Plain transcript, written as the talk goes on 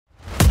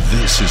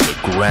This is the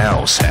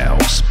Grouse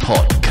House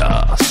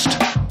Podcast.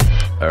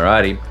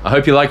 Alrighty. I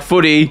hope you like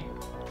footy.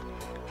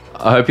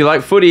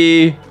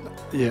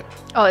 Yeah.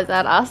 Oh, is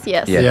that us?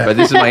 Yes. Yeah, but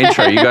this is my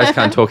intro. You guys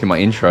can't talk in my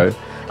intro.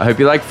 I hope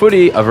you like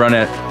footy. I've run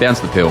out. Bounce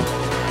the pill.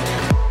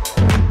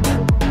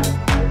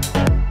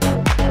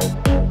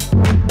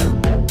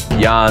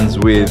 Yarns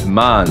with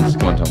Marns.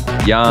 Come on,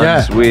 Tom.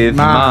 Yarns with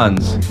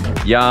Marns.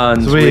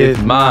 Yarns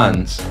with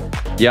Marns.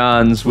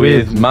 Yarns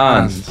with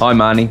Marns. Hi,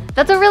 Marnie.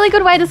 That's a really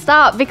good way to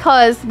start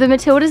because the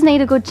Matildas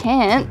need a good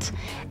chant,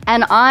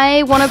 and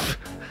I want to.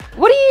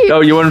 What are you?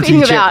 Oh, you want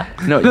them to about?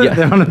 chant? No,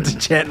 They wanted to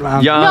chant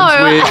Marns.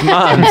 Yarns with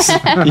Marns.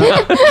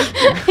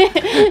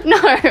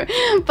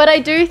 No, but I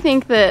do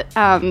think that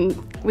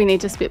we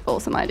need to spitball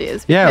some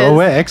ideas. Yeah, well, because-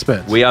 we're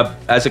experts. We are,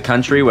 as a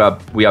country, we are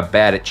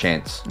bad at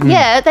chants.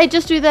 Yeah, they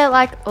just do their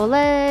like ole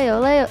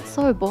ole. It's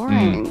so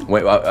boring.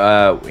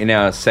 In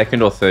our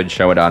second or third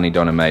show at Arnie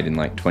Donna made in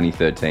like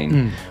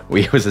 2013,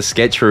 it was a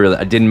sketch for.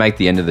 I didn't make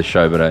the end of the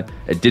show, but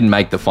it didn't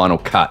make the final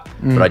cut.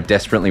 But I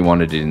desperately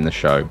wanted it in the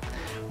show,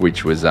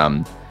 which was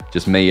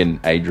just me and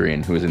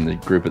Adrian, who was in the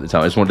group at the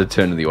time. I just wanted to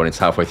turn to the audience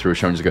halfway through a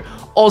show and just go,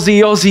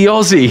 Aussie, Aussie,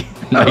 Aussie.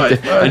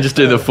 And just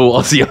do the full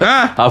Aussie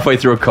halfway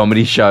through a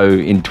comedy show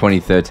in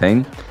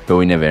 2013. But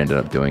we never ended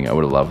up doing it. I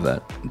would have loved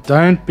that.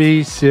 Don't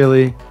be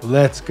silly.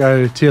 Let's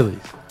go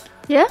Tillies.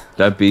 Yeah.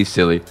 Don't be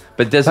silly.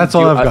 But That's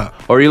all I've got.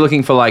 Or are you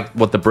looking for like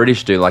what the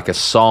British do, like a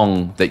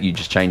song that you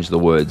just change the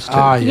words to?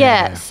 Oh,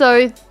 Yeah,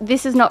 so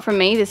this is not from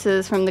me, this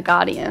is from The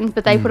Guardian,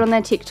 but they put on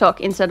their TikTok,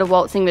 instead of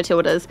waltzing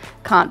Matildas,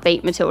 can't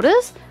beat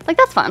Matildas. Like,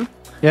 that's fun.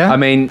 Yeah? I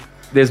mean,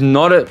 there's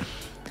not a...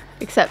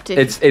 Except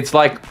if... It's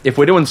like, if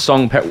we're doing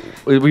song parody,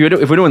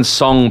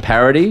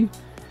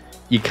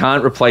 you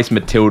can't replace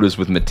Matildas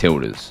with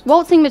Matildas.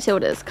 waltzing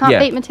Matildas, can't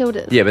beat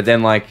Matildas. Yeah, but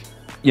then like...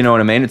 You know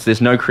what I mean?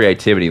 There's no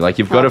creativity. Like,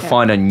 you've got to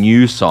find a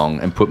new song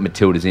and put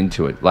Matildas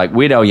into it. Like,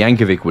 Weird Al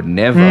Yankovic would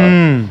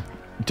never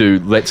do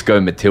Let's Go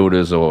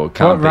Matildas or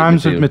Can't What Beat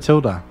rhymes with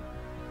Matilda.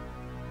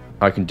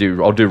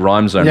 Matilda? I'll do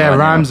Rhyme Zone. Yeah, right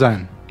Rhyme now.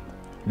 Zone.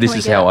 This Can we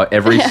is get how it?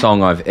 every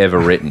song I've ever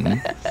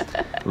written,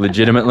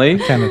 legitimately,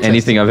 Can attest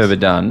anything to I've this. ever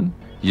done,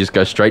 you just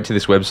go straight to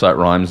this website,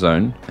 Rhyme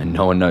Zone, and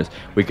no one knows.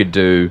 We could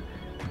do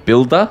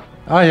Builder,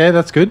 Oh, yeah,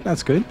 that's good.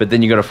 That's good. but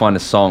then you got to find a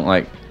song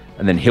like,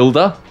 and then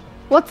Hilda.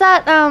 What's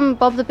that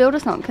Bob the Builder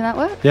song? Can that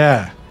work?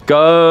 Yeah.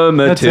 Go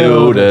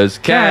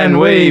Matildas, can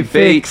we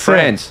beat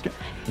France?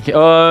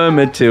 Oh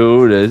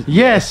Matildas,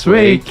 Yes,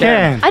 we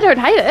can. I don't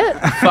hate it.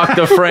 fuck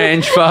the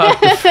French,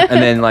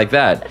 and then like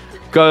that.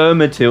 Go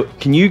Matilda.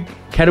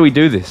 How do we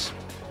do this?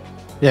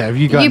 Yeah, have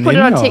you got You put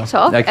it on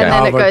TikTok, Okay. and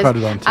then Oh, it we'll goes... put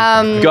it on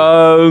TikTok.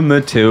 Go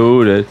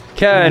Matildas,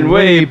 can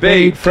we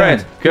beat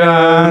France? Go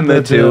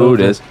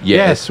Matildas,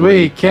 Yes,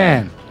 we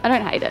can. I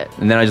don't hate it.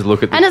 And then I just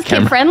look at the And it's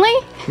camera. kid-friendly?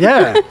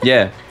 Yeah.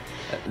 Yeah.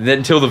 Then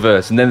until the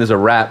verse, and then there's a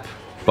rap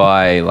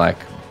by like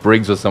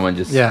Briggs or someone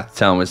just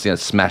telling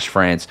us, smash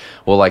France,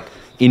 or like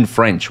in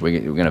French, we're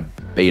gonna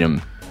beat them.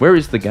 Where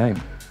is the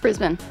game?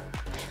 Brisbane.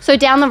 So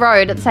down the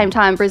road at the same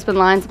time, Brisbane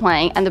Lions are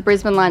playing, and the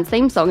Brisbane Lions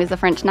theme song is the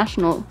French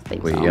national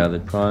theme We song. are the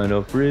pride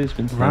of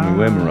Brisbane, Right.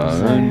 we're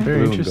maroon, Very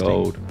blue and interesting.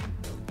 gold.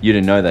 You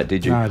didn't know that,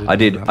 did you? No, I didn't I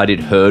did. know that. I did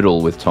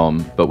Hurdle with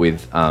Tom, but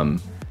with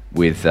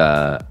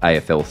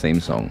AFL theme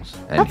songs,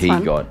 and That's he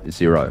fun. got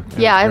 0.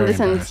 Yeah, I Very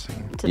listened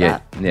embarrassing. to Yeah,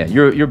 that. yeah,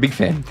 you're a big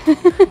fan.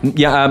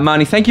 Yeah,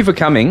 Marnie, thank you for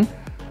coming.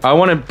 I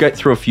want to go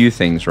through a few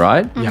things,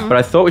 right? Mm-hmm. But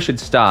I thought we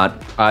should start.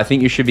 I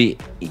think you should be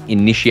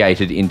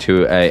initiated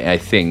into a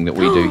thing that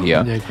we do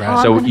here. Yeah, great.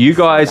 Oh, So I'm gonna you be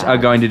so guys bad. are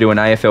going to do an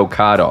AFL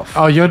card off,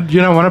 Oh, you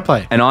don't want to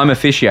play? and I'm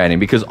officiating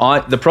because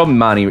the problem,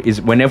 Marnie,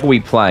 is whenever we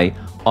play,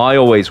 I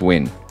always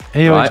win.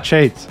 He always right?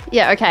 cheats.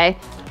 Yeah, okay.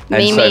 And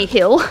Mimi so-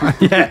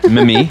 Hill.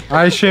 Mimi.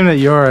 I assume that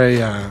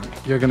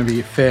you're going to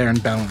be fair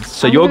and balanced.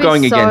 So I'm you're gonna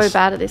going be against so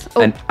bad at this.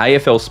 Oh, an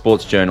AFL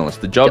sports journalist.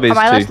 The job is am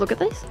I allowed to to. look at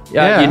these?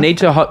 Yeah. You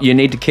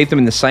need to keep them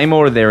in the same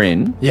order they're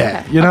in.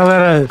 Yeah, Okay. you're not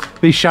allowed to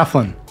be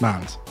shuffling,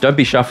 Marns. Don't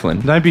be shuffling.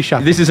 Don't be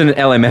shuffling. This isn't an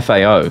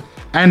LMFAO.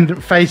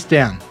 And face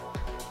down.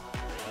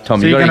 Tom,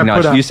 So you you're got to gonna put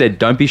acknowledge. up- You said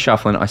don't be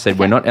shuffling. I said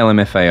we're not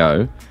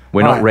LMFAO.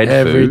 We're not Right, red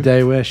Every food,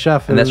 day we're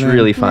shuffling. and that's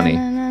really funny.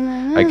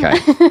 Okay,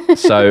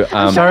 so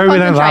Sorry, we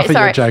don't laugh at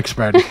Sorry. your jokes,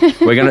 Brady.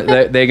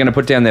 they're gonna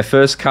put down their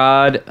first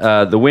card.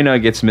 The winner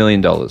gets $1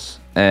 million,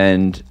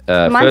 and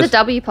Mine's first, a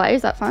W play,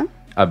 is that fine?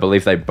 I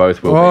believe they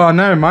both will. Oh,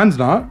 no, mine's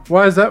not.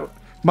 Why is that?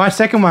 My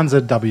second one's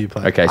a W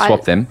play. Be. Okay,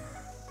 swap them.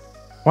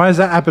 Why has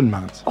that happened,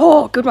 Marns?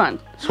 Oh, good one.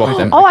 Swap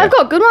them. Oh, okay. I've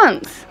got good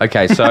ones.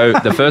 Okay, so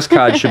the first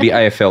card should be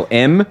AFL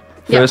M.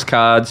 First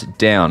cards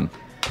down.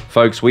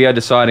 Folks, we are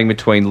deciding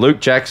between Luke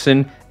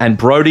Jackson and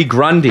Brodie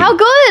Grundy. How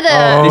good!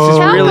 This is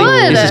How really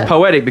good. this is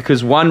poetic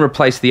because one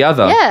replaced the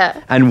other. Yeah.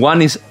 And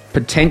one is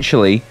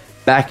potentially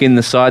back in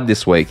the side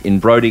this week in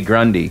Brodie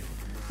Grundy.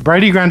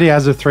 Brady Grundy,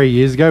 as of 3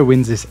 years ago,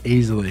 wins this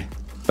easily.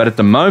 But at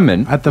the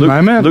moment,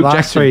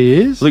 last 3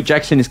 years, Luke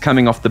Jackson is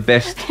coming off the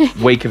best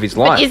week of his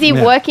life. But is he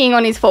working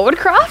on his forward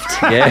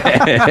craft?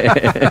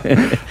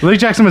 Yeah. Luke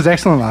Jackson was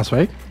excellent last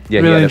week.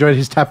 Yeah, really enjoyed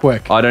his tap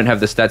work. I don't have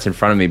the stats in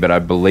front of me, but I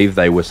believe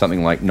they were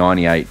something like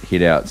 98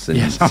 hitouts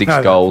and 6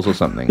 goals or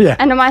something. Yeah.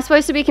 And am I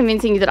supposed to be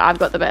convincing you that I've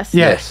got the best?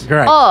 Yes,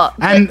 correct. Oh,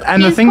 and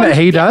the thing that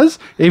he does,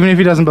 even if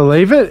he doesn't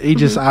believe it, he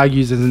just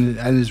argues and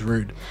is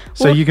rude.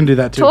 So you can do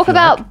that too. Talk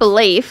about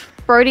belief.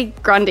 Brody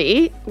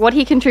Grundy, what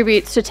he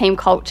contributes to team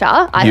culture,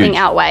 I think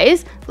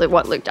outweighs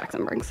what Luke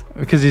Jackson brings.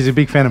 Because he's a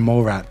big fan of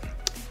Mallrat.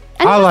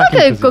 And he's like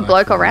a good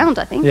bloke around,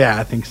 I think. Yeah,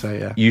 I think so,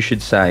 yeah. You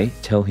should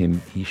tell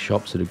him he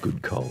shops at a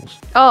good Coles.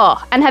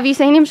 Oh, and have you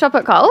seen him shop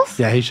at Coles?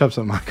 Yeah, he shops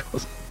at my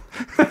Coles.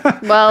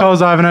 Well,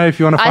 Coles Ivanhoe, if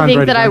you want to find I think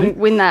Brody that Grundy. I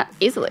win that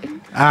easily.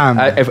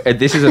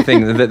 This is a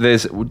thing.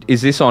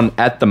 Is this on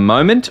at the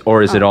moment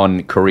or is it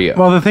on career?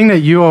 Well, the thing that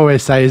you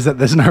always say is that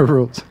there's no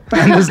rules.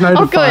 And there's no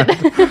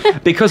defined.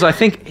 Good. Because I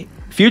think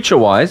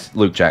future-wise,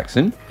 Luke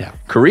Jackson,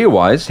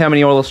 career-wise, how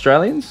many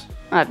All-Australians?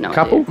 I have no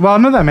Couple? idea. Well,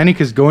 not that many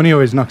because Gorney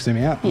always knocks him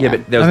out. Yeah,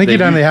 but I think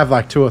you'd only have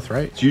like 2 or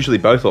 3. It's usually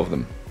both of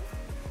them.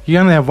 You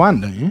only have 1,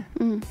 don't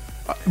you?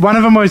 One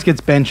of them always gets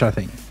bench, I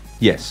think.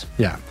 Yes.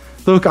 Yeah.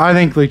 Look, I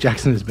think Luke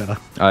Jackson is better.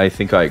 I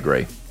think I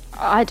agree.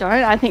 I don't.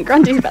 I think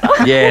Grundy's better.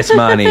 Yes,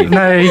 Marnie.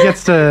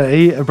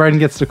 No, Braden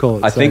gets to call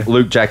it. I think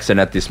Luke Jackson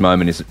at this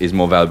moment is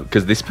more valuable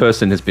because this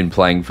person has been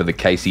playing for the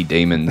Casey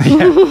Demons.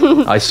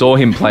 I saw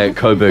him play at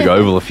Coburg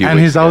Oval a few weeks ago. And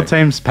his old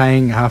team's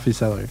paying half his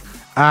salary.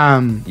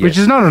 Which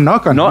is not a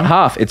knock on Not him.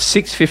 half. It's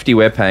 $650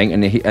 we're paying,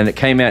 and it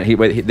came out.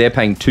 They're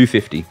paying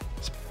 $250.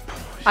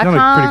 I done a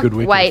pretty can't good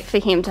weekend. wait for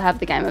him to have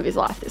the game of his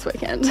life this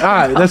weekend.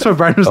 That's what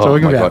Braden was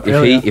talking about.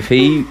 God.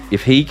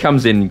 If he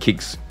comes in and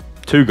kicks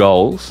 2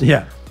 goals,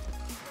 Yeah.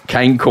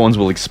 cane corns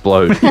will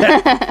explode.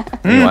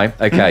 Anyway,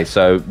 okay,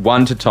 so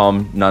 1 to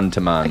Tom, none to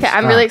Marns. Okay,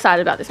 I'm really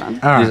excited about this one.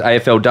 All This right.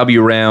 is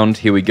AFLW round.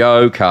 Here we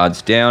go.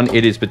 Cards down.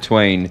 It is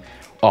between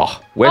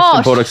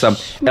Western Port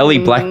Ellie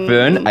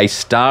Blackburn, a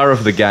star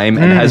of the game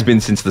and has been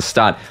since the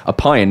start, a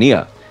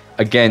pioneer,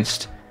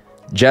 against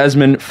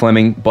Jasmine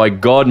Fleming. By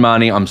God,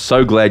 Marnie, I'm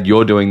so glad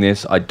you're doing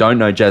this. I don't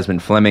know Jasmine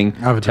Fleming.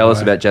 Tell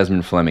us about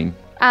Jasmine Fleming.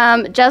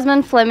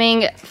 Jasmine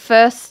Fleming,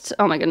 first,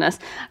 oh my goodness.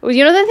 Well,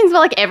 you know the things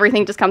where like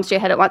everything just comes to your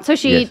head at once? So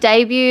she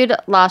debuted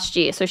last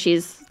year, so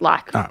she's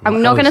like,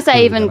 I'm not going to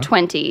say even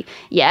 20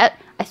 yet.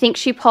 I think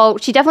she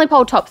definitely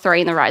polled top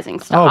 3 in the Rising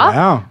Star. Oh,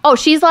 wow. Oh,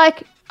 she's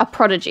like a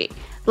prodigy.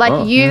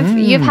 Like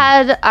you've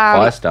had,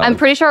 I'm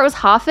pretty sure it was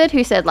Harford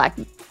who said like,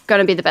 going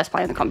to be the best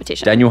player in the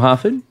competition. Daniel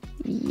Harford?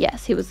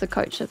 Yes, he was the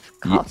coach of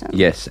Carlton.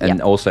 Yes,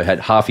 and also had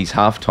Harfy's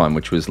halftime,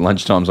 which was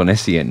lunchtimes on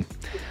SEN.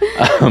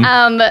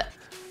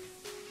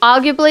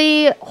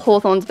 Arguably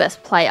Hawthorn's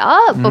best player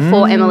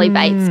before Emily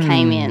Bates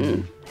came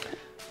in.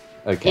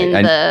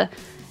 Okay.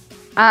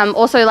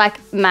 Also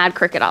like mad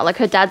cricketer. Like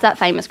her dad's that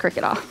famous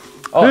cricketer.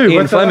 Ian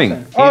What's that Fleming.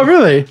 last name? Oh,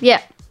 really?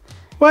 Yeah.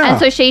 Wow. And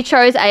so she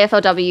chose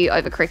AFLW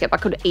over cricket,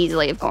 but could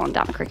easily have gone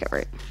down a cricket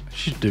route.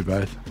 She should do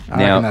both. I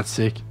Now- reckon that's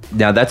sick.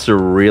 Now, that's a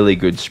really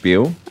good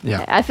spiel.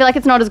 Yeah. I feel like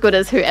it's not as good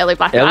as who Ellie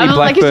Blackburn. Ellie I'm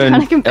like, it's trying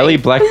to compete. Ellie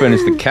Blackburn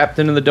is the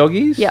captain of the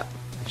Doggies. Yep.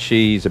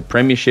 She's a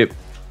premiership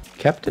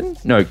captain.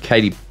 No,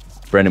 Katie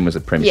Brennan was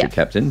a premiership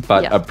captain,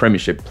 but a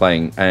premiership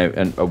playing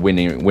and a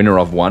winner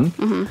of one.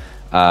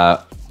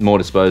 More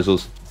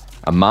disposals.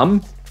 A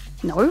mum.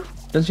 No.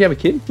 Does she have a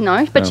kid?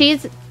 No, but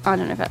she's, I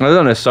don't know if I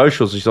don't know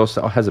socials. She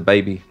also has a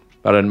baby,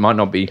 but it might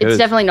not be hers. it's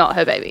definitely not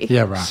her baby.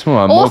 Yeah, right.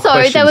 Well, more Also,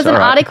 there questions, was an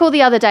all right. article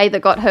the other day that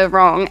got her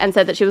wrong and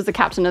said that she was the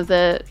captain of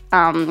the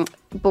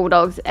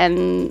Bulldogs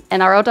and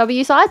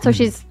NRLW side. So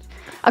she's,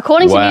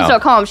 according to Wow.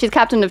 news.com, she's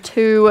captain of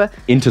 2.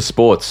 Into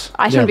sports.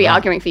 I shouldn't be right.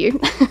 arguing for you.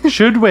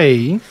 Should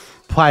we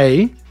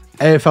play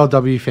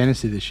AFLW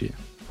Fantasy this year?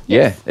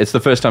 Yeah, it's the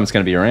first time it's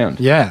going to be around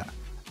Yeah.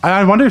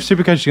 I wonder if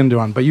Supercoach is going to do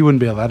one, but you wouldn't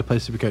be allowed to play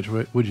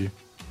Supercoach, would you?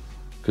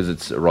 because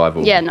it's a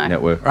rival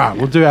network. All right,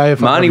 we'll do AFLW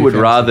Marnie would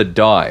Fantasy. rather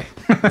die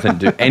than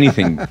do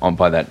anything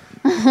by that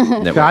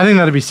network. Yeah, I think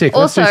that'd be sick.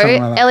 Let's Also, do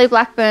something like that. Ellie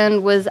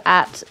Blackburn was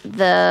at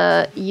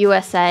the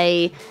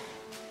USA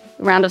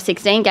round of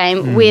 16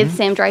 game with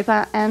Sam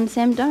Draper and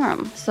Sam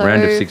Durham. So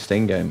Round of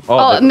 16 game.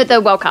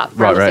 the World Cup.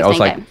 Right. round of I was 16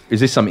 like, game. is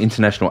this some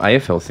international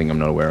AFL thing I'm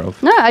not aware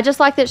of? No, I just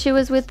like that she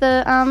was with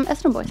the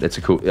Essendon boys. That's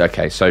a cool.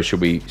 Okay, so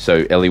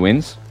so Ellie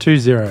wins.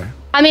 2-0.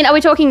 I mean, are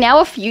we talking now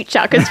or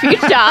future? Because future,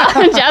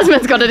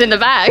 Jasmine's got it in the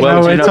bag. Well,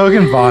 No, do you we're know-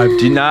 talking vibe.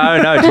 Do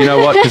you know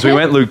what? Because we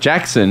went Luke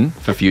Jackson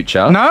for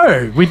future.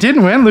 No, we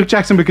didn't win Luke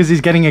Jackson because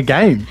he's getting a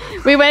game.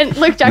 We went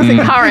Luke Jackson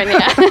current,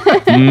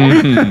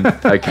 yeah.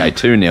 Okay,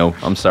 2-0.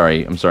 I'm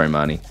sorry,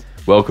 Marnie.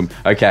 Welcome.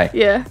 Okay.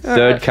 Yeah,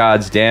 Third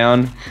cards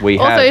down. We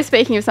Also, have.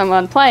 speaking of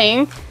someone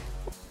playing,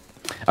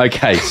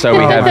 Okay, so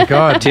we Oh have my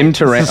God. Tim This is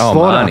Taranto. Oh,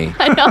 slaughter. Marnie.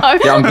 I know.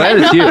 Yeah, I'm glad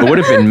it's you. It would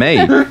have been me.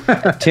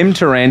 Tim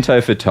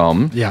Taranto for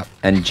Tom. Yeah.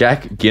 And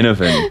Jack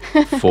Ginnivan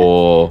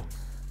for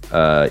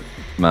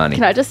Marnie.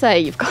 Can I just say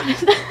you've got it?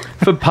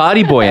 For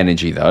party boy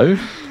energy, though.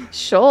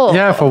 Sure.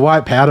 Yeah, for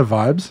white powder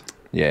vibes.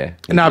 Yeah.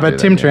 No, but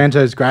Tim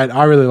Taranto is great.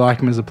 I really like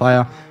him as a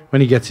player.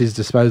 when he gets his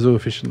disposal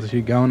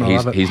efficiency going. I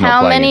love it. He's not How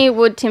playing many it.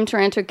 would Tim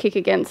Taranto kick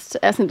against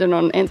Essendon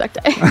on Anzac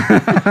Day?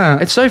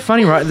 It's so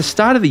funny, right? At the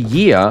start of the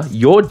year,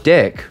 your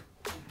deck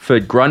for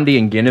Grundy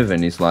and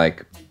Ginnivan is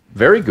like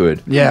very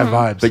good. Yeah,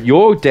 vibes. But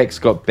your deck's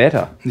got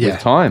better with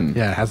time.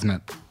 Yeah, hasn't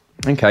it?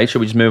 Okay, should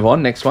we just move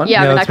on? Next one? Yeah,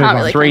 I mean, I let's move can't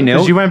on. really. 3-0.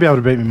 Because you won't be able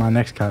to beat me in my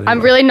next card. I'm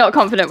either. really not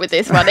confident with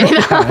this one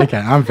either. Okay,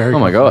 I'm very. Oh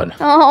my confident.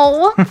 God.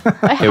 Oh,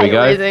 I Here we hate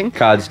go. losing.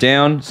 Cards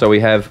down. So we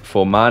have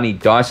for Marnie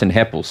Dyson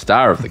Heppel,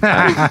 star of the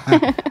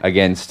game,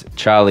 against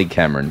Charlie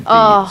Cameron,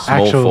 the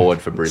small Actual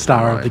forward for Brisbane.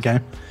 star of the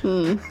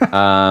game.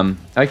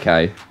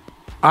 Okay.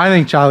 I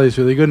think Charlie's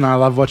really good, and I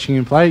love watching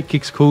him play. He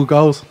kicks cool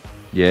goals.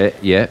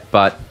 Yeah.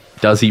 But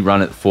does he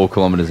run at 4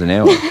 kilometres an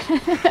hour?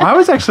 I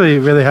was actually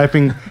really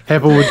hoping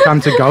Heppel would come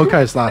to Gold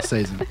Coast last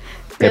season.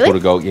 Really? Heppel to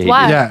goal. Yeah, he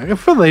Why? did. Yeah,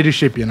 for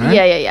leadership, you know.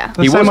 Yeah.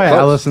 The He same was way close.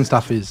 Ellis and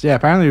stuff is. Yeah,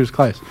 apparently he was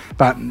close.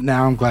 But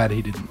now I'm glad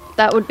he didn't.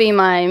 That would be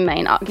my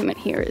main argument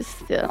here is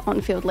the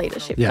on-field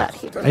leadership Yeah. that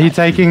he Are you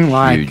taking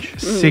like Huge.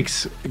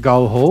 6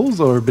 goal hauls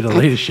or a bit of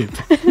leadership?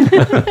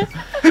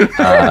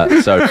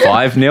 So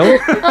 5-0.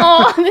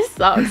 Oh, this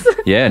sucks.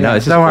 Yeah, no,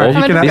 this is Don't worry,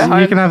 awful. you can, I'm gonna go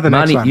you can have the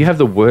next Marnie, one. you have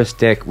the worst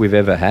deck we've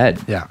ever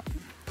had. yeah.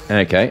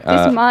 Okay.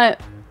 This might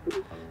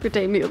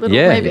redeem me a little,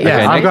 yeah, maybe. Yeah,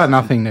 Okay, I've next. got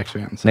nothing next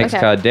week. So Next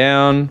Okay. card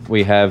down,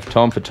 we have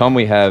Tom. For Tom,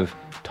 we have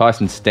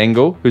Tyson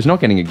Stengel, who's not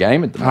getting a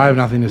game at the I moment. have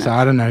nothing to say.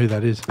 I don't know who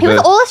that is. He was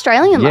all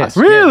Australian Yeah. last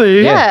year.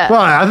 Really? Yeah.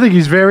 Well, I think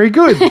he's very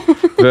good.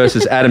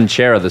 Versus Adam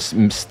Chera,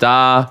 the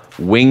star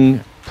wing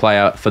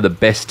player for the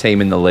best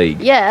team in the league.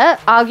 Yeah,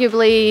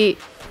 arguably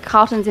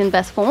Carlton's in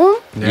best form.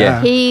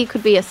 Yeah. He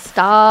could be a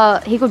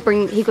star. He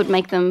could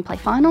make them play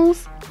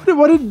finals.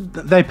 What did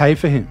they pay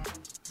for him?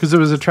 Because it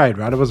was a trade,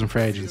 right? It wasn't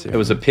free agency. It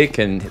was a pick,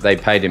 and they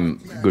paid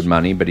him good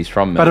money, but he's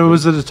from But it Melbourne.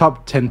 was at a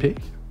top 10 pick.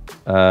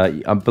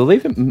 I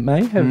believe it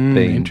may have been.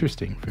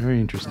 Interesting. Very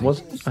interesting.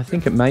 I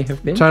think it may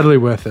have been. Totally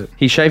worth it.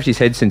 He shaved his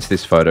head since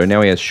this photo.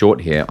 Now he has short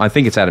hair. I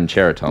think it's Adam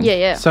Chera, Tom.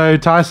 Yeah. So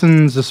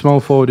Tyson's a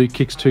small forward who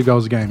kicks 2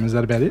 goals a game. Is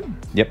that about it?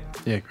 Yep.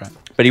 Yeah, great.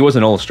 But he was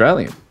an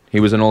All-Australian. He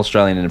was an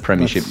All-Australian in a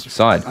premiership That's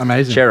side.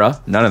 amazing. Chera,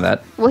 none of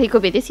that. Well, he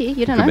could be this year.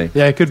 You don't know. Could be.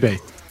 Yeah, it could be.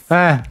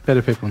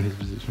 Better people in his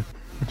position.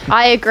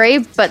 I agree,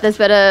 but there's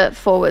better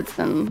forwards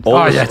than. All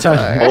Oh, yeah,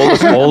 totally.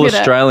 all Look at it.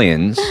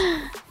 Australians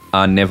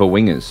are never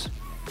wingers.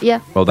 Yeah.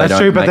 Well, they That's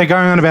don't true, but make- they're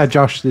going on about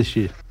Josh this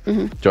year.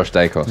 Josh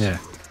Dacos. Yeah.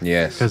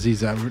 Yes. Because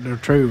he's a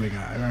true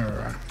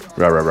winger.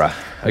 Rah.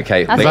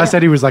 Okay. That's I Yeah.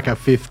 said he was like a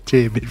 5th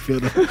tier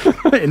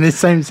midfielder in this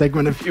same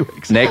segment a few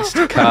weeks ago. Next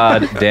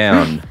card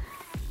down.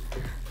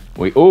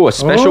 A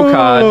special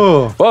card.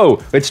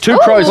 Whoa, it's 2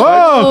 crows. folks.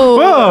 Whoa!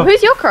 Whoa!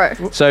 Who's your crow?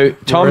 So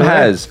Tom Rory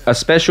has a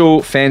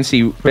special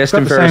fancy best got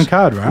and the fairest same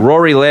card, right?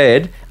 Rory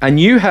Laird, and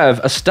you have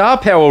a star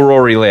power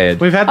Rory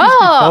Laird. We've had this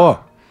Oh!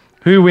 before.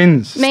 Who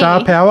wins? Me.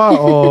 Star Power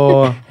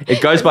or... It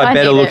goes by I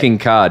better need it. looking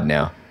card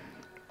now.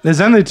 There's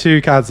only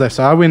 2 cards left,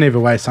 so I win either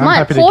way. So I'm My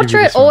happy to give you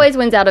portrait this one. always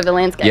wins out of the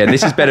landscape. Yeah,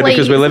 this is better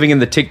because we're Please. living in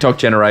the TikTok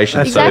generation.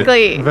 That's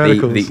Exactly. So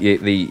Verticals.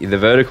 the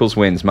verticals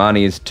wins.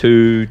 Marnie is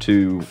 2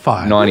 to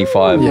 5.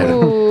 95. Yeah.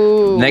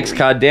 Ooh. Next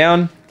card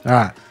down. All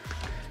right.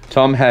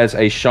 Tom has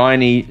a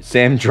shiny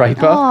Sam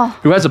Draper Oh.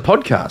 who has a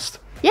podcast.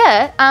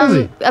 Yeah,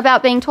 Does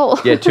about being tall.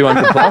 Yeah,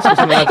 200 plus or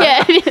something like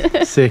that.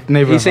 Yeah. Sick.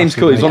 Neither He of seems us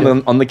cool. could He's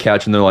make on it. the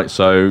couch and they're like,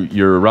 so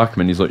you're a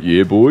ruckman? He's like,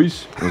 yeah,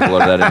 boys. There's a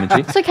lot of that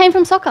energy. So it came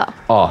from soccer.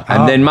 Oh,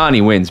 and then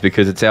Marnie wins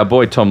because it's our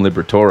boy Tom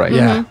Liberatore.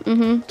 Yeah.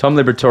 Tom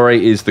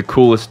Liberatore is the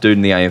coolest dude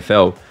in the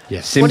AFL.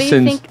 Yes. What do you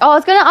Simpsons. think? Oh, I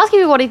was going to ask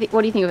you what do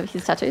you think of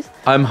his tattoos?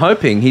 I'm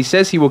hoping he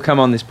says he will come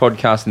on this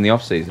podcast in the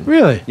off season.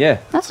 Really? Yeah.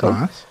 That's cool.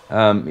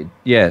 Nice.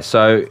 Yeah.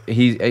 So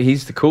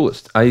he's the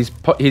coolest.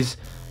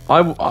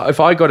 If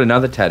I got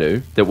another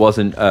tattoo that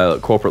wasn't a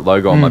corporate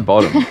logo on my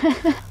bottom,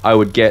 I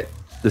would get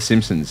The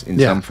Simpsons in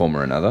Yeah. some form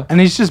or another.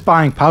 And he's just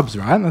buying pubs,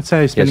 right? That's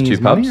how he's spending 2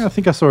 his money. pubs. I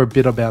think I saw a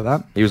bit about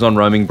that. He was on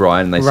Roaming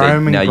Brian, and they said,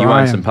 Roaming "Now you own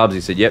Brian. some pubs."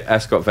 He said, "Yep,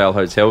 Ascot Vale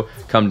Hotel.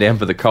 Come down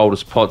for the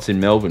coldest pots in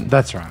Melbourne."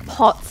 That's right.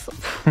 Pots.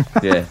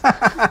 Yeah,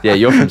 yeah.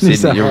 You're from Sydney.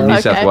 South You're from New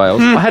Wales. South Okay.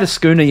 Wales. I had a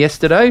schooner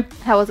yesterday.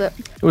 How was it?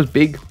 It was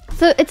big.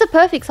 So it's a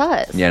perfect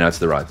size. Yeah, no, it's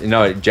the right.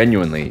 No, it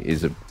genuinely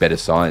is a better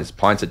size.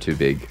 Pints are too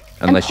big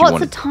And unless pots you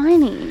want. are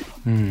tiny.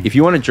 If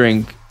you want to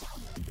drink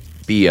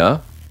beer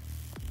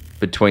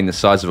between the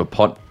size of a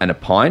pot and a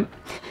pint,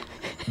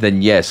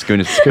 then yes,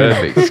 schooner's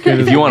perfect.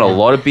 If you want a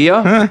lot of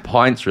beer,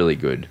 pint's really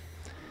good.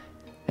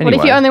 Anyway, What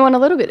if you only want a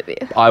little bit of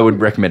beer? I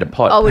would recommend a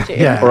pot. Oh, would you?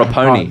 Yeah. Or a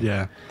pony. Oh,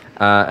 yeah.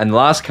 And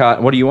last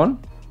card, what do you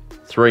want?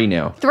 3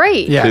 now.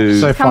 3. Yeah. Two.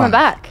 So Coming 5.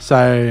 back.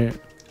 So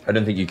I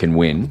don't think you can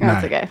win. No,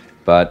 it's okay.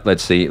 But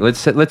let's see.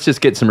 Let's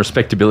just get some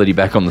respectability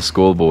back on the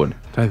scoreboard.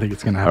 don't think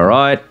it's going to happen. All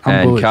right. I'm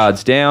And bullish.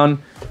 cards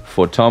down.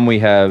 For Tom, we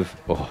have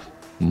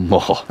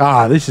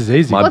This is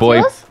easy. my What's boy,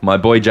 yours? my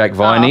boy Jack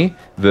Viney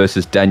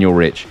versus Daniel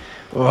Rich.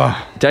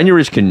 Daniel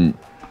Rich can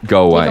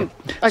go away.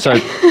 Okay. So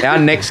our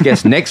next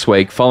guest next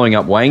week, following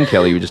up Wayne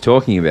Kelly, we were just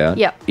talking about,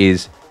 Yep.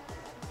 is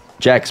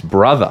Jack's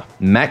brother,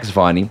 Max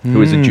Viney,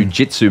 who is a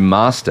jiu-jitsu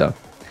master.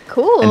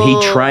 Cool. And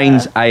he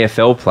trains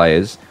AFL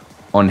players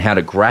on how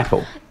to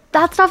grapple.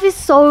 that stuff is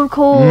so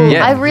cool.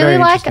 Yeah, I really very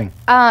like interesting.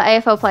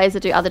 AFL players that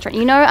do other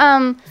training. You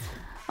know,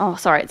 oh,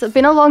 sorry, it's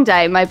been a long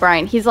day. My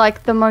brain. He's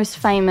like the most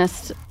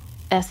famous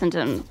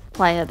Essendon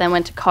player. Then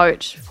went to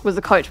coach. Was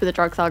a coach with a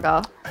drug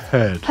saga.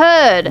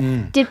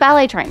 Heard. Did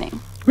ballet training.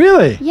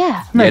 Really?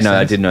 Yeah. Makes I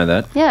sense. did know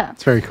that. Yeah.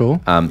 It's very cool.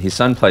 His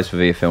son plays for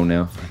VFL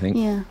now, I think.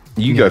 Yeah.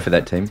 You go for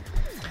that team.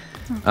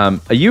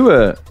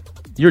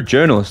 You're a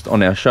journalist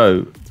on our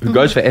show who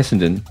goes for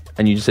Essendon,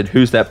 and you just said,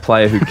 who's that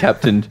player who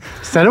captained?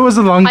 Said it was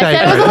a long day. I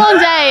said it was a long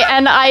day,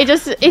 and I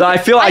just. I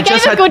feel I I gave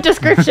just a had- good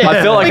description.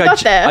 I feel like we got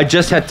there. I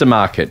just had to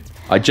mark it.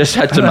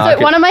 So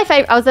one of my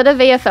favorite, I was at a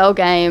VFL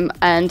game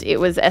and it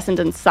was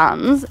Essendon's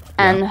sons,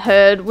 and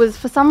Herd was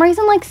for some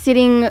reason like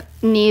sitting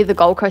near the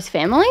Gold Coast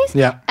families.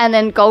 Yeah. And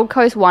then Gold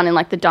Coast won in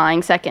like the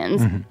dying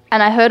seconds.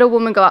 And I heard a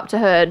woman go up to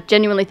Herd,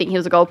 genuinely think he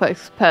was a Gold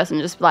Coast person,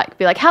 just like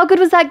be like, "How good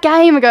was that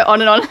game?" And go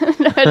on and on.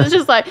 And Herd is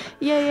just like,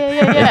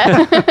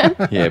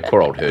 yeah. Yeah,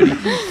 poor old Hurdy.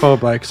 Poor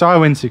bloke. So I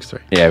win 6-3.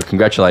 Yeah,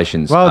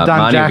 congratulations. Well done,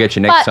 Marnie Jack. will get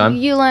you next But time.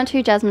 you learnt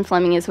who Jasmine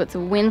Fleming is, so it's a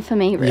win for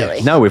me, really.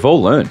 Yes. No, we've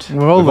all learnt.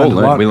 We've all learned a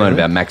lot, We learned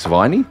really. about Max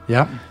Viney.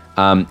 Yeah.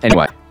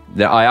 Anyway,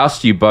 I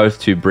asked you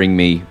both to bring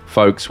me,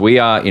 folks, we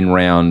are in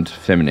round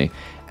femini.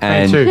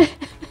 And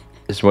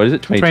 22. What is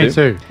it, 22?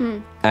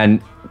 22.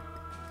 And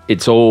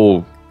it's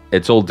all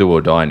do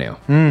or die now.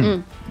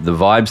 The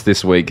vibes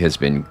this week has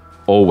been,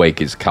 all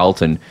week is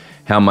Carlton.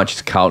 How much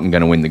is Carlton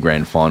going to win the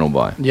grand final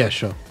by? Yeah,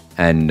 sure.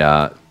 And,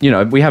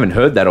 we haven't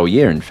heard that all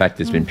year. In fact,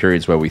 there's been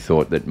periods where we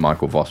thought that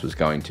Michael Voss was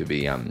going to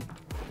be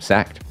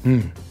sacked.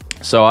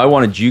 So I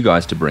wanted you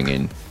guys to bring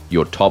in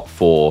your top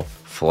 4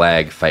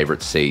 flag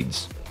favourite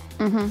seeds.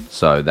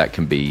 So that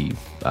can be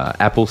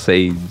apple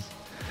seeds.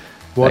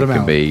 Watermelon. That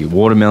can be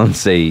watermelon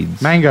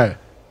seeds. Mango.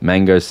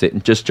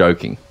 Seed. Just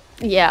joking.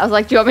 Yeah, I was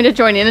like, do you want me to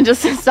join in and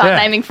just start Yeah.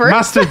 naming fruit?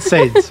 Mustard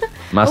seeds.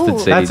 Mustard Ooh.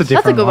 seeds. That's a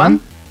different good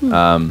one.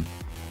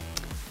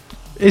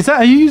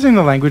 Are you using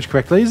the language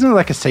correctly? Isn't it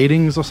like a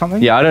seedings or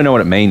something? Yeah, I don't know what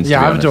it means. Yeah,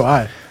 to be how honest. do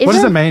I? What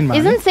does it mean, Marnie?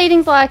 Isn't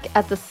seedings like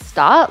at the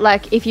start?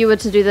 Like if you were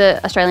to do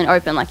the Australian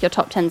Open, like your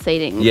top 10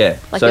 seedings. Yeah,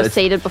 Like so you're it's-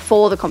 seeded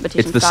before the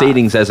competition It's the starts.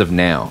 seedings as of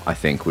now, I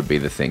think, would be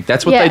the thing.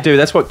 That's what Yeah. they do.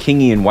 That's what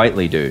Kingy and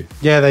Waitley do.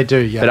 Yeah, they do,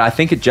 yeah. But I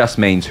think it just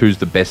means who's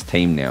the best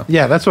team now.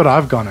 Yeah, that's what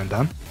I've gone and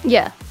done.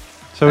 Yeah.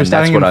 So we're And that's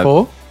starting in what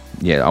 4?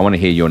 Yeah, I want to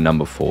hear your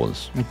number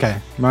 4s. Okay.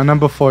 My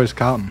number 4 is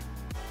Carlton.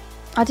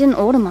 I didn't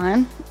order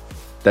mine.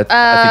 I think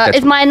that's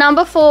Is my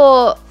number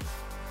 4...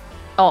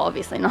 Oh,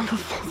 obviously number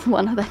 4 is the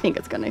one I think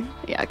it's going to...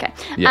 Yeah, okay.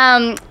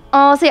 Yeah.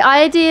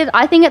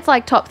 I think it's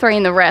like top 3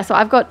 in the rest. So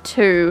I've got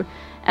 2.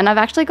 And I've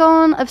actually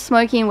gone of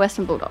Smokey and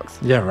Western Bulldogs.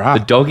 Yeah, right.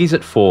 the doggies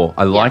at 4.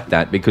 I like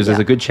that because there's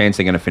Yeah. a good chance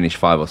they're going to finish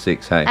 5 or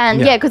 6. Hey, And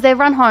Yeah. yeah, because their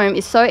run home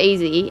is so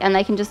easy and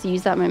they can just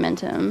use that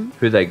momentum.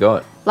 who they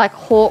got? Like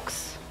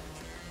Hawks,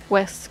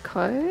 West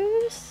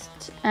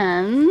Coast,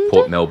 and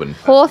Port Melbourne.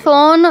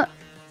 Hawthorn,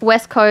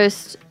 West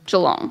Coast,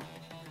 Geelong.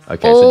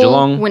 Okay, All so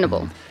Geelong.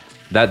 winnable.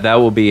 That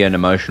will be an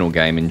emotional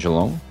game in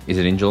Geelong. Is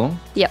it in Geelong?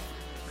 Yep.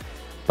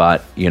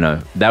 But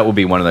that will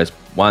be one of those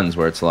ones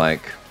where it's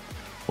like,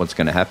 what's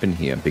going to happen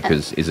here?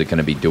 Because is it going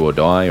to be do or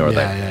die, or are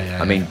they? Yeah,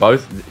 I mean,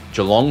 both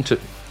Geelong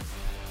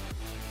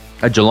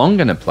are Geelong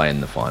going to play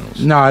in the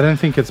finals? No, I don't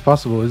think it's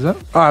possible, is it?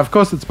 Oh, of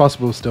course it's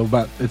possible still,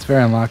 but it's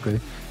very unlikely.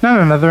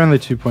 No, they're only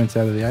 2 points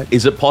out of the 8.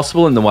 Is it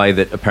possible in the way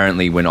that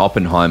apparently when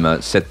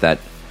Oppenheimer set that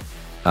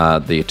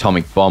the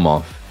atomic bomb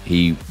off,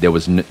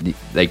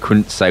 they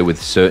couldn't say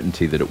with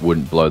certainty that it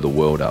wouldn't blow the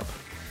world up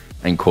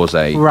and cause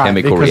a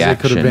chemical because reaction? it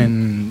could have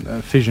been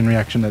a fission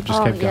reaction that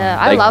just Oh, kept going.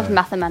 yeah. I They- love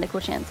mathematical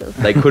chances.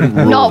 They couldn't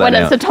rule Not that when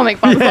out. it's atomic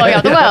bomb blowing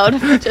up the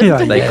world. Just- Yeah.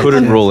 They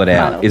couldn't rule it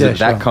out. Is Yeah, it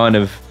that sure. kind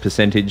of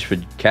percentage for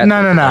cats? No.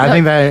 I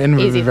think they're in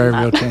with Easy a very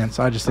than real that. chance.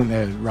 I just think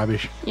they're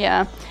rubbish.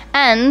 Yeah.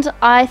 And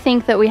I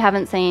think that we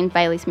haven't seen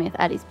Bailey Smith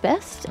at his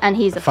best, and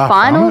he's a Far from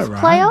finals it, right?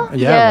 player.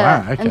 Yeah,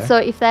 right, okay. And so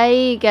if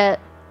they get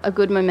a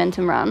good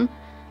momentum run,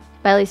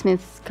 Bailey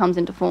Smith comes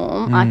into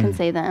form, I can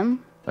see them.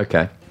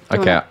 Okay.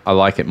 Doing Okay. it. I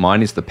like it.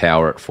 Mine is the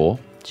power at 4.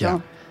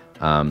 Sure.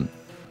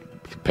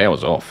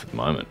 Power's off at the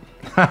moment.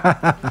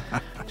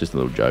 Just a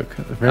little joke.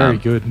 Very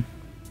good.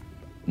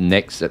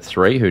 Next at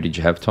 3, who did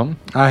you have, Tom?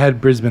 I had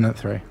Brisbane at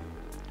 3.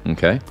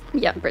 Okay.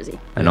 Yeah, Brizzy.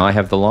 And I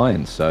have the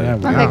Lions. So Yeah,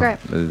 Okay, wow. great.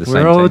 they're the We're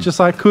same all team. just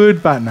like,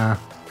 could, but nah.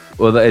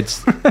 Well,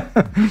 it's...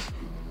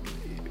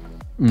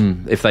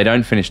 if they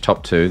don't finish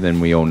top 2, then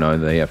we all know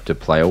they have to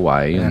play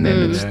away, and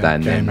then it's yeah,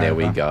 then game there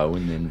we over. go,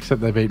 and then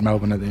Except they beat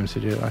Melbourne at the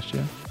MCG last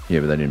year. yeah,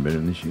 but they didn't beat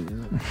them this year.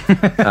 Did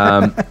they?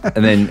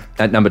 And then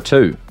at number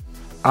 2,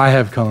 I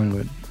have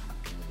Collingwood.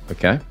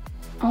 okay,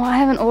 Oh, I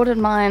haven't ordered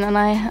mine,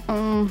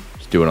 and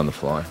just do it on the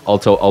fly. I'll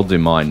do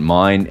mine.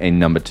 Mine and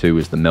number 2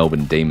 is the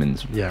Melbourne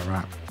Demons. Yeah,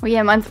 right. well,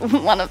 yeah, mine's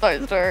one of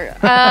those two.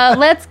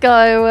 Let's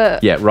go.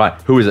 Yeah, right.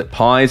 Who is it?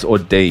 Pies or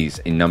D's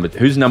in number?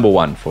 Who's number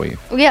 1 for you?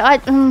 Yeah,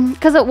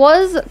 because it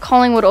was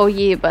Collingwood all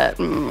year, but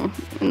in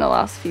the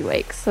last few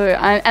weeks. So,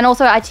 and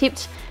also I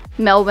tipped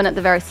Melbourne at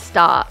the very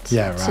start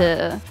Yeah, right.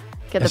 to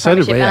get Yeah, the so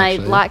did premiership, we, and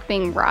actually. I like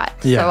being right.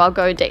 Yeah. So I'll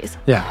go D's.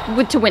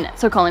 Yeah. To win it.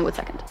 So Collingwood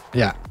second.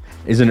 Yeah.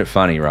 Isn't it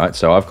funny, right?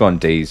 So I've gone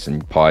D's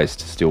and Pies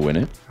to still win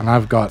it. And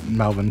I've got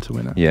Melbourne to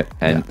win it. Yeah.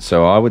 And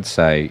so I would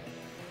say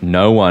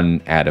no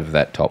one out of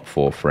that top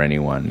 4 for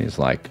anyone is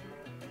like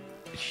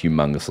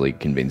humongously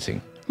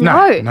convincing. No,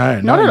 not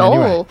in at any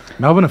all. way.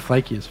 Melbourne are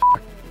flaky as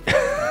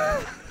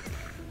f***.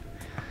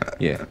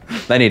 Yeah.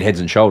 They need heads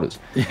and shoulders.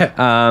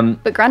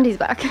 But Grundy's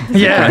back.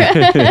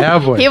 Yeah. Now,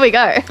 boy. Here we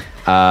go.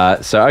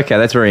 So, okay,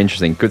 that's very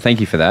interesting. Good. Thank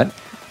you for that.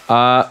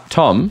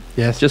 Tom,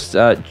 Yes? just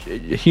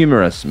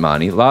humour us,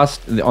 Marnie.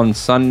 On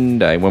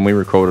Sunday, when we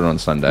recorded on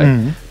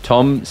Sunday,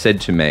 Tom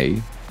said to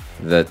me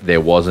that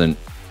there wasn't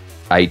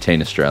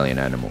 18 Australian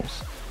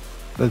animals.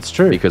 That's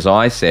true. Because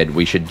I said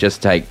we should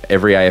just take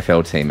every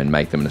AFL team and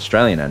make them an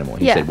Australian animal.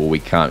 He said, well, we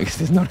can't because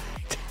there's not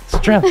 18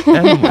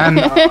 Australian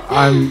animals. And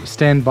I'm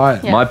stand by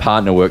it. Yeah. My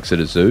partner works at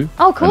a zoo.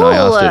 Oh, cool. And I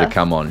asked her to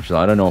come on. She's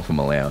like, I don't know if I'm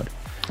allowed.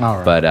 All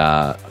right.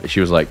 But she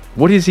was like,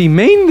 what does he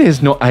mean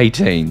there's not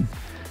 18?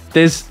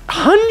 There's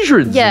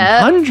hundreds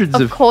and hundreds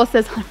of course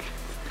there's hundreds.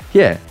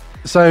 Yeah.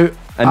 So...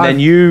 And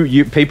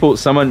then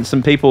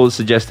some people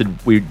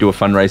suggested we do a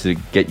fundraiser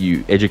to get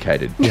you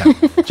educated. Yeah.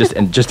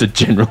 just a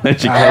general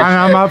education.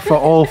 I'm up for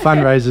all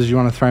fundraisers you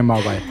want to throw my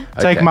way.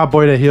 Take Okay. my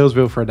boy to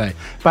Healesville for a day.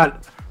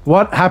 But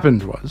what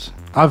happened was,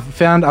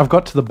 I've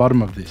got to the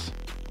bottom of this.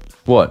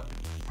 What?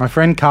 My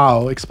friend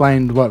Carl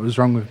explained what was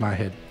wrong with my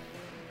head.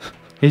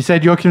 He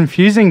said, you're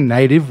confusing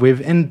native with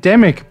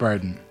endemic,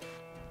 Broden.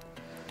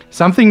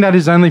 Something that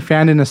is only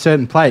found in a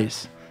certain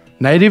place.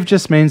 Native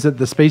just means that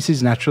the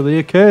species naturally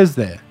occurs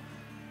there.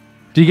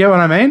 Do you get what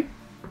I mean?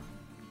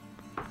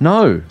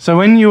 No. So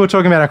when you were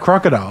talking about a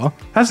crocodile,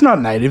 that's not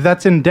native,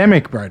 that's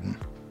endemic, Broden.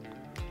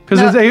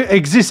 Because it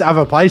exists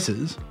other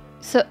places.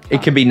 So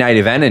It can be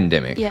native and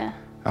endemic. yeah.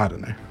 I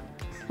don't know.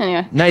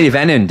 Anyway. Native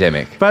and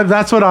endemic. But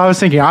that's what I was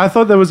thinking. I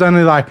thought there was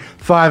only like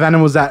 5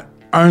 animals that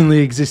only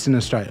exist in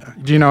Australia.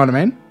 Do you know what I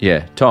mean?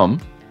 Yeah.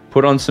 Tom,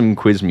 put on some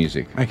quiz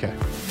music. Okay.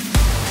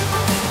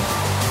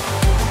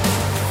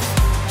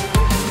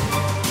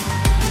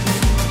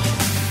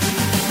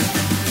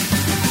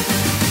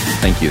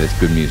 Thank you. That's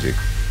good music.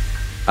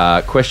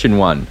 Question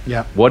 1.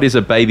 Yeah. What is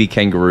a baby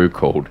kangaroo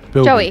called?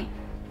 Bilby. Joey.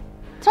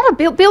 It's not a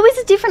Bilby's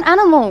a different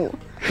animal.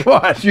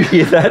 What? Did you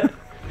hear that?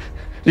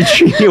 Did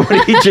you hear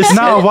what he just said?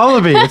 No, a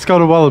wallaby. It's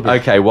called a wallaby.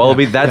 Okay,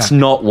 wallaby. That's yeah.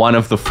 not one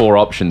of the 4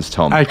 options,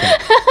 Tom. Okay.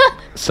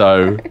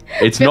 So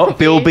it's not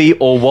Bilby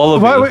or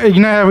wallaby. Well, you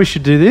know how we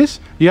should do this?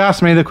 You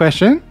ask me the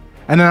question,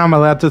 and then I'm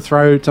allowed to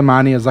throw to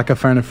Marnie as like a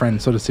phone a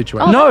friend sort of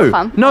situation. Oh. No, that's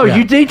fun. no, Yeah.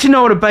 you need to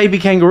know what a baby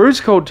kangaroo's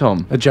called,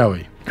 Tom. A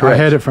Joey. Correct. I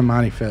heard it from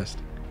Marnie first.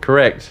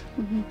 Correct.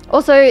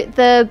 Also,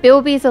 the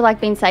Bilbys are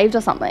like being saved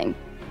or something.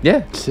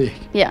 Yeah. Sick.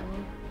 Yeah.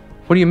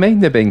 What do you mean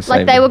they're being saved?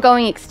 Like they were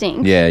going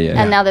extinct. Yeah, yeah.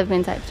 And now they've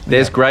been saved.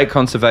 There's great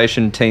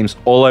conservation teams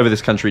all over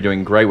this country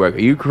doing great work. Are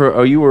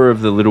you aware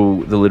of the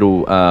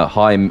little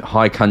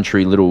high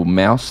country little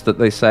mouse that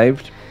they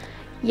saved?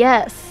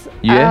 Yes.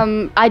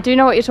 Yeah? I do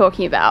know what you're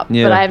talking about,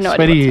 Yeah. but I have no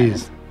Sweaty idea.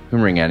 ears.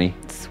 Can ring Annie.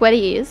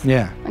 Sweaty ears?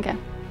 Yeah. Okay.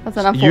 That's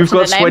an unfortunate You've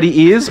got name. sweaty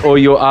ears, or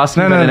you're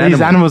asking No, about an these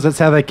animal? animals, that's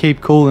how they keep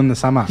cool in the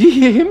summer. Do you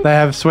hear him? They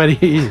have sweaty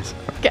ears.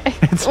 Okay.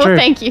 It's well, true.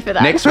 thank you for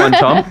that. Next one,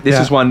 Tom. This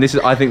Yeah. is one.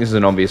 I think this is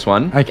an obvious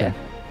one. Okay.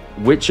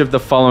 Which of the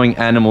following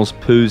animals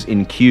poos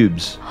in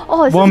cubes?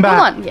 Oh, this Wombat. is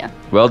a good one. Yeah.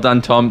 Well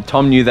done, Tom.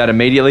 Tom knew that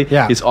immediately.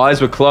 Yeah. His eyes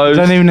were closed.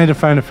 Don't even need to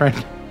phone a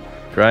friend.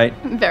 Great.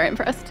 I'm very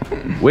impressed.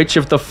 Which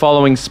of the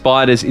following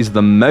spiders is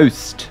the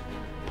most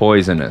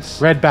poisonous?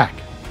 Redback.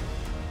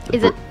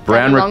 Is it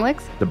brown brown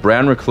longlegs? The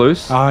brown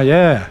recluse, Oh,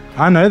 yeah.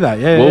 I know that.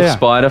 Yeah, wolf yeah.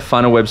 spider,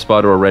 funnel web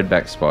spider, or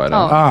redback spider.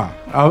 Oh.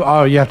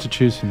 Oh, you have to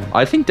choose from them.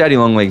 I think daddy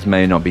longlegs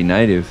may not be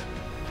native,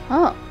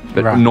 Oh.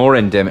 but Right. nor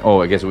endemic.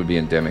 Oh, I guess it would be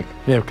endemic.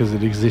 Yeah, because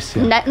it exists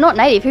here. Not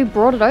native. Who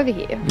brought it over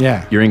here?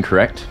 Yeah. You're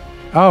incorrect.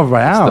 Oh,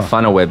 wow. It's the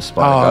funnel web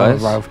spider,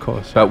 guys. right, of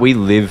course. But we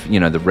live, the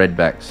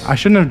redbacks. I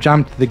shouldn't have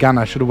jumped the gun.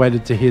 I should have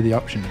waited to hear the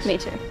options. Me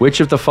too. Which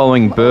of the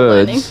following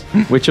birds?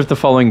 Which of the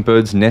following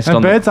birds nest No,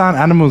 on? birds aren't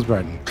animals,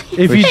 Broden.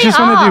 If you just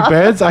want to do are.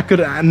 birds, I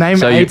could name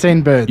So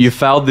 18 birds. You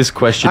failed this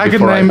question I could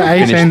before name I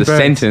 18 finished the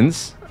birds.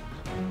 sentence.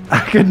 I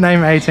could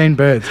name 18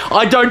 birds.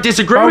 I don't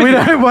disagree But with we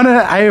you. don't want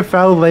an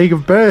AFL league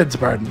of birds,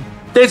 Broden.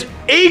 There's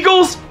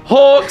eagles,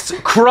 hawks,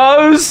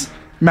 crows,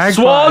 Magpies.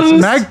 swans.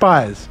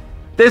 Magpies.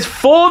 There's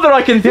 4 that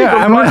I can think Yeah,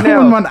 of and right we now.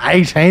 wouldn't want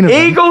 18 of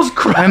them. Eagles,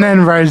 crows. And then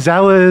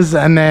rosellas,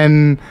 and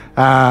then...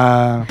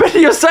 But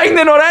you're saying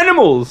they're not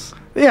animals.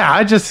 yeah,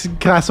 I just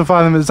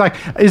classify them as like...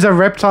 Is a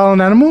reptile an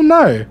animal?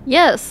 No.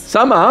 Yes.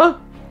 Some are.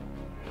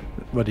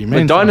 What do you The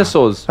mean?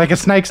 dinosaurs. Like a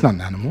snake's not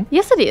an animal.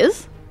 Yes, it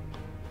is.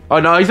 Oh,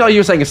 no, I thought you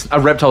were saying a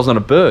reptile's not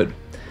a bird.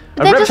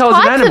 A They're just reptile's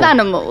an types of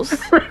animal. animals.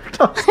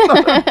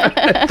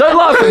 Don't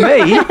laugh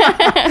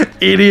at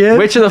me. Idiot.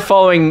 Which of the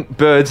following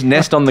birds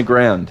nest on the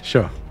ground?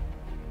 Sure.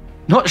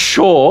 Not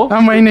sure.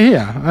 I'm waiting to hear.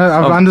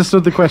 I've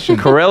understood the question.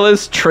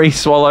 Corellas, tree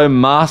swallow,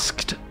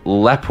 masked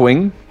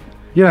lapwing,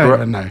 You don't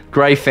even know.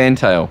 grey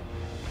fantail.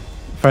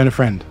 Phone a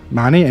friend.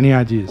 Marnie, any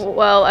ideas?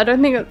 Well, I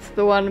don't think it's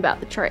the one about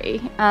the tree.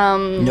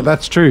 Yeah,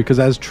 that's true, because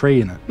there's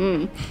tree in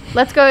it.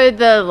 Let's go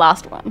the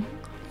last one.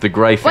 The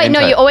grey fantail. Wait,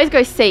 no, you always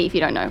go C if you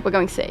don't know. We're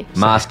going C.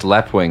 Masked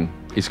lapwing.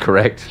 is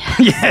correct.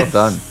 Yes.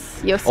 Well done.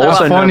 You're so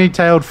Also, up. no-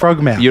 Pointy-tailed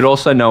frogmouth. You'd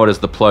also know it as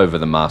the plover,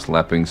 the mast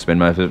lapping, spend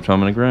most of the time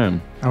on the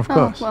ground. Of Oh,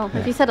 course. well,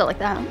 if you said it like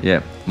that.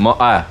 Yeah.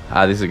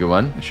 This is a good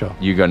one. Sure.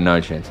 You got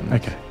no chance in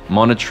this. Okay.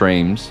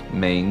 Monotremes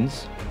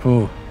means...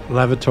 Oh,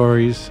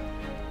 lavatories.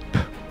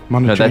 that's-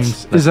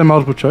 Monotremes. Is there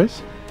multiple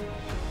choice?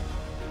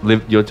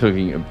 You're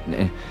talking...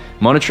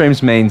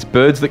 Monotremes means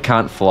birds that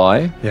can't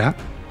fly, Yeah.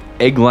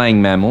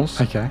 egg-laying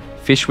mammals, Okay.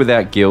 fish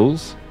without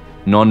gills,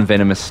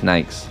 non-venomous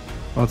snakes.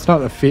 Well, it's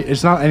not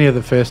it's not any of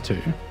the first two.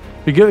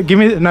 Give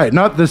me no,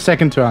 not the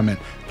second two. I meant.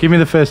 Give me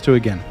the first two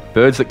again.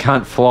 Birds that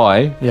can't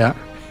fly, Yeah.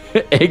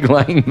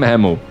 egg-laying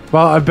mammal.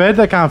 Well, a bird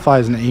that can't fly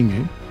is an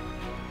emu.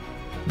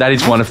 That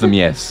is one of them,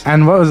 yes.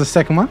 And what was the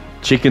second one?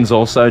 Chickens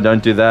also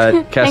don't do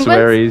that.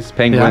 Cassowaries,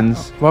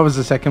 penguins, Yeah. What was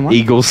the second one?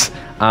 eagles.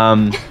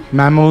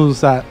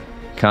 Mammals that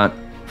Can't...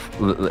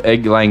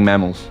 Egg-laying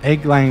mammals.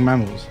 egg-laying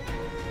mammals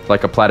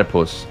Like a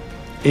platypus.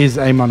 is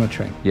a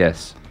monotreme.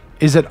 Yes.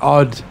 Is it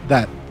odd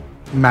that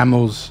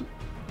mammals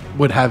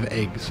would have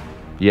eggs?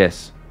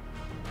 Yes.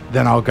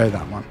 Then I'll go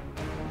that one.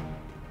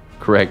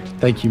 Correct.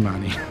 Thank you,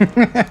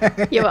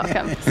 Marnie. You're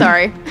welcome.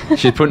 Sorry.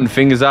 She's putting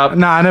fingers up.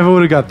 No, I never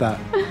would have got that.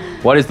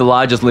 What is the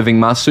largest living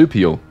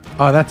marsupial?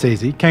 Oh, that's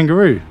easy.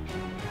 Kangaroo.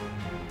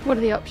 What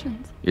are the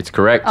options? It's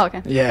correct. Oh,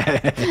 okay.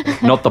 Yeah.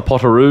 Not the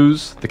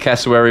potoroos, the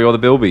cassowary, or the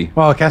bilby.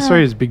 Well, a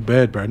cassowary is a big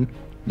bird, Braden.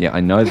 Yeah,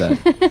 I know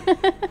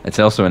that. It's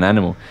also an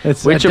animal.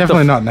 It's Which of the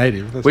definitely f- not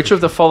native. that's Which for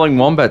of the following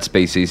wombat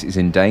species is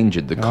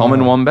endangered? The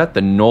common wombat,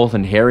 the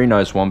northern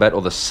hairy-nosed wombat,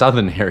 or the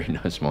southern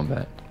hairy-nosed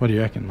wombat? sure. What do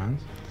you reckon,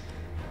 Marns?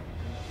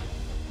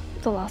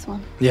 The last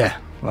one. Yeah,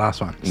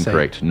 last one. C.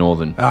 Incorrect.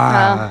 Northern.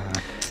 Ah,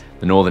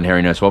 The northern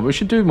hairy-nosed wombat. We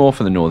should do more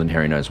for the northern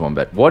hairy-nosed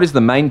wombat. What is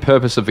the main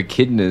purpose of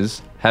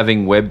echidnas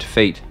having webbed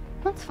feet?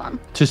 That's fun.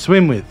 to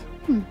swim with.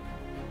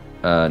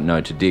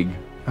 No, to dig.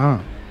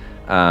 Oh.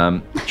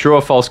 True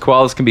or false,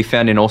 koalas can be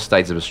found in all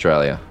states of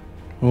Australia.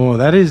 Oh,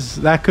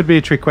 that could be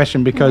a trick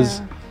question because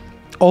Yeah.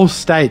 all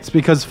states,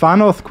 because far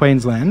north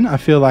Queensland, I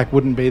feel like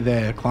wouldn't be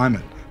their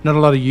climate. Not a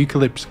lot of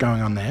eucalypts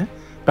going on there,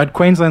 but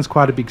Queensland's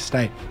quite a big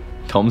state.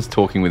 Tom's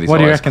talking with his What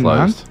do you eyes reckon, closed.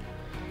 Marns?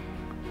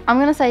 I'm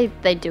going to say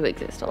they do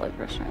exist all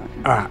over Australia.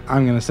 All right,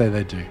 I'm going to say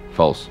they do.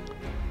 False.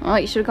 Oh,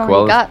 you should have gone with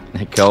your gut.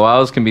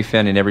 Koalas can be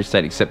found in every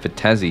state except for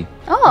Tassie.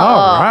 Oh,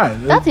 right.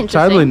 That's interesting.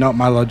 Totally not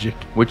my logic.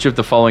 Which of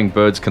the following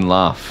birds can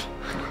laugh?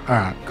 All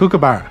right,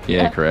 kookaburra.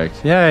 Yeah, Yeah.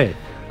 correct. Yay.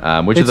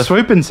 Which of It's the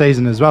swooping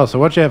season as well, so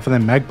watch out for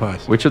them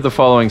magpies. Which of the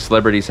following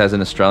celebrities has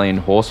an Australian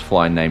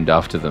horsefly named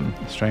after them?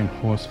 Australian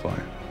horsefly.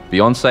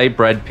 Beyonce,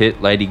 Brad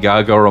Pitt, Lady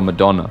Gaga, or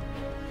Madonna?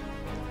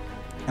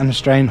 An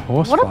Australian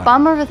horsefly. What a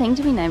bummer of a thing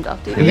to be named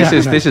after. And Yeah, I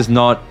know. this is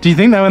not. Do you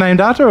think they were named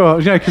after, or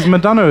because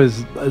Madonna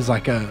is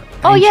like a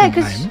Oh, yeah, ancient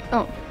because... name.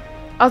 Oh,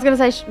 I was going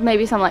to say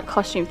maybe some like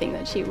costume thing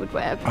that she would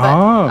wear, but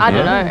Oh, I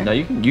don't No, know. No,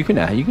 you can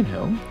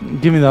help.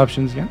 Give me the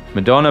options again.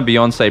 Madonna,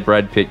 Beyonce,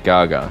 Brad Pitt,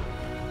 Gaga.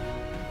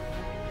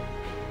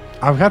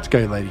 I've got to go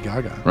Lady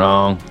Gaga.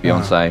 Wrong.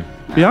 Beyonce.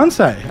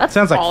 Beyonce. That's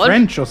Sounds like odd.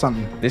 French or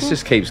something. This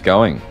just keeps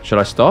going. Should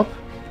I stop?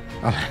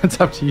 It's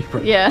up to you,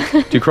 bro. Yeah.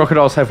 Do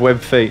crocodiles have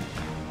webbed feet?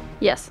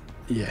 Yes.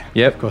 Yeah.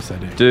 Yep. Of course they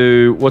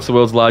do. What's the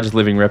world's largest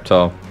living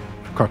reptile?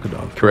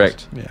 Crocodile. of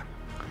Correct. course. Yeah.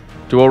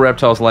 Do all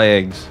reptiles lay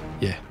eggs?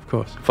 Yeah, of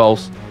course.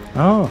 False.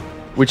 Oh.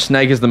 Which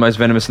snake is the most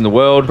venomous in the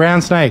world?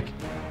 Brown snake.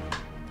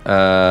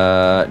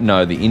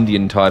 No, the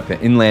inland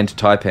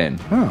taipan,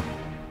 Oh.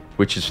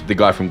 which is the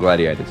guy from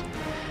Gladiators.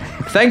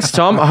 Thanks,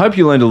 Tom. I hope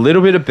you learned a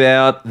little bit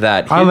about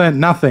that. I learned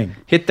nothing.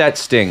 Hit that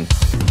sting.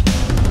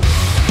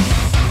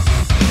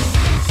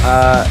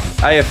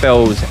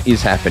 AFL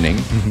is happening,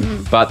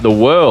 but the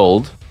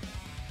world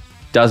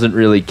doesn't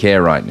really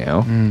care right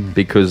now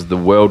because the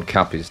World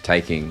Cup is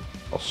taking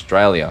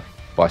Australia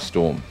by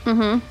storm.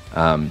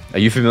 Are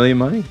you familiar,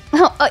 Marnie?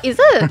 Oh, is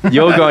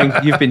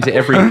it? You've been to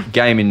every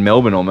game in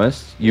Melbourne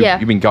almost. Yeah.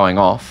 You've been going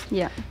off.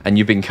 Yeah. And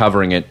you've been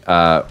covering it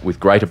with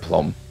great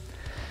aplomb,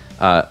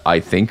 I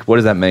think. What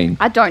does that mean?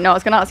 I don't know. I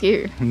was going to ask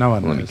you. No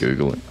one Let me knows.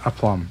 Google it.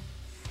 Aplomb.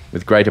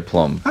 With great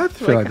aplomb. I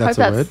feel like I that's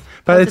hope a word. that's-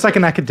 But that's it's like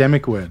an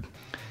academic word.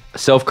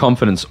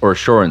 Self-confidence or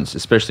assurance,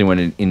 especially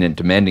when in a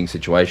demanding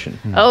situation.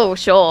 Oh,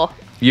 sure.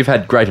 You've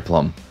had great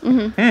aplomb.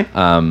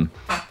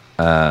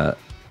 How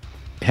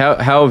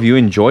have you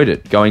enjoyed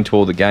it, going to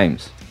all the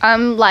games?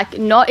 I'm like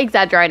not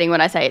exaggerating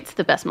when I say it's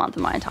the best month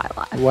of my entire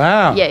life.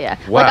 Wow. Yeah, yeah.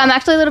 Wow. Like I'm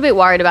actually a little bit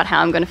worried about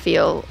how I'm going to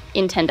feel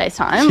in 10 days'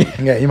 time.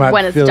 Yeah, you might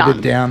when it's feel a done.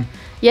 bit down.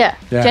 Yeah,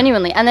 Yeah.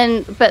 genuinely. And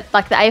then, but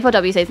like the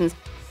AFLW season's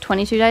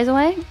 22 days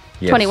away,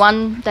 Yes.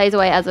 21 days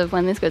away as of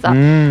when this goes up.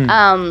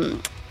 Mm.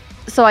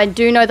 So I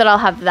do know that I'll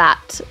have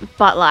that,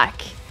 but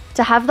like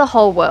to have the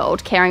whole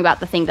world caring about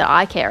the thing that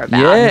I care about,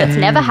 Yeah. that's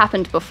never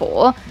happened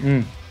before.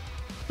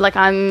 Like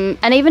and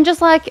even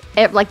just like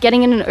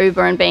getting in an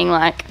Uber and being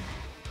like,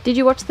 did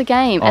you watch the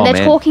game? And Oh, they're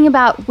man. talking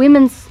about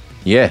women's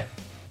Yeah,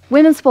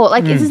 sport.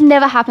 Like this has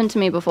never happened to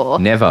me before.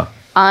 never.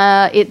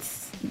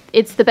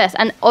 It's the best.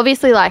 And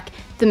obviously like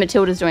the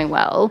Matildas doing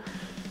well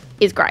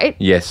is great.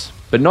 Yes.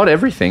 but not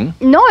everything.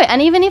 No,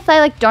 and even if they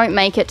like don't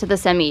make it to the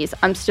semis,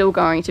 I'm still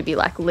going to be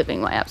like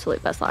living my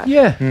absolute best life.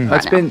 Yeah,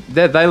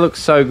 Right they look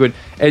so good.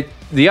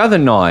 The other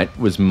night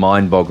was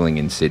mind-boggling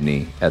in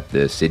Sydney at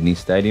the Sydney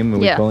Stadium. Are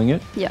we calling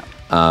it? Yeah.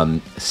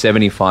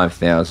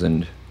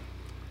 75,000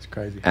 It's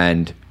crazy.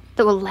 and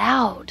That were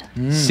loud.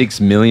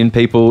 6 million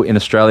people in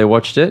Australia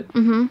watched it.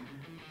 Mm-hmm.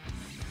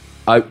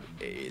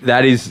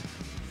 That is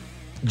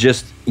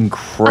just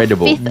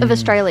incredible. A fifth of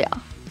Australia.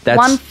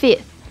 That's-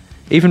 1/5.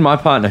 Even my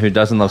partner who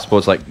doesn't love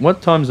sports, like,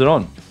 what time's it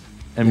on?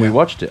 And we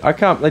watched it. I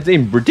can't. It's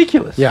even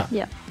ridiculous. Yeah.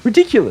 Yeah.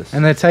 Ridiculous.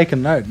 And they're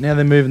taking note. Now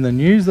they're moving the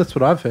news. That's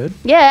what I've heard.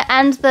 Yeah,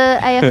 and the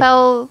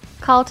AFL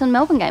Carlton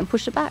Melbourne game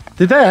pushed it back.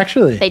 Did they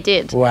actually? They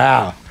did.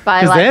 Wow.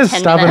 By, Because like, they're 10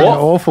 stubborn minutes.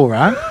 and awful,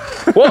 right?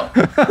 What?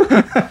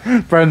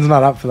 Brendan's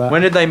not up for that.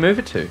 When did they move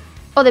it to?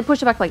 Oh, they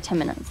pushed it back like 10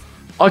 minutes.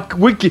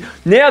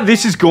 Now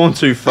this has gone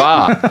too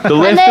far. The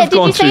left And have did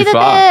gone you see too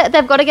far. that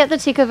they've got to get the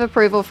tick of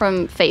approval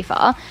from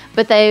FIFA,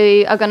 but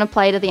they are going to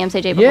play to the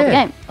MCG before the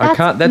game? I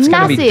can't. That's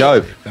going to be massive.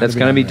 dope. That's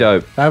going to be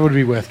dope. That would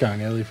be worth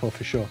going early for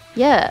sure.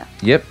 Yeah.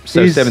 Yep.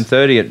 So Is-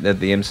 7:30 at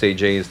the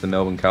MCG is the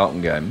Melbourne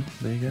Carlton game.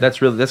 There you go. That's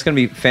going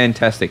to be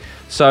fantastic.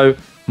 So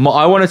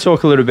I want to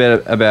talk a little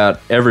bit about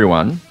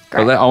everyone.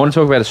 Great. But I want to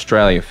talk about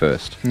Australia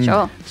first.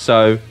 Sure.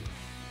 So,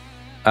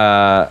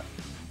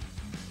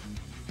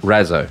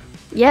 Razzo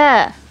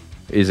Yeah.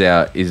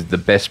 is the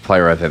best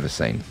player I've ever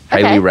seen.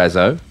 Okay. Hayley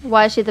Razzo,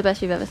 Why is she the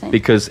best you've ever seen?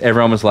 because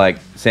everyone was like,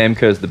 Sam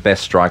Kerr's the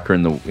best striker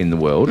in the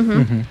world,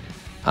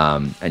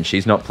 and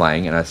she's not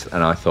playing, and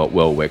I thought,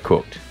 well, we're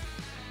cooked.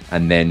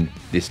 And then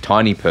this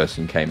tiny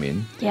person came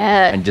in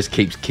Yeah. and just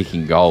keeps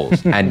kicking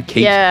goals and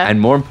keeps, Yeah.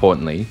 and more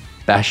importantly,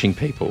 bashing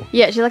people.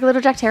 Yeah, she's like a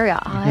little Jack Terrier.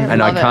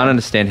 And I can't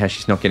understand how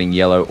she's not getting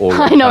yellow or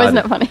red I know, isn't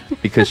carded. it funny?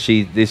 Because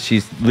she's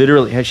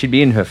literally, she'd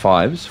be in her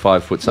 5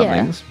 foot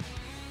somethings,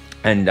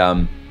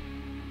 and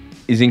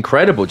is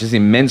incredible, just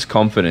immense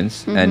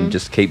confidence, and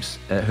just keeps.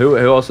 Who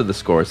else are the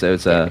scorers? There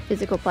was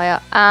Physical player.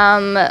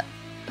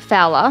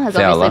 Fowler has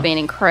obviously been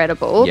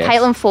incredible. Yes.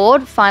 Caitlin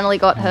Ford finally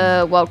got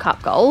her World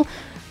Cup goal.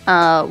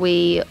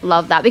 We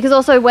love that because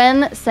also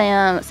when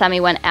Sammy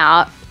went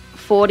out,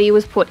 Fordy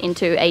was put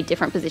into a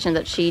different position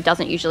that she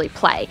doesn't usually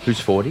play. who's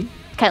 40?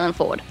 Caitlin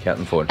Ford.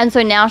 Caitlin Ford. And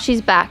so now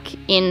she's back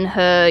in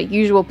her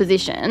usual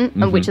position,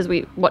 which is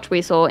what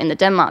we saw in the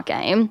Denmark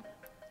game.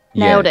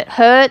 Nailed it.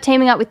 Her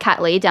teaming up with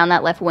Catley down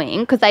that left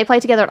wing because they play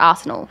together at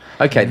Arsenal.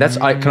 Okay,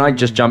 can I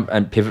just jump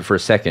and pivot for a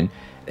second?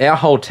 Our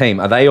whole team,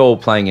 are they all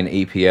playing in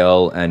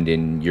EPL and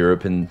in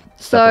Europe and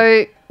stuff?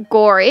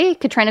 So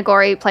Katrina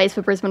Gorey plays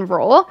for Brisbane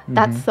Roar.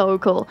 That's so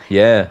cool.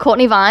 Yeah.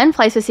 Courtney Vine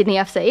plays for Sydney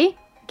FC.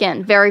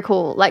 Again, very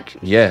cool.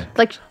 Yeah.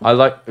 Like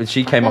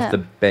she came off Yeah. the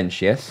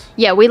bench, yes?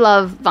 yeah, we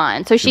love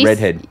Vine. So she's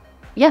Redhead.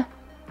 Yeah.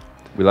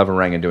 We love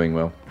Oranga doing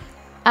well.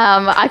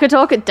 I could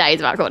talk days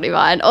about Courtney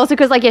Vine. Also,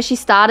 because she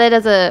started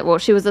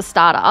she was a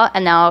starter,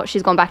 and now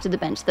she's gone back to the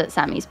bench that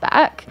Sammy's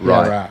back.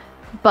 Right. Yeah, right.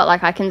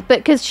 But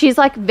because she's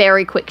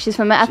very quick. She's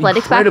from an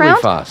athletics incredibly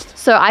background. fast.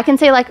 So I can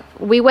see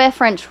we wear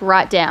French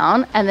right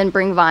down, and then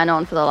bring Vine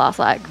on for the last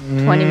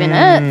 20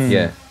 minutes,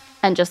 Yeah.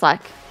 and just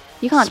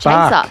you can't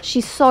Spark. chase her.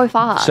 She's so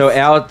fast. So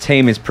our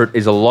team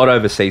is a lot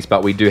overseas,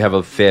 but we do have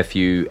a fair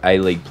few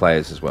A-League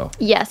players as well.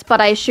 yes, but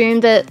I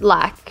assume that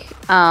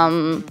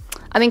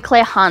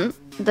Claire Hunt,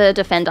 the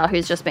defender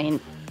who's just been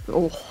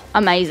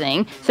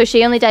amazing. So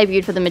she only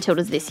debuted for the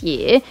Matildas this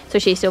year. So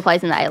she still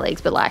plays in the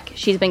A-Leagues, but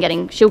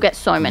she'll get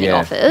so many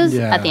offers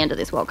Yeah. at the end of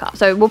this World Cup.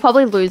 So we'll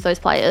probably lose those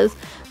players.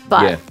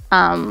 But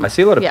I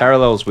see a lot of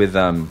parallels with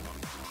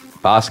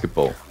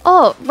basketball.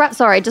 Oh,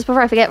 sorry, just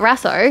before I forget,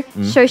 Rasso.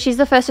 So she's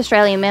the first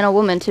Australian man or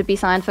woman to be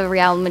signed for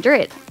Real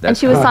Madrid. And That's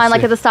she was cool. signed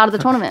Sick. at the start of the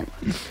tournament.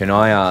 Can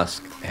I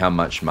ask how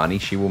much money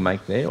she will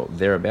make there or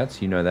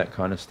thereabouts? You know that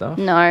kind of stuff?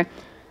 No.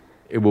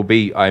 It will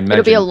be, I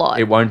imagine. be a lot.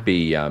 It won't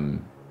be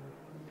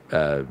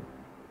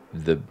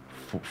the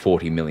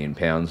 40 million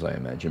pounds, I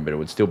imagine, but it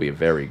would still be a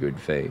very good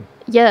fee.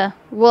 Yeah.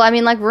 Well,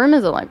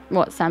 rumours are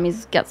what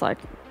Sammy's gets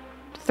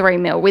 3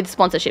 mil with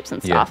sponsorships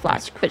and Yeah, stuff.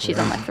 that's But she's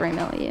on 3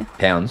 mil a year.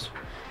 Pounds?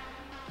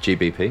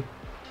 GBP?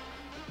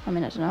 I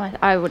don't know.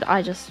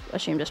 I just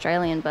assumed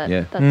Australian, but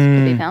Yeah. that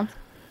could be pounds.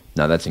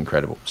 No, that's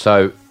incredible.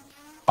 So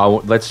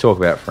let's talk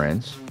about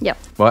France. Yep.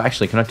 Well,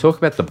 actually, can I talk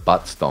about the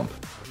butt stomp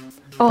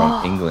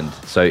from England?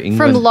 So England,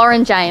 From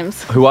Lauren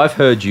James. who I've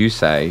heard you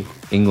say,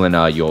 England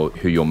are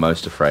who you're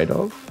most afraid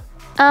of.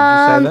 Did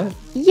you say that?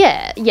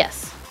 Yeah.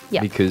 Yes.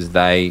 Yeah. Because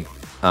they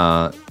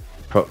are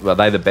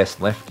they the best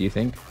left, do you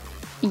think?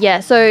 Yeah.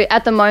 So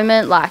at the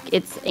moment,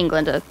 it's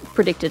England are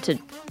predicted to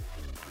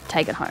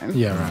take it home.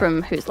 Yeah, right.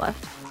 From who's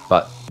left.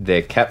 But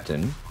their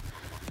captain,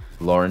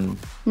 Lauren...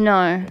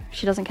 No,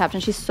 she doesn't captain.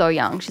 She's so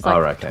young. She's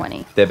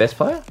 20. Their best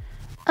player?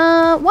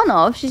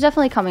 She's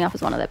definitely coming up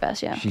as one of their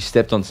best, yeah. She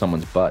stepped on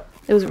someone's butt.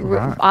 It was,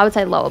 I would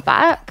say, lower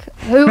back.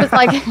 Who was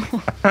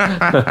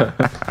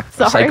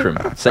sorry. Sacrum.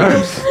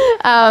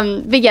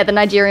 But yeah, the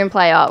Nigerian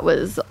player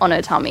was on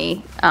her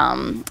tummy,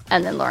 and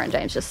then Lauren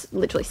James just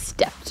literally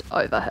stepped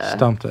over her.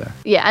 Stumped her.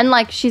 Yeah, and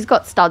she's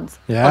got studs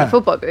on Yeah. her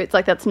football boots.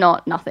 That's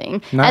not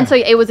nothing. No. And so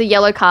it was a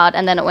yellow card,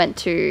 and then it went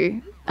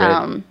to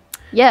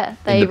Yeah,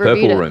 they in the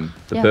reviewed purple it. room.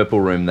 The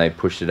purple room, they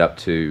pushed it up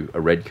to a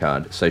red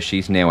card. So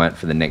she's now out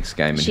for the next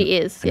game. And She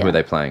is. Who are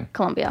they playing?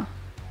 Colombia.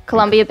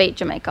 Colombia beat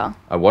Jamaica.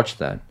 I watched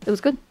that. It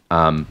was good.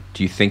 Do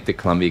you think that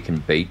Colombia can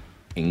beat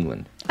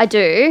England? I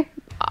do.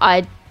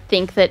 I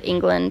think that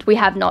England, we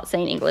have not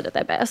seen England at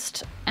their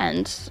best,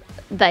 and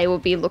they will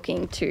be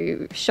looking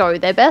to show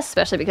their best,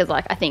 especially because,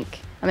 I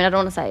don't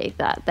want to say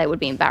that they would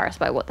be embarrassed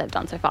by what they've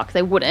done so far, because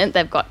they wouldn't.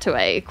 They've got to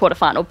a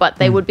quarterfinal, but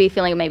they would be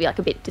feeling maybe a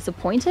bit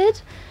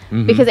disappointed,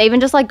 because even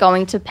just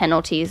going to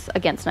penalties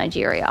against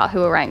Nigeria,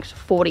 who are ranked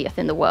 40th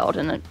in the world,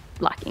 and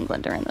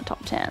England are in the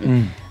top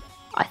 10,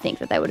 I think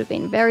that they would have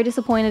been very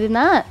disappointed in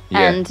that. Yeah.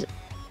 And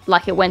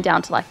it went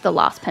down to the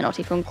last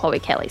penalty from Chloe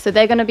Kelly, so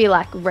they're going to be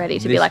ready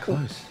to This be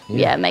close.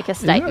 make a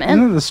statement.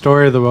 Isn't it the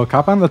story of the World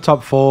Cup? Aren't the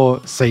top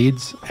 4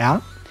 seeds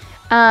out?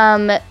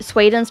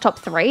 Sweden's top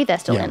 3, they're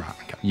still in. Right,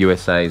 okay.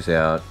 USA's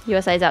out.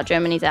 USA's out,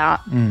 Germany's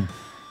out.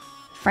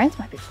 France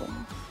might be full.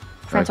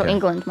 France or Okay.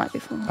 England might be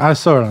full. I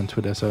saw it on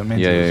Twitter, so it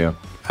means it was Yeah.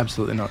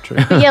 absolutely not true.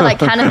 But yeah,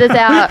 Canada's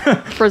out,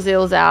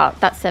 Brazil's out.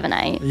 That's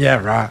 7-8. Yeah,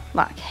 right.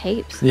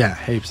 Heaps. Yeah,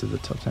 heaps of the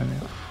top 10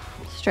 out.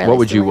 Australia's What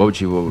would you?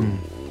 still in.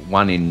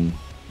 One in?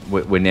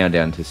 We're now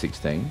down to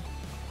 16.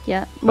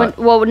 Yeah. Right.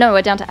 No,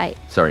 we're down to 8.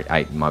 Sorry,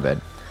 8. My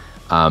bad.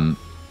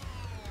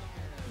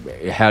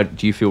 How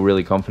do you feel?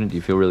 Really confident? Do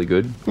you feel really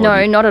good? Or No,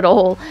 do you- not at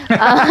all.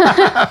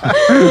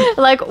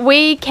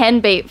 We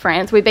can beat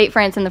France. We beat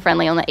France in the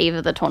friendly on the eve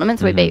of the tournament.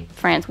 So we beat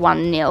France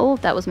 1-0.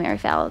 That was Mary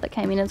Fowler that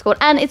came in and scored.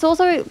 And it's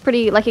also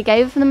pretty, it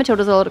gave the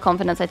Matildas a lot of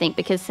confidence, I think,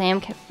 because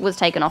Sam was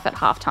taken off at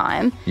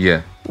half-time.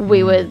 Yeah. It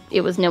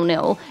was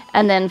 0-0,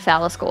 and then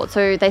Fowler scored.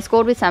 So they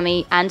scored with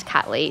Sammy and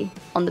Catley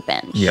on the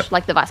bench,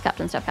 Yep. the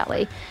vice-captain, Steph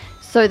Catley.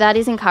 So that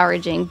is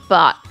encouraging,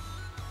 but...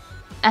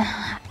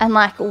 And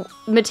the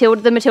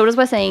Matildas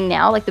we're seeing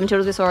now, the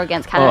Matildas we saw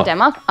against Canada and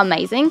Denmark,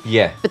 amazing.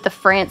 Yeah. But the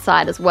France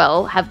side as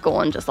well have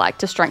gone just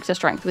to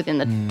strength within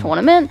the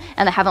tournament,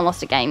 and they haven't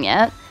lost a game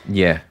yet.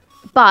 Yeah.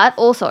 But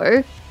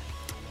also,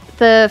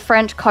 the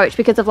French coach,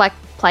 because of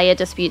player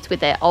disputes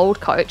with their old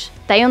coach,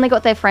 they only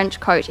got their French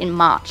coach in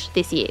March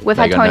this year. We've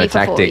They had got Tony no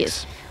for 4 tactics.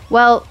 years.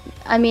 Well,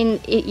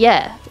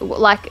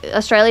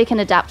 Australia can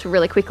adapt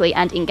really quickly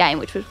and in game,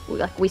 which was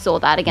we saw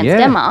that against Yeah.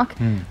 Denmark.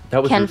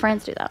 That was Can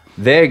France do that?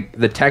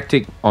 the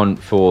tactic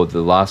for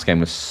the last game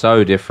was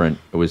so different.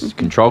 It was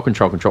control.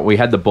 We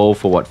had the ball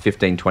for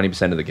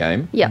 15-20% of the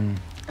game. Yeah.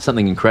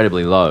 Something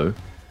incredibly low.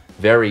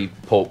 Very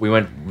poor. We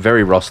went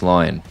very Ross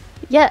Lyon.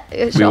 Yeah.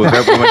 We Sure.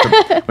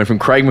 went from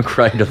Craig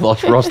McRae to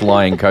Ross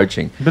Lyon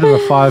coaching. Bit of a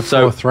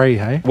 5-4-3,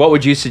 hey? What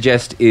would you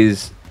suggest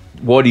is,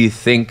 what do you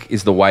think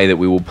is the way that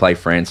we will play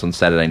France on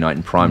Saturday night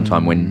in prime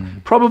time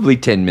when probably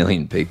 10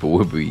 million people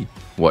will be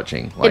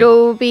watching?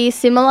 It'll be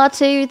similar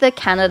to the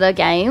Canada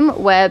game,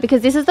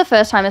 because this is the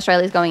first time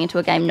Australia's going into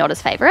a game not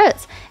as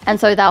favourites, and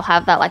so they'll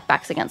have that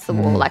backs against the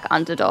wall,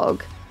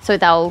 underdog. So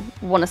they'll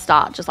want to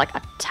start just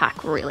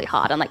attack really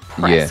hard and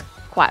press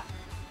quite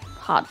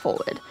hard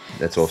forward.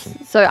 That's awesome.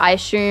 So I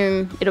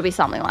assume it'll be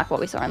something like what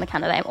we saw in the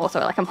Canada game. Also,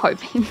 I'm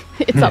hoping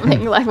it's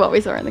something like what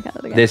we saw in the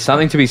Canada game. There's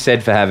something to be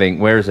said for having,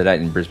 where is it at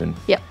in Brisbane?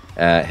 Yep.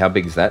 How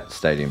big is that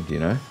stadium? Do you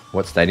know?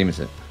 What stadium is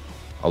it?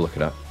 I'll look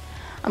it up.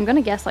 I'm going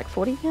to guess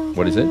 40,000.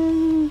 What is it?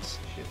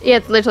 Yeah,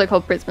 it's literally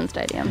called Brisbane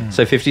Stadium.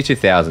 So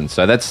 52,000.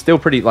 So that's still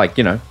pretty,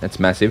 that's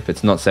massive.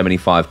 It's not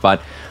 75,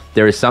 but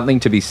there is something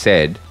to be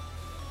said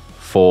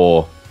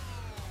for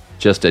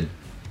just a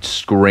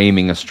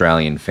screaming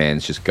Australian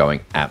fans just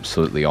going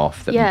absolutely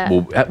off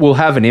that will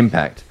have an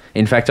impact.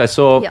 In fact, I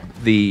saw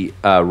the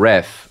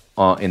ref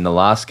in the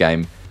last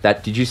game.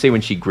 Did you see when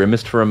she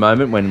grimaced for a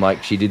moment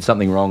when she did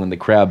something wrong and the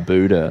crowd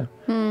booed her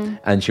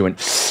and she went,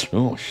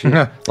 oh shit,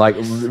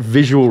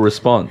 visual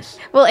response.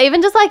 Well,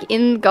 even just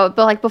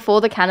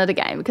before the Canada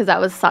game, because that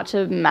was such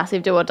a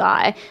massive do or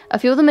die, a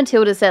few of the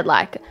Matildas said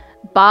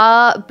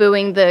bar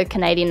booing the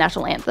Canadian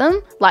national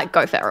anthem,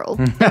 go feral.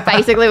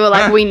 Basically,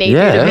 we're we need you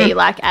to be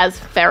as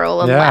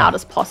feral and loud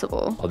as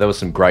possible. Oh, there was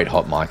some great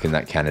hot mic in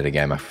that Canada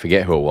game. I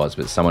forget who it was,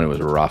 but someone who was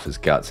rough as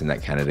guts in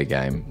that Canada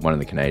game, one of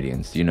the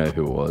Canadians. Do you know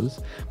who it was?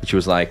 But she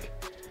was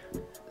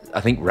I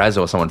think Raz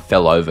or someone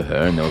fell over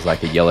her and there was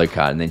a yellow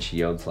card, and then she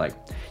yelled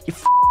you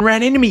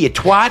ran into me, you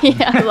twat.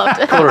 Yeah, I loved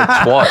it. Called her a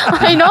twat.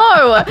 I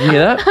know. You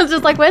hear that? I was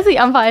just where's the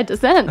umpire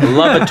dissent?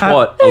 Love a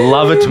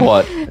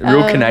twat.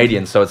 Real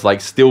Canadian, so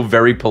it's still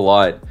very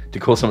polite to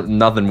call someone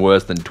nothing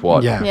worse than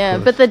twat. Yeah. Yeah,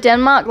 but the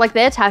Denmark,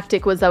 their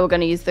tactic was they were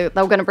going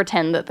to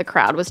pretend that the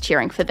crowd was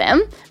cheering for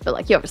them,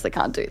 but you obviously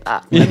can't do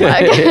that. You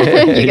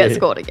get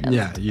scored again.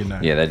 Yeah,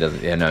 Yeah, that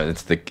doesn't. Yeah, no,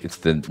 it's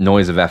the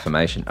noise of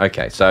affirmation.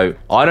 Okay, so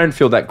I don't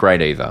feel that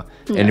great either.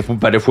 No.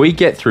 And if we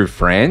get through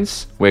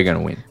France, we're going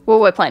to win. Well,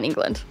 we're playing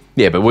England.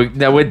 Yeah, but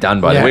we're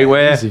done by the way.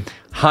 We're easy.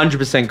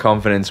 100%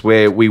 confidence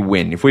where we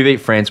win. If we beat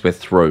France, we're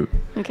through.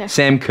 Okay.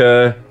 Sam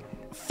Kerr,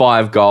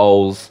 5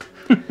 goals.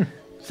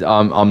 It's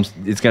going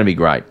to be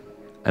great,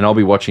 and I'll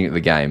be watching the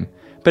game.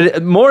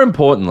 But more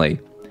importantly,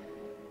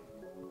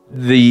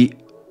 the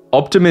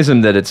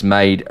optimism that it's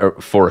made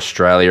for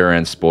Australia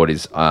and sport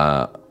is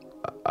I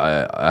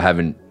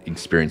haven't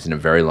experienced in a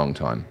very long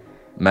time.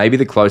 maybe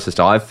the closest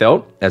I've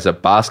felt as a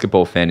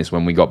basketball fan is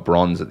when we got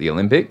bronze at the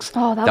Olympics.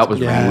 Oh, that was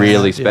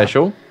really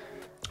special.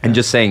 And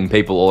just seeing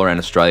people all around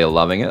Australia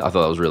loving it, I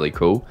thought that was really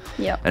cool.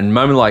 Yeah. And a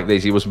moment like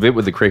these, it was a bit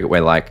with the cricket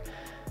where like,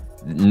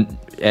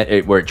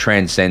 where it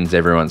transcends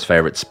everyone's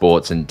favourite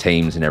sports and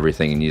teams and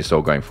everything, and you're just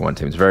all going for one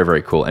team. It's very,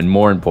 very cool. And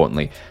more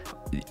importantly,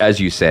 as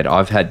you said,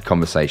 I've had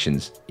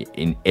conversations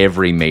in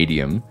every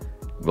medium,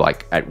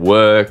 like at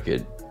work,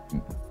 at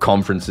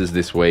conferences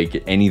this week,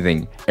 at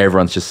anything.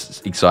 Everyone's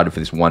just excited for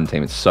this one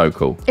team. It's so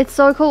cool. It's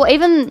so cool.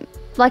 Even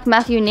like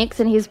Matthew Nicks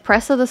in his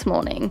presser this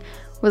morning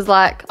was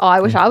like, oh,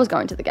 I wish I was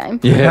going to the game.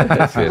 Yeah,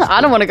 that's it.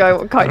 I don't want to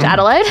go coach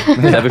Adelaide.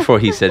 Is that before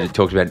he said it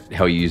talked about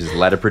how he uses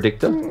ladder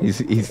predictor?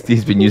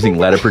 He's been using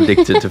ladder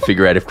predictor to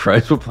figure out if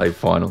Crows will play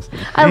finals.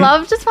 I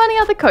love just finding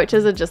out the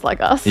coaches are just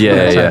like us.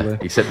 Yeah. Totally.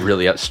 Except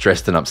really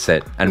stressed and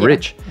upset and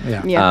rich.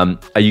 Yeah.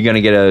 Are you going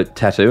to get a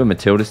tattoo, a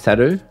Matilda's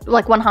tattoo?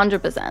 Like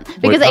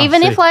 100%. Because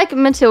even if like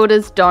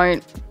Matildas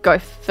don't go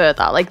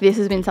further, like this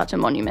has been such a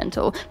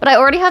monumental. But I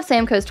already have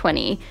Samco's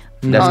 20.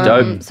 That's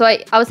dope. So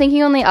I was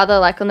thinking on the other,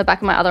 like on the back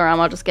of my other arm,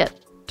 I'll just get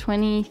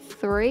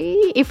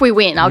 23. If we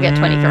win, I'll get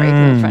 23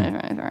 because it's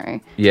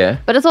 2023. Yeah.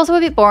 But it's also a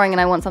bit boring and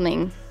I want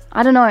something,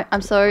 I don't know.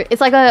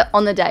 It's like a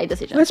on the day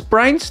decision. Let's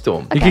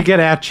brainstorm. You could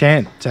get our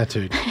chant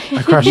tattooed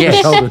across your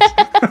shoulders.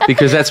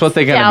 Because that's what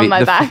they're going Down to be.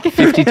 my back.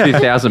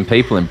 52,000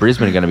 people in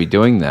Brisbane are going to be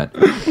doing that.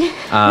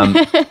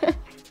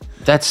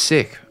 That's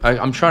sick.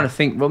 I'm trying to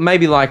think. Well,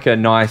 maybe like a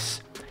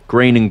nice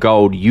green and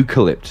gold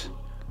eucalypt.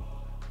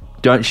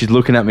 She's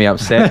looking at me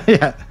upset.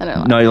 Yeah. I don't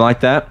like No, you like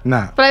that?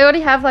 No. But I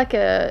already have like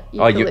a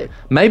eucalypt.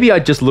 Maybe I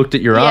just looked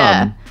at your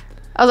arm.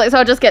 I was like, so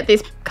I'll just get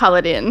this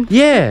coloured in.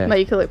 Yeah. My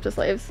eucalyptus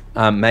leaves.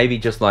 Maybe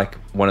just like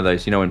one of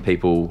those, when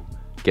people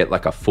get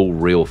like a full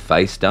real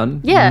face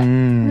done? Yeah. Why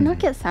not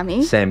get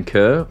Sammy? Sam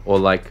Kerr or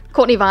like...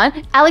 Courtney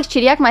Vine. Alex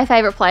Chidiac, my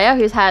favourite player,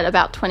 who's had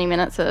about 20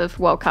 minutes of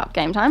World Cup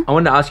game time. I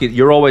wanted to ask you,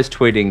 you're always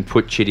tweeting,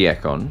 put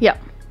Chidiac on. Yep.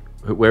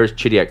 Where is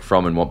Chidiac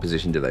from and what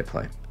position do they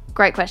play?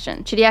 Great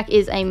question. Chidiac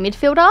is a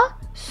midfielder,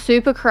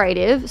 super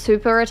creative,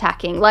 super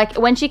attacking. Like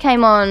when she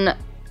came on,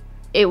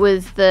 it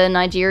was the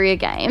Nigeria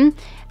game,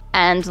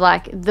 and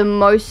like the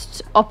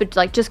most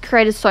just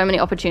created so many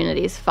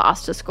opportunities for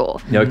us to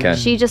score. Okay.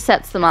 She just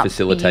sets them up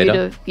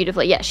Facilitator.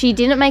 beautifully. Yeah, she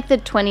didn't make the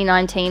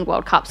 2019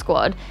 World Cup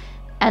squad,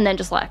 and then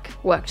just like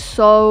worked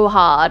so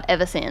hard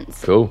ever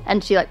since. Cool.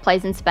 And she like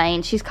plays in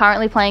Spain. She's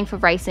currently playing for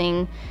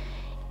Racing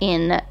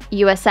in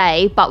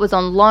USA, but was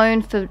on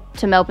loan to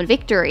Melbourne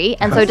Victory,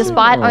 and so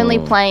despite only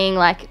playing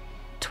like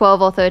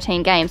 12 or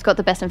 13 games, got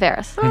the best and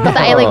fairest. Got the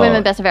A-League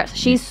women best and fairest.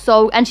 She's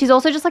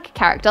also just like a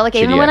character. Like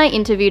even when I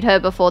interviewed her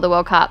before the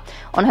World Cup,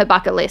 on her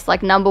bucket list,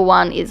 like number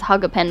 1 is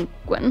hug a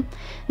penguin,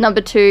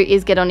 number 2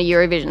 is get on a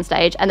Eurovision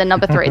stage, and then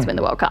number 3 is win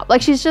the World Cup.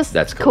 Like she's just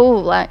That's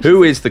cool. Like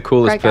who is the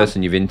coolest great girl.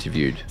 person you've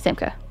interviewed? Sam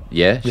Kerr.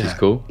 Yeah, she's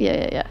cool.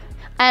 Yeah.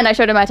 And I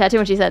showed her my tattoo,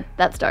 and she said,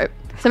 "That's dope."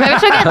 So maybe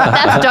she'll get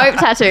 "That's dope"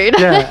 tattooed.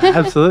 Yeah,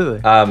 absolutely.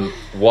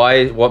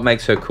 What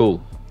makes her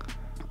cool?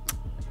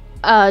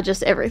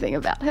 Just everything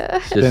about her.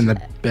 Been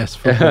the best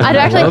footballer. I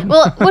don't in the actually.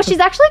 world. Well,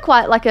 she's actually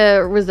quite like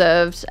a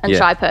reserved and Yeah.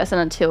 shy person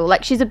until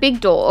like she's a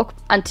big dork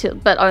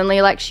but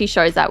only like she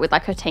shows that with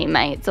like her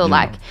teammates or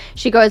like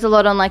she goes a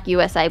lot on like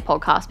USA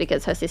podcasts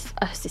because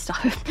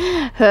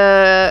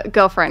her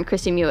girlfriend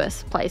Christy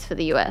Mewis plays for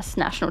the US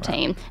national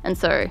team, and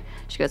so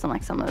she goes on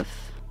like some of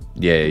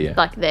Yeah.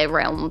 like their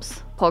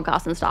realms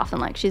podcasts and stuff,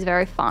 and like she's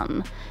very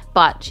fun,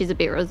 but she's a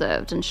bit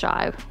reserved and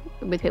shy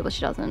with people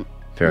she doesn't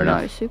Fair know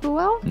enough. super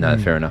well. No,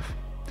 fair enough.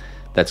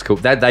 That's cool.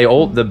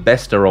 The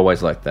best are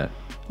always like that.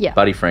 Yeah.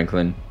 Buddy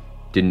Franklin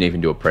didn't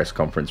even do a press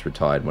conference,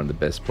 retired, one of the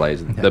best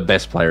players, the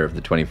best player of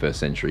the 21st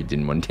century,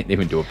 didn't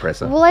even do a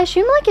presser. Well, I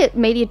assume like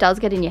media does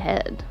get in your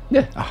head.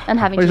 Yeah. And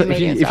having to do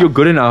media and If stuff. you're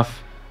good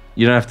enough,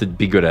 you don't have to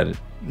be good at it.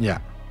 Yeah.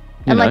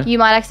 And know? like you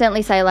might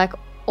accidentally say like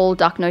all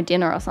duck no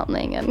dinner or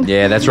something, and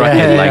Yeah, that's right.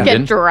 Yeah. Ed Get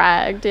Langdon. get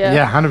dragged. Yeah.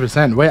 Yeah,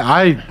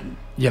 100%.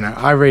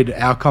 I read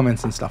our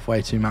comments and stuff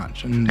way too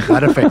much, and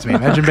that affects me.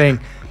 Imagine being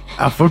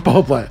a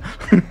football player.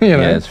 Yeah,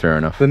 that's fair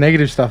enough. The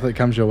negative stuff that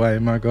comes your way,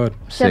 my God. Do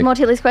you Sick. have more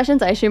Tilly's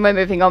questions? I assume we're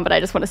moving on, but I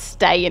just want to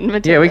stay in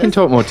Matilda's. Yeah, we can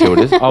talk more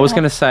Tildas. I was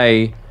going to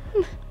say,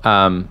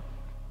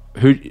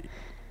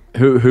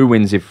 who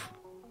wins if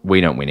we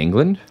don't win?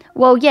 England?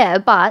 Well, yeah,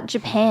 but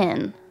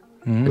Japan.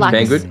 Like,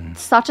 Japan good?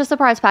 such a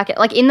surprise packet.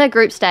 Like in the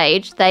group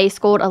stage, they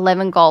scored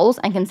 11 goals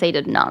and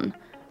conceded none.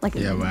 Like,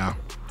 Yeah, wow.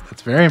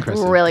 That's very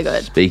impressive. really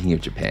good. Speaking of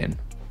Japan,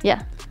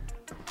 Yeah.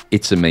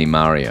 It's a Me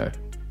Mario.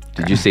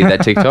 Did you see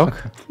that TikTok?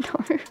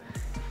 No.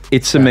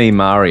 It's a Me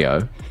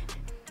Mario.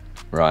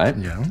 Right?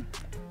 Yeah.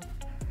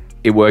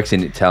 It works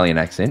in Italian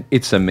accent.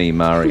 It's a Me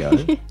Mario.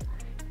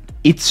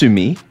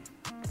 Itsumi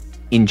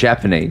in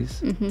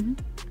Japanese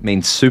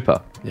means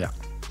super. Yeah.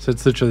 So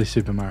it's literally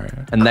Super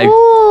Mario. And they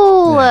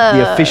Cool.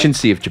 the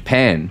efficiency of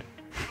Japan.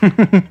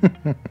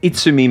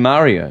 Itsumi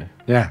Mario.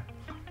 Yeah.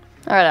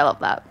 All right, I love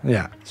that.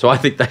 Yeah. So I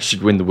think they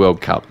should win the World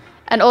Cup.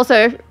 And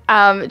also,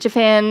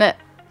 Japan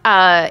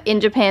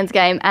in Japan's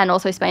game and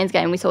also Spain's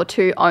game, we saw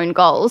 2 own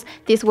goals.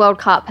 This World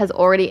Cup has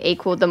already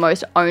equaled the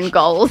most own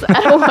goals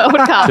at a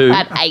World Cup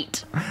at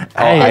 8.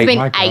 There's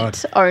been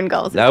 8 own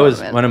goals. That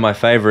was one of my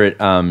favourite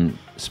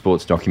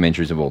sports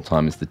documentaries of all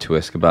time is The Two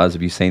Escobars.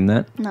 Have you seen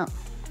that? No.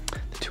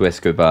 The Two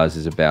Escobars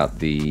is about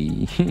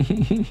the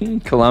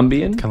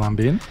Colombian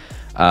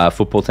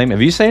football team.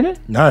 Have you seen it?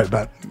 No,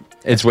 but...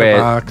 It's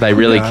where they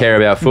really care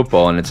about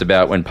football, and it's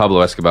about when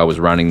Pablo Escobar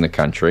was running the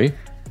country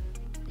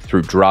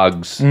through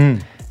drugs,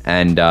 and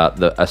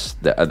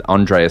the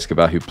Andre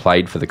Escobar, who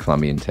played for the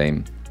Colombian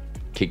team,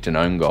 kicked an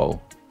own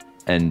goal,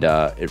 and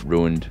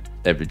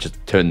it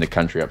just turned the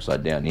country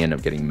upside down. He ended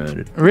up getting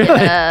murdered. Really?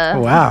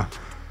 Wow.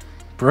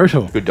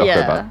 Brutal. Good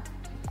doco,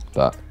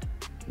 but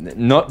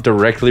not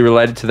directly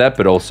related to that,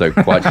 but also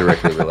quite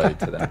directly related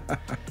to that.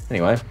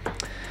 Anyway,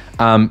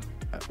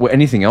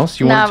 anything else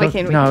you want to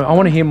talk? No, I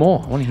want to hear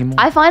more.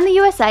 I find the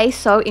USA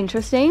so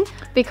interesting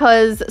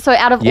because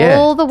out of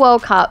all the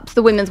World Cups,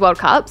 the Women's World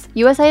Cups,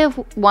 USA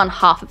have won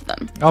half of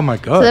them. Oh my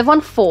God. So they've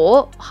won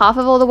 4, half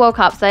of all the World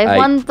Cups. They've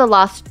won the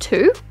last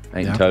 2.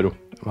 8 in total.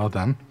 Well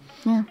done.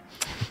 Yeah.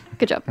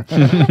 Good job.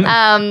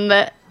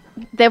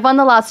 They've won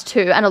the last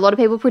 2, and a lot of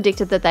people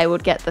predicted that they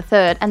would get the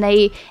 3rd.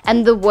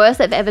 And the worst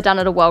they've ever done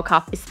at a World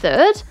Cup is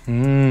 3rd.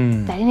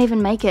 They didn't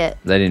even make it.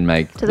 They didn't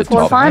make to the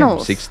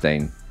quarterfinals.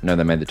 16. No,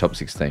 they made the top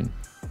 16.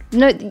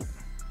 No,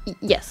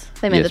 yes,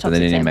 they made the top 16. But they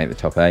didn't make the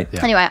top 8.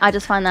 Yeah. Anyway, I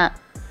just find that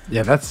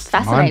that's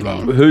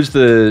fascinating. Who's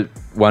the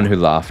one who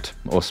laughed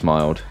or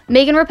smiled?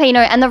 Megan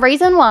Rapinoe, and the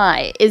reason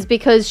why is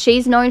because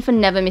she's known for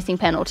never missing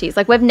penalties.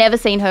 Like, we've never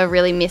seen her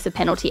really miss a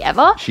penalty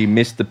ever. She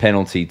missed the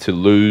penalty to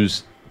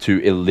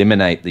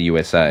eliminate the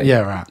USA.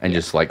 Yeah, right. And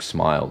just like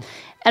smiled.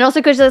 And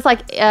also because it's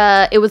like,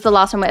 it was the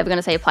last time we're ever going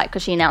to see her play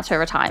because she announced her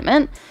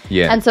retirement.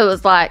 Yeah. And so it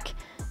was like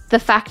the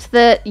fact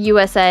that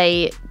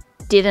USA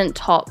didn't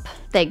top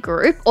their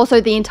group.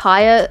 Also, the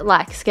entire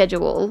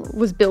schedule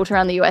was built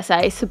around the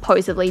USA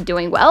supposedly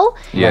doing well.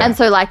 Yeah. And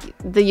so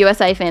the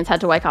USA fans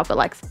had to wake up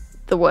at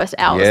the worst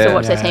hours to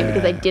watch their team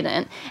because they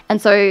didn't.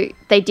 And so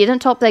they didn't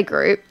top their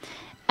group,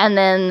 and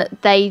then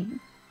they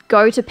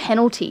go to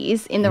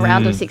penalties in the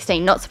round of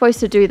 16. Not supposed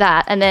to do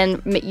that. And then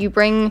you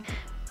bring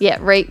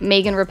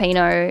Megan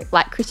Rapinoe,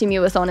 Christy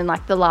Mewis on in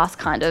the last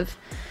kind of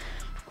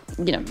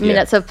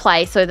minutes of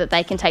play so that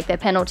they can take their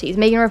penalties.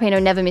 Megan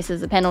Rapinoe never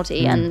misses a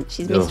penalty, and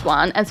she's missed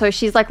one, and so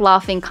she's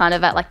laughing kind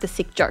of at the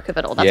sick joke of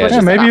it all. That's what she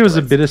said maybe it was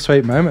a afterwards.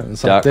 Bittersweet moment.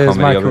 It's Dark there's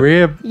my comedy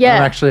career. Yeah.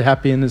 I'm actually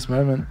happy in this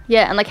moment.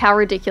 Yeah, and how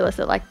ridiculous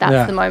that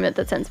that's the moment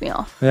that sends me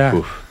off. Yeah.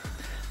 What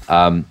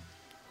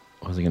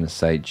was I going to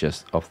say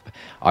just off?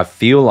 I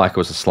feel like it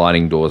was a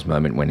sliding doors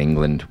moment when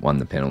England won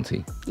the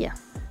penalty. Yeah.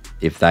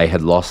 If they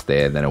had lost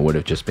there, then it would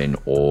have just been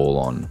all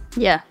on.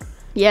 Yeah.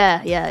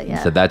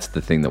 So that's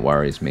the thing that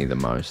worries me the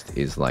most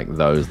is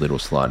those little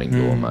sliding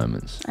door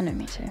moments. I know,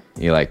 me too.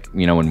 You're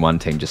when one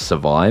team just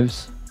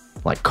survives,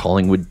 like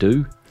Collingwood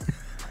do.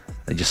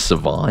 They just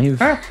survive.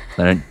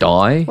 They don't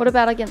die. What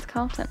about against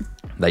Carlton?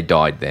 They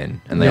died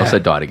then, and they also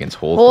died against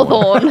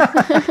Hawthorn.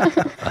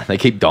 They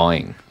keep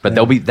dying, but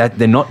they'll be that.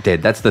 They're not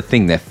dead. That's the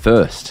thing. They're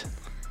first,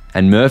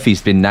 and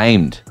Murphy's been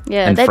named.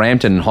 Yeah, and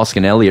Frampton and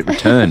Hoskin Elliott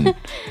return.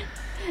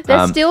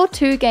 They're still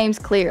 2 games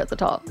clear at the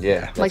top.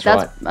 Yeah, that's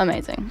that's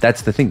amazing.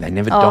 That's the thing. They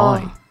never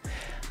die.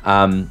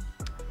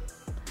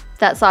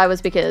 That sigh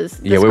was because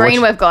the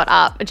screen we've got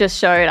up just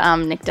showed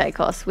Nick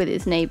Dacos with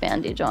his knee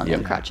bandage on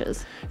and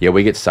crutches. Yeah,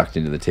 we get sucked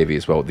into the TV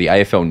as well. The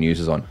AFL news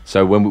is on,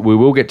 so when we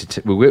will get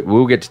to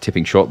we'll get to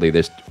tipping shortly.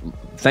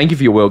 Thank you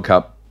for your World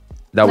Cup.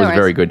 That was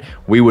very good.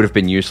 We would have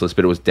been useless,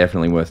 but it was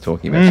definitely worth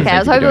talking about. So okay, I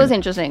was hoping it was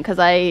interesting because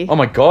Oh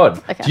my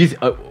God! Okay.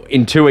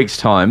 In 2 weeks'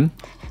 time,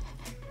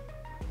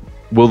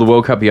 will the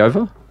World Cup be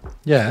over?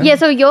 Yeah. Yeah.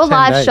 So your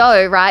live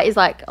show, right, is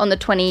on the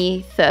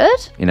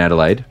 23rd in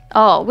Adelaide.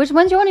 Oh, when's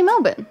your one in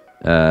Melbourne?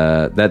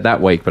 That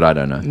week, but I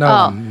don't know.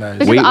 No.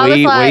 We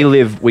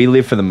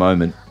live for the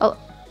moment. Oh,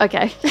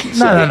 okay.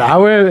 No.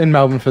 We're in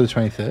Melbourne for the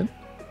 23rd.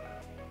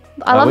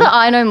 I love that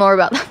I know more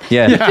about that.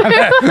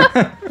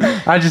 Yeah.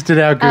 I just did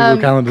our Google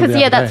Calendar.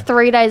 Because that's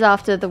 3 days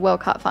after the World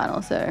Cup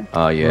final. So.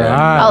 Oh yeah.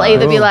 Right. I'll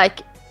either be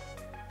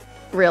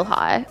real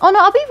high. Oh no,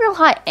 I'll be real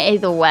high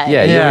either way.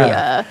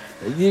 Yeah.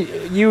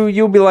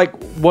 You'll be like,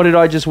 what did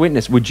I just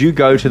witness? Would you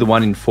go to the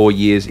one in 4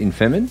 years in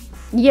Femin?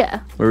 Yeah.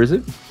 Where is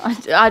it?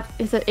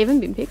 Has it even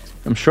been picked?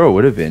 I'm sure it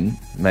would have been,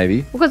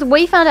 maybe. Because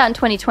we found out in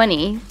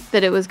 2020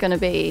 that it was going to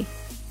be...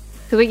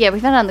 we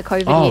found out in the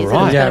COVID years that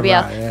it was going to be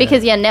out. Yeah.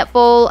 Because,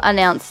 netball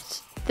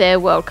announced their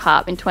World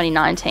Cup in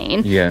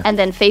 2019. Yeah. And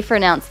then FIFA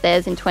announced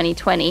theirs in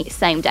 2020,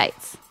 same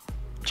dates.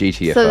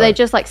 GTFO. So they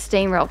just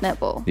steamrolled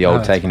netball. The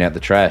old taking out the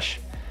trash.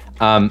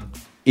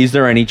 Is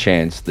there any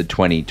chance the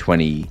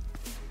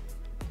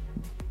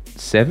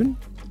 2027?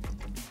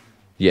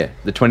 Yeah,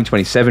 the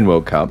 2027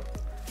 World Cup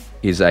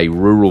is a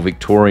rural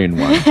Victorian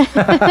one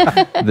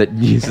that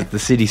uses the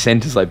city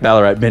centres like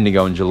Ballarat,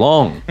 Bendigo and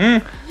Geelong.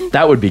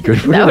 That would be good,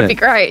 wouldn't it? That would be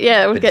great,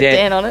 yeah. We'd get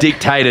Dan on it.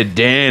 Dictator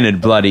Dan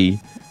had bloody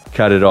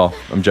cut it off.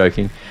 I'm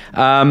joking.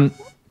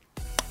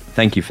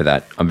 thank you for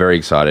that. I'm very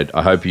excited.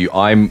 I hope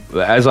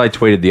as I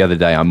tweeted the other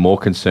day, I'm more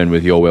concerned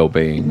with your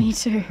well-being. Me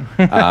too.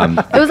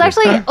 It was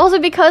actually also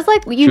because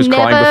like She was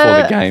crying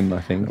before the game,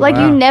 I think. Like,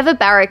 you never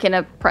barrack in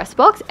a press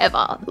box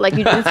ever. Like,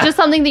 it's just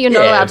something that you're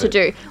not allowed to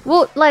do.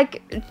 Well,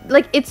 like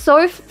it's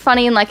so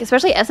funny in, like,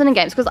 especially Essendon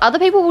games, because other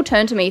people will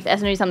turn to me if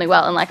Essendon do something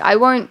well, and, like, I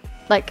won't,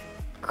 like,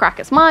 crack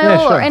a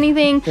smile or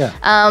anything. Yeah.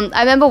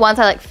 I remember once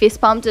I, like, fist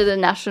bumped at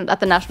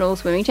the National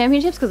Swimming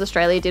Championships because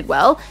Australia did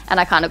well, and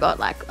I kind of got,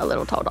 like, a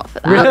little told off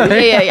for that.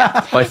 Really?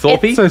 Yeah. By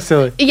Thorpe? So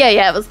silly.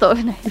 Yeah, it was Thorpe.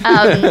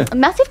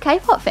 Massive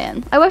K-pop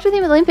fan. I worked with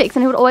him at the Olympics,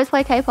 and he would always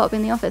play K-pop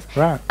in the office.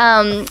 Right.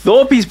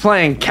 Thorpe's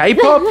playing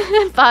K-pop?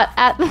 But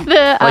at the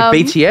Like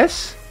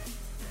BTS?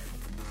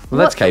 Well,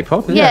 that's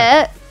K-pop, isn't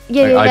it?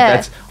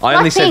 Yeah. I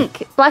only said...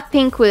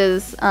 Blackpink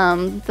was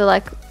the,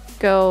 like,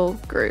 girl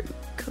group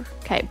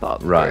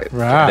K-pop Right. group.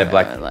 They're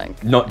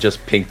black. Not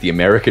just Pink, the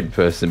American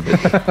person,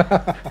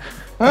 but...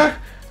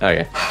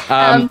 Okay.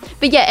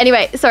 But yeah,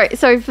 anyway, sorry.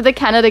 So for the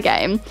Canada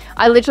game,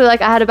 I literally,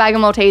 like, I had a bag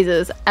of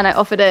Maltesers and I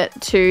offered it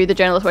to the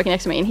journalist working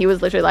next to me, and he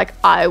was literally like,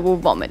 I will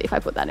vomit if I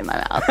put that in my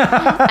mouth.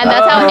 And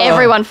that's how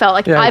everyone felt.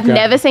 Like, I've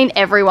never seen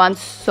everyone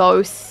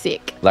so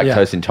sick.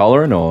 Lactose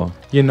intolerant or?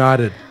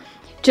 United.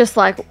 Just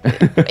like,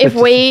 if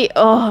we,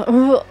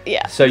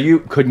 yeah. So you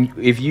couldn't,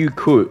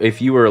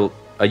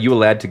 are you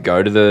allowed to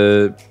go to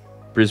the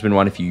Brisbane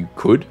one if you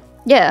could?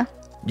 Yeah.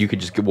 You could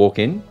just walk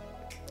in?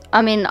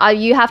 I mean,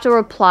 you have to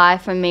apply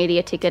for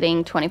media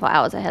ticketing 24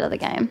 hours ahead of the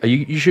game.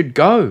 You should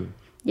go.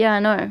 Yeah, I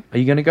know. Are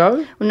you going to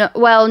go? No,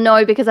 well,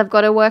 no, because I've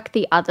got to work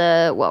the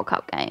other World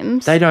Cup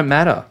games. They don't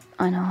matter.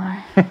 I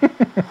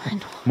know.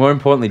 More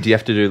importantly, do you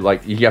have to do,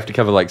 like, you have to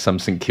cover, like, some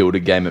St Kilda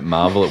game at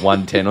Marvel at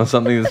 1:10 or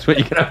something? That's what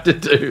you're going to have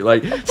to do.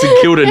 Like,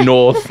 St Kilda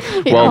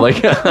North. Well,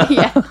 like...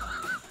 Yeah.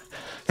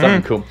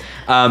 Something cool.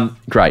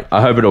 Great. I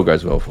hope it all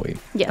goes well for you.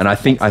 Yeah, and I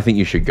think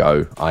you should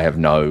go. I have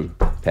no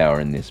power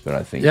in this, but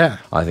I think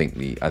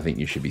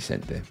you should be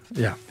sent there.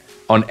 Yeah.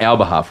 On our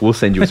behalf, we'll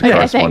send you as a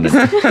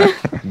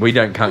correspondent. We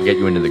can't get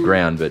you into the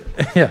ground, but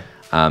yeah.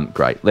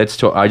 Great. Let's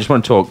talk. I just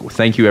want to talk.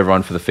 Thank you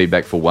everyone for the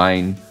feedback for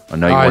Wayne. I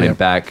know you want him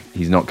back.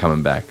 He's not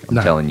coming back. I'm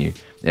telling you.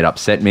 It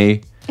upset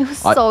me. It was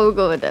so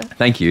good.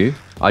 Thank you.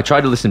 I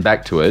tried to listen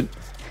back to it,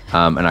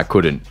 and I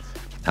couldn't.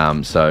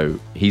 So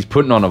he's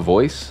putting on a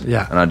voice, and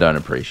I don't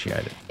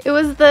appreciate it. It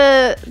was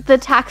the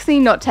taxi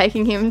not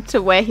taking him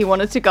to where he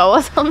wanted to go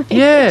or something.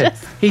 Yeah,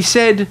 he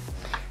said,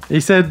 I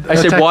said,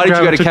 why did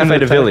you go to Cafe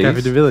de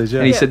Villiers?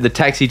 And he said, the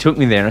taxi took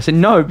me there. And I said,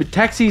 no, but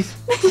taxis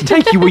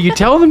take you where you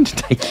tell them to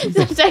take you.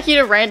 Take you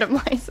to random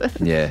places.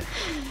 Yeah.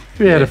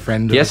 We had a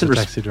friend who was a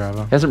taxi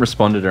driver. He hasn't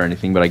responded or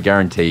anything, but I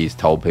guarantee he's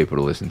told people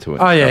to listen to it.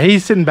 Oh, yeah,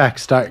 he's sitting back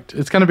stoked.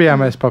 It's going to be our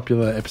most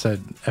popular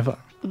episode ever.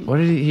 What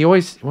did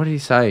he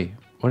say?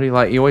 What do you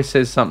like? He always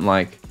says something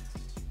like,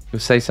 he'll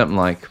say something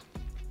like,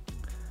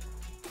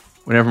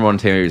 whenever I'm on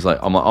TV, he's like,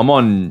 I'm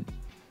on,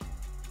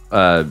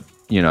 have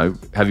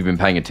you been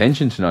paying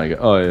attention tonight? I go,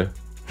 oh yeah.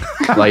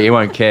 Like, he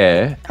won't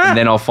care. And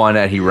then I'll find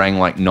out he rang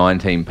like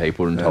 19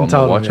 people and told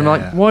them to watch. I'm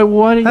like,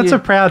 why do That's a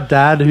proud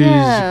dad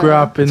who's grew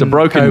up in It's a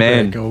broken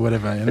man. or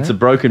whatever. You know? It's a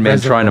broken man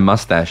trying a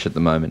mustache at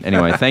the moment.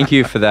 Anyway, thank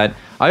you for that.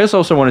 I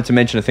also wanted to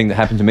mention a thing that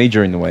happened to me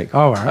during the week.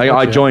 Oh, right.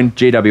 I joined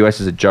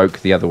GWS as a joke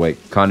the other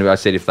week. Kind of, I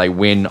said if they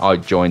win,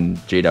 I'd join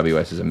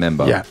GWS as a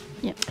member. Yeah.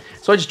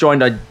 So I just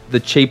joined the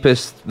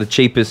cheapest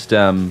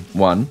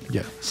one.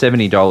 Yeah.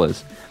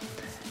 $70.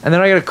 And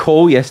then I got a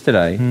call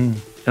yesterday, and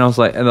I was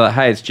like,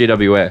 hey, it's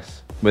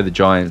GWS. We're the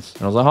Giants.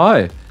 And I was like, hi.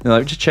 And they're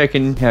like, just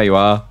checking how you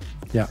are.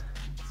 Yeah.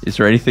 Is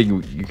there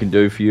anything you can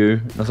do for you?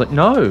 And I was like,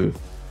 no. And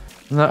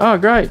they're like, oh,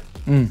 great.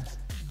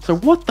 So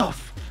what the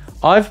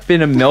I've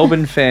been a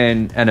Melbourne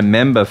fan and a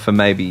member for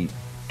maybe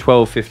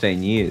 12,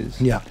 15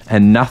 years. Yeah.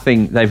 And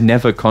they've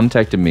never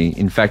contacted me.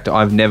 In fact,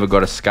 I've never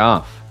got a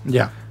scarf.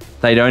 Yeah.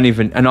 They don't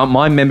even, and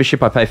my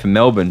membership I pay for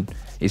Melbourne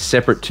is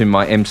separate to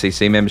my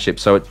MCC membership,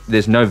 so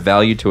there's no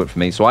value to it for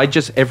me. So I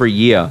just every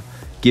year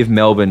give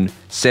Melbourne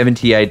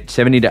 $70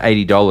 to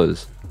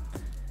 $80.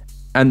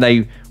 And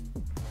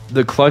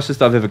the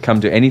closest I've ever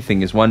come to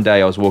anything is one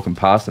day I was walking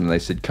past them and they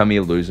said, come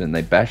here, loser, and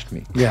they bashed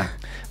me. Yeah.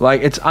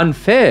 Like, it's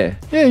unfair.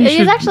 Yeah,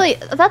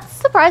 that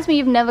surprised me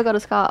you've never got a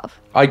scarf.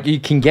 You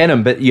can get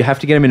them, but you have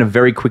to get them in a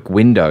very quick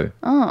window.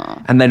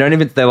 Oh. And they don't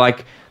even,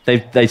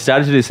 they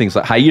started to do things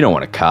like, hey, you don't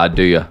want a card,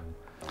 do you?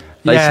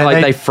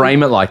 They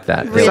frame it like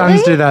that. Really?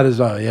 Sons do that as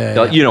well, yeah.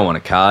 They're like, you don't want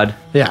a card.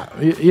 Yeah,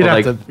 you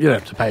don't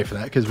have to pay for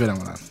that because we don't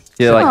want to.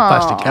 Yeah, like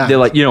plastic cards. They're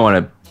like, you don't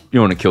want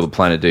to kill the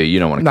planet, do you? You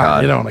don't want a card.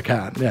 No, you don't want a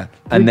card, yeah.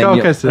 And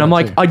I'm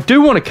like, I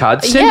do want a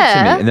card, send it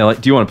to me. And they're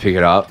like, do you want to pick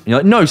it up? And you're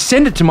like, no,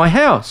 send it to my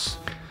house.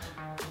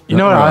 You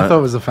know what I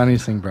thought was the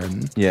funniest thing,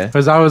 Braden? Yeah.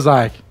 Because I was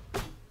like,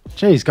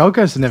 geez, Gold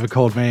Coast have never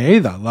called me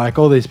either. Like,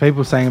 all these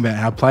people saying about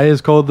how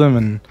players called them,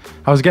 and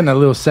I was getting a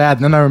little sad.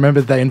 And then I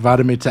remembered they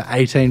invited me to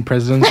 18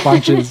 president's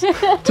bunches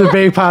to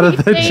be part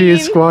of the cheer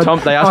squad. Tom,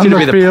 they asked you to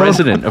be the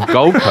president of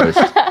Gold Coast.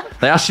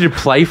 They asked you to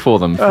play for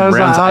them I from was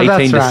rounds like,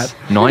 18 that's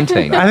to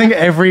 19. I think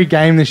every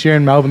game this year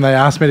in Melbourne, they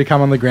asked me to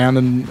come on the ground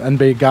and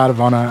be a guard of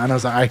honour. And I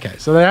was like, okay.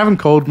 So they haven't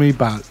called me,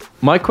 but...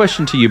 My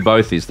question to you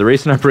both is, the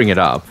reason I bring it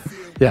up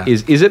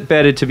is it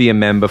better to be a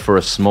member for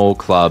a small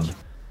club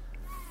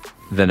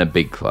than a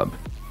big club?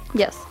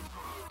 Yes.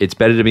 It's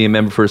better to be a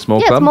member for a small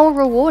Yeah, club? it's more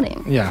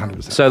rewarding. Yeah,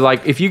 100%. So,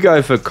 like, if you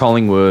go for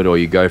Collingwood or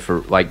you go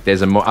for, like,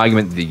 there's a more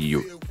argument that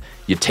your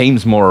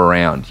team's more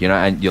around, you know,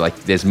 and you're like,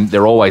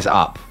 they're always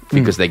up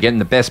because they're getting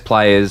the best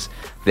players,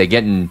 they're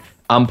getting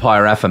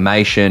umpire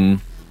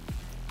affirmation.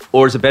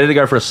 Or is it better to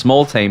go for a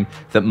small team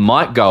that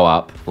might go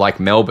up, like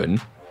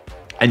Melbourne,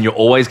 and you're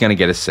always going to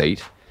get a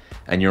seat,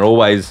 and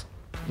is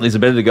it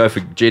better to go for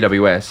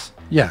GWS?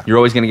 Yeah. You're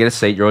always going to get a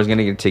seat, you're always going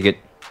to get a ticket.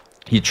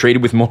 You're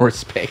treated with more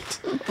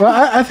respect. Well,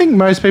 I think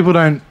most people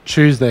don't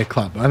choose their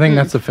club. I think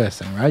that's the first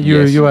thing, right?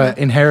 You are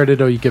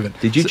inherited or you give it.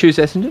 Did you choose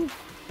Essendon?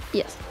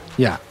 Yes.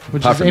 Yeah,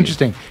 which Apart is from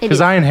interesting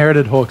because I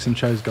inherited Hawks and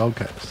chose Gold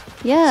Coast.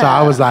 Yeah. So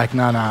I was like,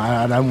 no,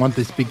 I don't want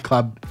this big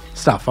club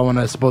stuff. I want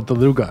to support the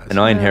little guys. And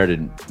I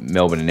inherited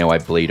Melbourne, and now I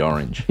bleed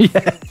orange.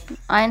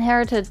 I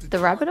inherited the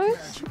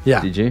Rabbitohs.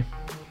 Yeah. Did you?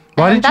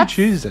 Why And did you that's-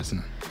 choose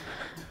Essendon?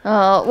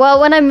 Oh,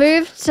 well, when I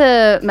moved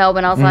to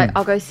Melbourne, I was like,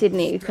 I'll go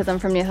Sydney because I'm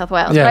from New South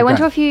Wales. Yeah, but I went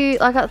great. to a few,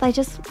 like,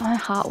 my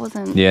heart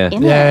wasn't Yeah.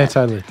 in Yeah, it.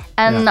 totally.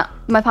 And Yeah.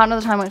 my partner at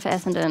the time went for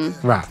Essendon.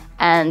 Right.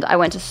 And I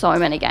went to so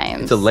many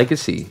games. It's a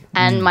legacy.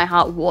 And my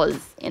heart was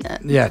in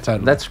it. Yeah,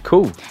 totally. That's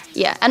cool.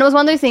 Yeah. And it was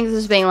one of those things,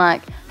 just being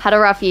like, had a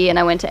rough year and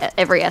I went to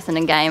every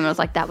Essendon game and I was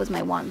like, that was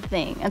my one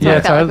thing. And so Yeah,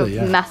 I felt totally,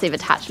 like a yeah. massive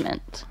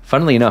attachment.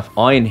 Funnily enough,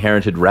 I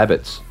inherited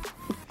rabbits.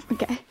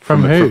 Okay.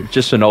 From who?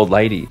 Just an old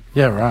lady.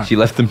 Yeah, right. She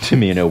left them to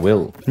me in her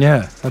will.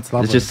 Yeah, that's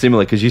lovely. It's just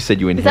similar because you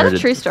said you that a inherited.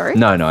 true story?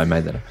 No, I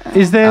made that up.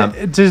 Is there,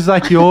 does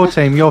like your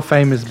team, your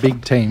famous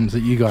big teams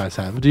that you guys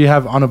have, do you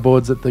have honour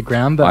boards at the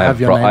ground that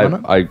have your name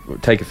on it? I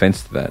take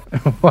offence to that.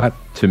 What?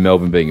 To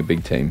Melbourne being a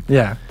big team.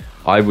 Yeah.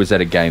 I was at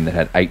a game that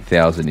had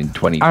 8,000 in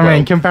 2012. I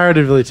mean,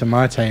 comparatively to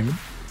my team.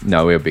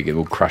 No, we're bigger.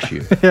 We'll crush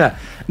you. Yeah.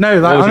 No,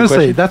 like, What was your honestly,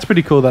 question? that's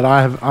pretty cool that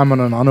I'm on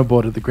an honour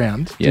board at the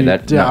ground. Yeah,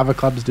 Do no. other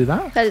clubs do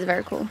that? That is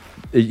very cool.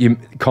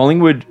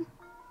 Collingwood,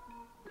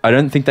 I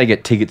don't think they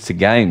get tickets to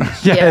games.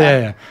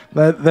 Yeah.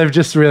 They've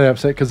just really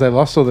upset because they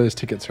lost all those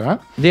tickets, right?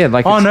 Yeah,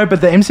 like Oh, it's- no,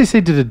 but the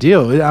MCC did a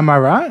deal. Am I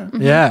right?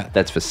 Yeah.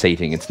 that's for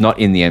seating. It's not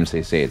in the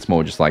MCC. It's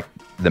more just like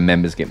the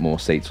members get more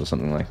seats or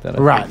something like that.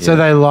 I Right. think, So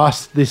yeah. they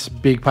lost this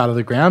big part of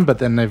the ground, but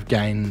then they've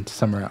gained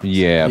somewhere else.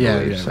 Yeah, I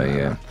believe so, right,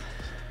 yeah. right.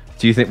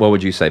 Do you think, what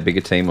would you say,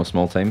 bigger team or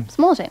small team?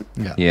 Small team.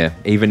 Yeah. Yeah,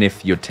 even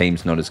if your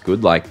team's not as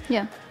good. Like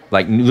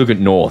look at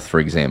North, for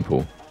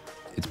example.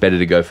 It's better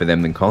to go for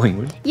them than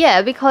Collingwood.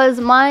 Yeah, because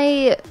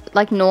my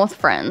North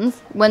friends,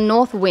 when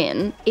North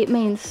win, it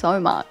means so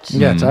much.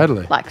 Yeah,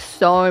 totally. Like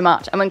so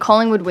much. And when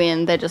Collingwood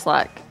win, they're just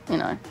like, you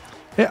know,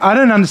 Yeah, I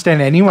don't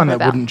understand anyone that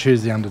about. wouldn't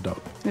choose the underdog.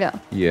 yeah.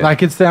 Yeah.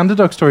 Like, it's the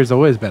underdog story is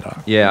always better.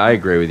 Yeah, I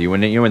agree with you.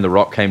 When The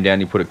Rock came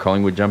down, you put a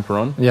Collingwood jumper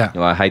on. Yeah.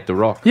 You're like, I hate The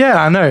Rock.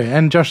 Yeah, I know.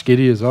 And Josh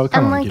Giddey as well.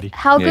 Come And on, like, Giddey.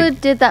 how Yeah.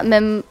 good did that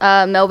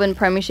Melbourne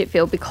Premiership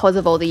feel because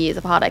of all the years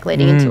of heartache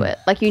leading into it?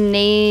 Like, you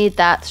need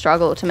that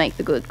struggle to make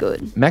the good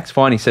good. Max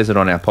Finey says it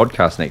on our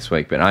podcast next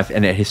week, and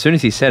as soon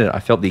as he said it, I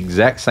felt the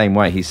exact same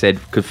way. He said,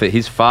 because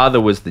his father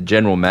was the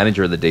general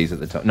manager of the D's at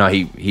the time. No,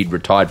 he'd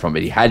retired from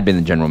it. He had been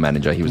the general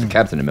manager. He was the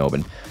captain of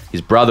Melbourne. His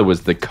brother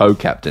was the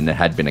co-captain and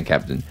had been a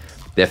captain.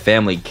 Their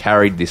family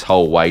carried this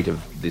whole weight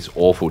of this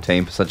awful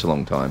team for such a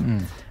long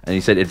time. And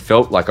he said it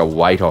felt like a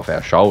weight off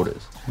our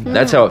shoulders.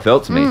 That's how it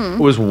felt to me. It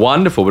was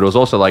wonderful, but it was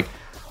also like,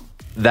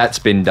 that's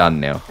been done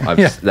now.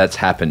 That's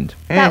happened.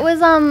 That was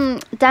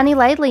Danny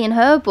Laidley in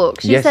her book.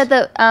 She Yes. said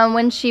that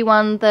when she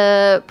won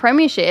the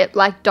Premiership,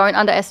 like, don't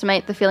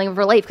underestimate the feeling of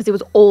relief because it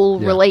was all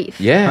relief.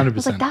 Yeah. 100%. I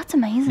was like, that's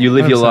amazing. You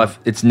live your 100%. life.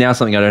 It's now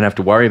something I don't have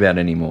to worry about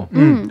anymore.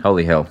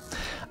 Holy hell.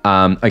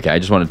 Okay, I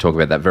just want to talk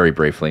about that very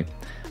briefly.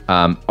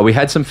 We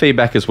had some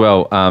feedback as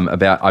well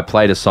about I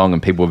played a song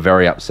and people were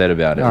very upset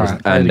about it. All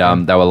right, play it again.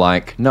 And they were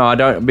like, no, I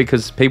don't,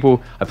 because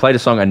I played a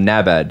song, a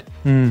Nabad,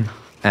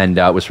 and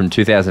it was from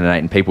 2008,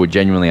 and people were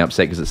genuinely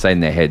upset because it stayed in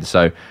their head.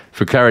 So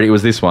for clarity, it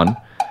was this one.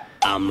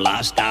 I'm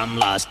lost,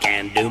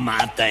 can't do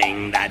my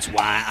thing. That's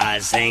why I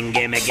sing,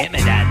 gimme that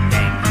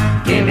thing.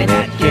 Gimme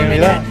that, gimme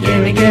that,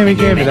 gimme, gimme,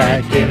 gimme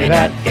that, gimme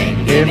that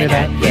thing, gimme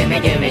that, gimme,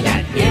 gimme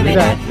that, gimme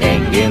that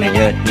thing, gimme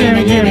that,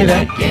 gimme, gimme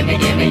that, gimme,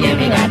 gimme,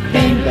 gimme that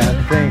thing,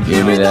 That thing.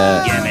 Give me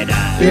that. gimme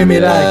that, Give me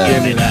that.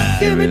 Give me that.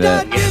 Give me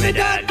that.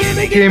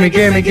 gimme that,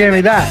 gimme, Give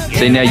me that.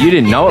 See, now you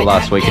didn't know it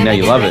last week, and now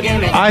you love it.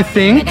 I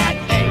think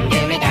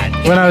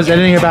when I was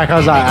editing it back, I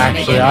was like,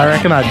 actually, I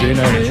reckon I do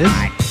know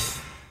this.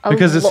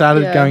 Because it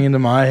started going into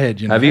my head,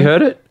 you know. Have you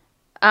heard it?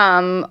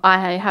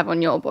 I have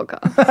on your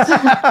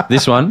podcast.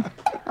 This one?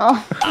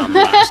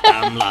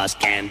 I'm lost,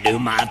 can't do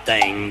my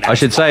thing. I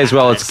should say as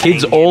well, it's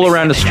kids all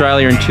around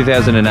Australia in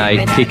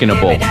 2008 kicking a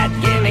ball.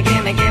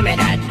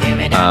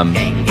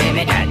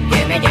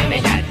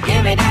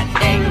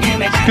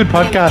 It's good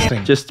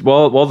podcasting. Just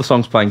while the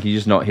song's playing, can you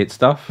just not hit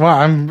stuff?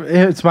 Well,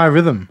 it's my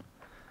rhythm.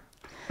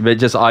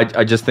 But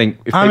I just think...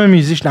 I'm a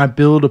musician. I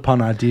build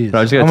upon ideas.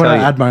 I'm going to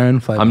add my own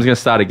flavour. I'm just going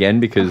to start again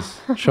because...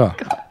 Sure.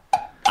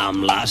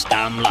 I'm lost,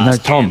 No,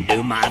 Tom. can't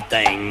do my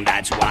thing.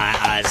 That's why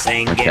I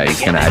sing. Okay,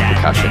 he's going to add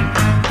percussion.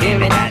 Give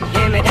me that,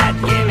 give me that,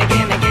 give me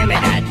that,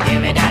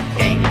 give me that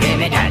thing, give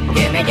me that,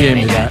 give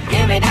me that,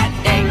 give me that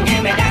thing,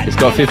 give me that. It's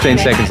got 15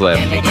 seconds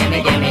left.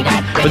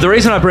 But the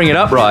reason I bring it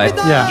up, right,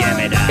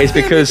 is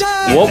because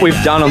what we've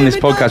done on this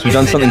podcast, we've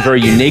done something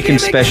very unique and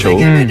special,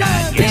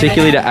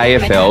 particularly to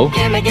AFL,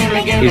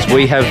 is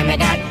we have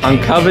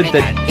uncovered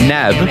that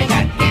NAB,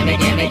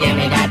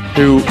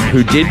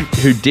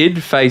 who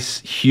did face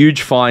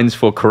huge fines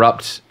for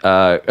corrupt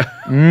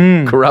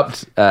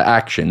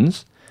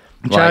actions,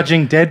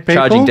 Charging dead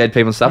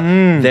people and stuff.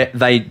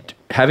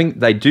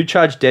 They do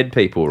charge dead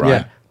people, right?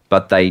 Yeah.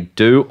 But they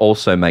do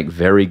also make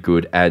very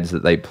good ads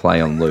that they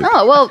play on loop.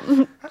 Oh, well,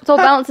 it all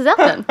balances out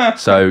then.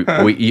 So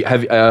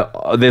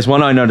there's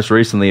one I noticed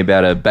recently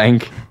about a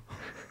bank,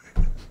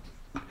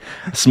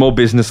 a small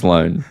business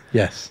loan.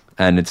 Yes.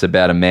 And it's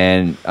about a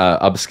man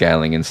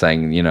upscaling and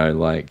saying, you know,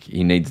 like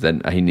he needs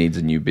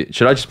a new bit.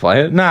 Should I just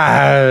play it? No,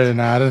 I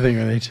don't think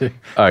we need to.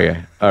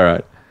 Okay. All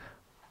right.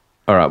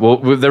 Well,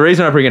 the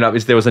reason I bring it up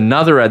is there was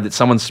another ad that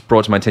someone's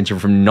brought to my attention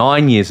from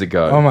 9 years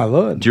ago. Oh my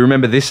Lord. Do you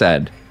remember this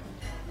ad?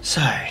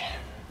 So,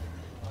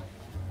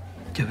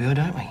 do we or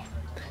don't we?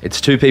 It's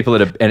two people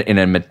in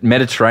a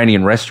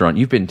Mediterranean restaurant.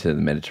 You've been to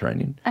the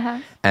Mediterranean. Uh-huh.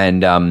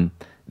 And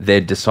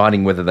they're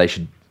deciding whether they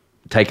should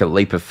take a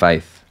leap of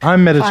faith.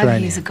 I'm Mediterranean.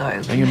 5 years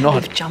ago, you're not.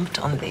 we've jumped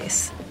on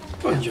this.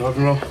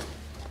 Buongiorno.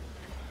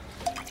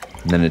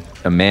 And then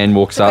a man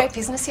walks What up. great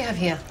business you have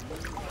here.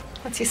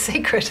 What's your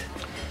secret?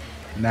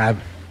 NAB.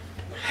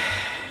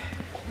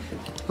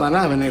 La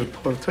nave nel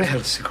porto è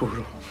al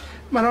sicuro,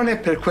 ma non è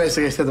per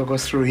questo che è stata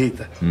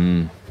costruita.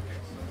 And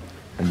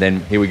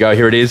then here we go.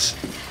 Here it is.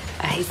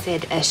 He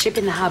said a ship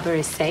in the harbour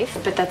is safe,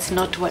 but that's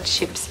not what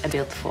ships are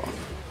built for.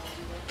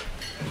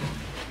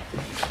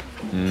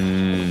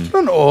 What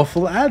an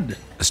awful ad.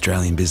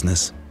 Australian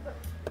business.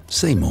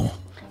 See more,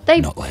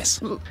 not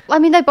less. I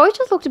mean, they both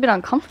just looked a bit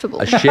uncomfortable.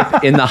 A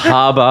ship in the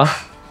harbour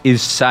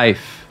is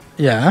safe,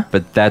 Yeah.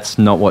 but that's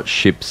not what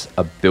ships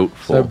are built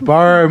So for.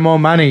 borrow more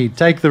money.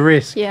 Take the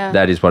risk. Yeah.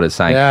 That is what it's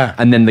saying. Yeah.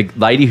 And then the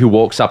lady who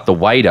walks up, the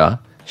waiter,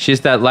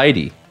 she's that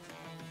lady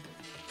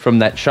from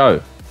that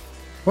show.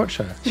 What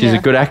show? She's a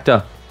good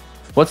actor.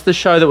 What's the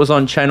show that was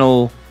on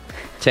Channel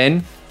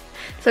 10?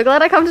 So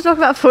glad I come to talk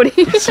about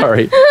footy.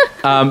 Sorry.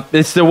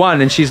 It's the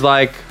one, and she's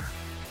like,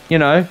 you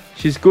know,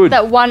 she's good.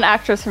 That one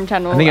actress from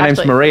Channel. I think her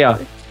name's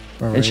Maria.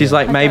 And she's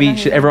like, maybe know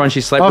who that everyone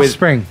she slept with.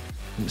 Offspring.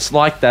 It's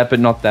like that, but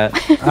not that.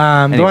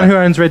 The one who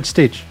owns Red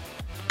Stitch.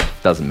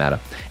 Doesn't matter.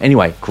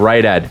 Anyway,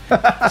 great ad.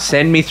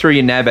 Send me through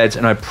your NAB ads,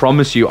 and I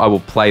promise you I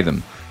will play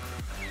them.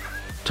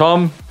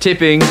 Tom,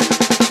 tipping.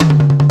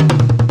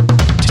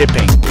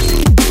 Tipping.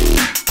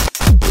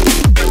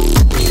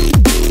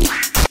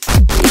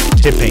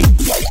 Tipping.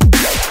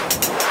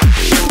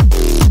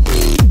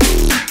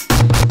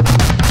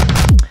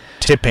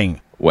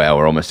 Tipping. Wow,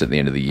 we're almost at the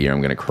end of the year.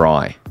 I'm going to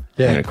cry.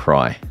 Yeah. I'm going to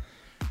cry.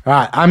 All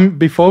right.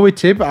 Before we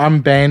tip,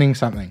 I'm banning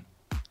something.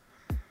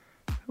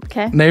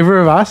 Okay. Neither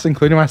of us,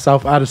 including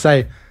myself, are to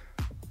say,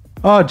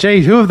 oh,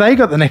 geez, who have they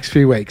got the next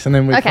few weeks? And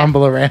then we Okay.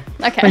 fumble around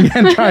Okay.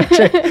 and try and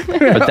check.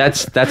 But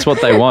that's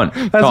what they want.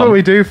 That's what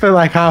we do for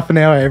like half an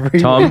hour every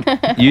Tom, week.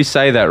 you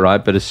say that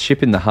right, but a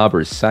ship in the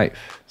harbour is safe.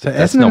 So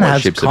That's Essendon not what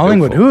has ships are built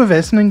Collingwood. for. Who have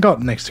Essendon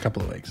got next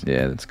couple of weeks?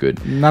 Yeah, that's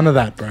good. None of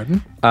that,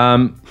 Braden.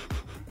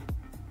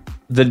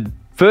 The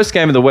first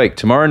game of the week,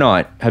 tomorrow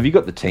night. Have you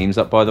got the teams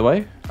up, by the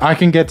way? I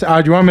can get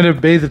to... do you want me to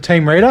be the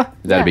team reader?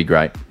 That'd be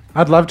great.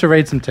 I'd love to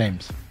read some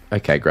teams.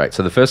 Okay, great.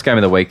 So the first game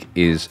of the week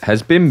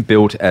has been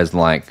built as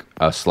like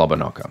a slobber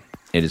knocker.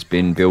 It has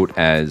been built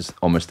as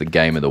almost the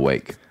game of the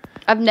week.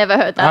 I've never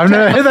heard that. I've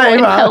never heard that before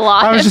in either. my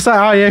life. I was just like,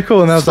 oh, yeah,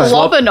 cool. And I was like...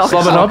 Slobber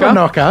knocker. Slobber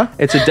knocker.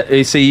 It's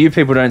you see, you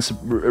people don't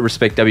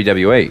respect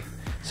WWE.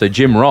 So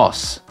Jim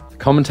Ross,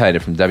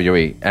 commentator from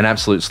WWE, an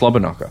absolute slobber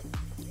knocker.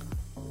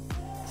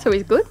 So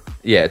he's good?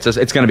 Yeah, it's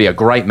going to be a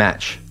great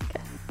match.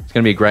 It's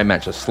going to be a great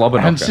match, a slobber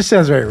And it knocker. just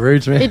sounds very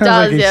rude to me. It Sounds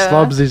like does, he yeah.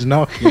 slobs his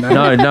knock, you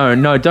know?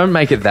 No, don't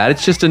make it that.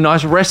 It's just a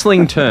nice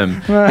wrestling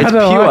term. I It's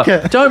don't pure. like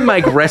it. Don't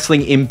make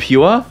wrestling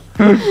impure.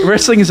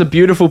 Wrestling is a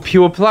beautiful,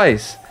 pure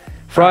place.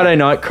 Friday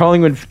night,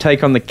 Collingwood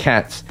take on the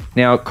Cats.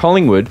 Now,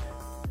 Collingwood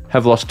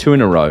have lost 2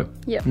 in a row.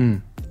 Yep.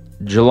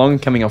 Geelong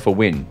coming off a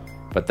win,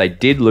 but they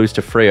did lose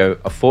to Freo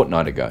a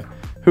fortnight ago.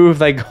 Who have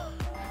they got?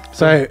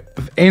 So,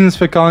 ins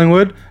for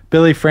Collingwood,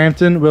 Billy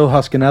Frampton, Will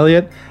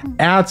Hoskin-Elliott.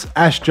 Outs,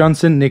 Ash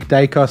Johnson, Nick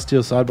Dacos,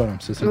 Steel Sidebottom.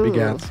 So some big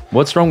Ooh. outs.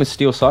 What's wrong with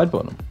Steel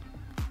Sidebottom?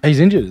 He's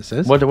injured, it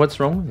says. What's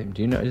wrong with him?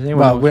 Do you know? Is anyone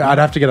Well, else know? I'd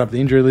have to get up the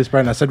injury list,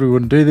 Brayden. I said we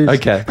wouldn't do this.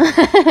 Okay. But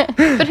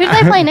who do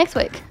they play next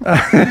week?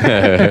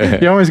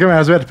 You always got me. I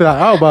was about to be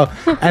like, oh,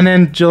 well. And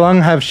then Geelong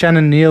have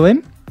Shannon Neal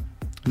in.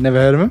 Never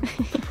heard of him.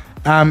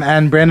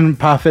 And Brandon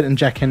Parfitt and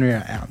Jack Henry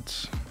are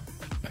out.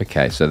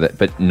 Okay,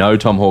 but no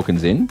Tom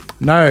Hawkins in.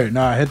 No,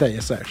 I heard that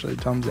yesterday, actually.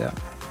 Tom's out.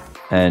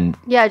 And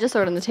Yeah, I just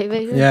saw it on the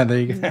TV. Yeah, there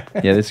you go.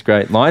 yeah, this is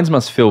great. Lions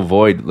must fill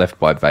void left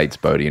by Bates,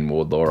 Bodie, and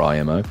Wardlaw,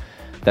 IMO.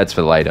 That's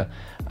for later.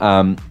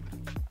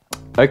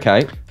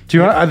 Okay. Do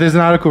you want? There's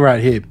an article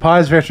right here.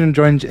 Pies veteran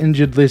joins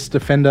injured list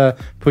defender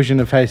pushing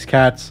to face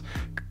Cats.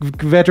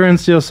 Veteran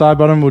Steel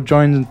Sidebottom will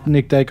join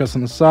Nick Dacos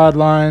on the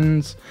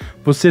sidelines.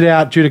 Will sit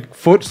out due to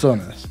foot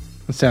soreness.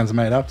 That sounds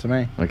made up to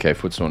me. Okay,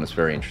 foot soreness,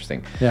 very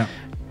interesting. Yeah.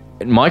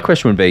 My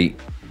question would be,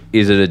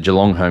 is it a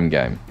Geelong home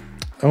game?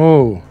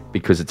 Oh.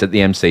 Because it's at the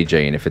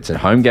MCG, and if it's a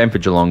home game for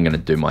Geelong, I'm going to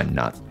do my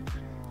nut.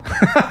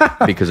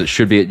 Because it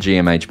should be at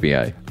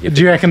GMHBA.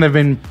 Do you reckon they've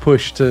been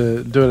pushed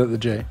to do it at the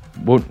G?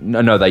 Well,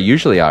 no, they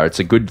usually are. It's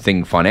a good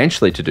thing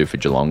financially to do for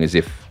Geelong, is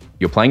if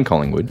you're playing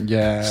Collingwood,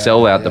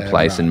 sell out the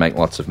place and make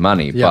lots of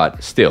money. Yep.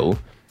 But still,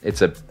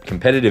 it's a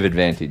competitive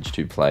advantage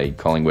to play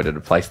Collingwood at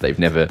a place they've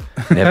never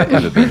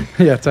ever been.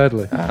 Yeah,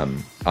 totally.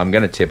 I'm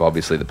going to tip,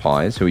 obviously, the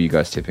Pies. Who are you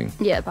guys tipping?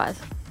 Yeah, Pies.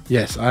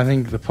 Yes, I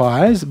think the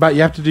Pies, but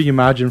you have to do your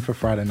margin for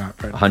Friday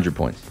night. 100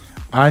 points.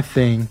 I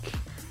think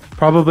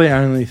probably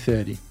only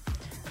 30.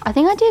 I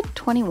think I did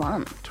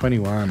 21.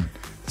 21.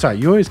 Sorry,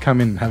 you always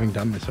come in having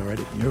done this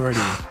already. You're already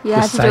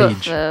yeah, I the had to do it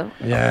sage. for...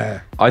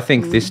 Yeah. I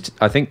think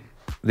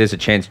there's a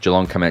chance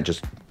Geelong come out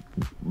just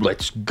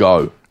let's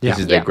go. Yeah. This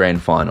is their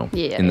grand final.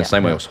 Yeah, in the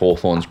same way it was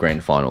Hawthorn's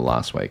grand final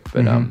last week.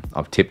 But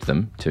I've tipped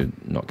them to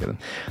not get them.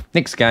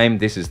 Next game,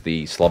 this is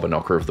the slobber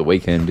knocker of the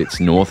weekend. It's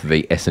North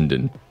v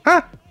Essendon.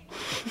 I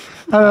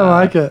don't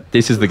like it.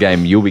 This is the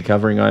game you'll be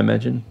covering, I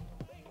imagine.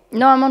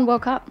 No, I'm on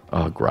World Cup.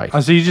 Oh, great. Oh,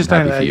 so you just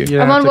Happy don't... for you. you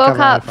don't I'm have on to World cover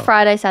Cup AFL.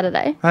 Friday,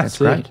 Saturday. That's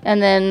great.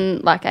 And then,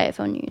 like,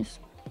 AFL News.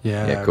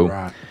 Yeah, cool.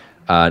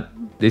 right.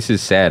 This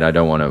is sad. I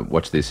don't want to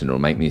watch this and it'll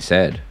make me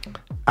sad.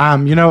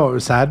 You know what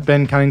was sad?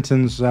 Ben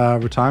Cunnington's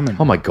retirement.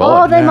 Oh, my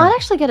God. Oh, they might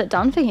actually get it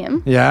done for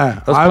him. Yeah.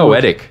 That was I would-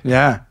 poetic.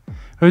 Yeah.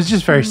 It was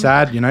just very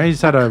sad, you know.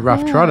 He's had a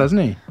rough trot,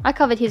 hasn't he? I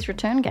covered his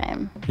return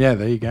game. Yeah,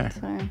 there you go.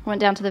 So, went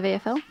down to the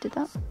VFL, did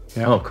that.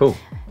 Yeah. Oh, cool.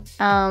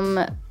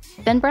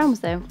 Ben Brown was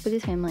there with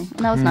his family, and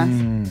that was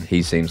nice.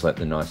 He seems like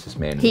the nicest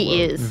man in the He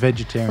world. is.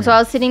 Vegetarian. So I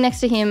was sitting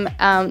next to him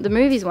the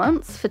movies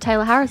once for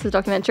Taylor Harris's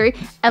documentary,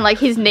 and like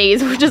his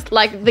knees were just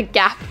like the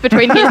gap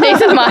between his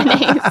knees and my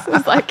knees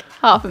was like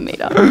half a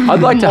meter.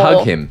 I'd like to More.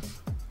 hug him.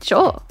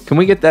 Sure. Can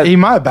we get that? He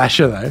might bash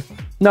her, though.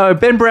 No,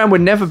 Ben Brown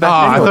would never Oh, back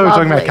I thought anyone. we were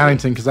talking about Lovely.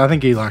 Cunnington because I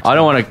think he likes I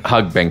don't want to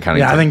hug Ben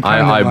Cunnington. Yeah, I think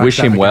Cunnington I likes wish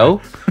to have him a well.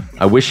 go.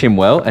 I wish him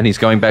well, and he's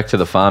going back to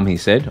the farm, he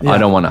said. Yeah. I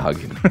don't want to hug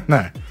him.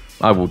 No.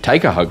 I will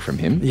take a hug from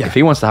him. Yeah. If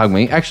he wants to hug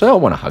me, actually, I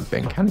want to hug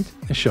Ben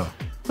Cunnington. Sure.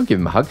 I'll give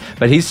him a hug.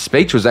 But his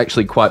speech was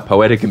actually quite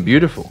poetic and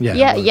beautiful. Yeah.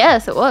 Yeah,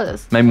 yes, it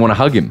was. Made me want to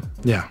hug him.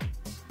 Yeah.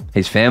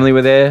 His family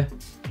were there.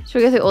 Should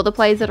we go through all the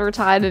players that are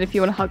retired and if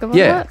you want to hug them?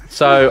 Yeah.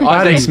 So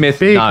Buddy, Isaac Smith,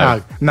 big no.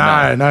 hug.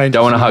 No, no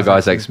Don't want to interest hug in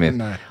Isaac Smith.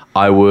 No.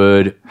 I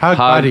would Hug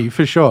Buddy,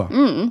 for sure.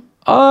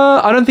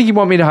 I don't think you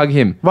want me to hug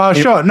him. Well,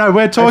 sure. No,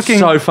 we're It's talking...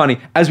 so funny.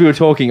 As we were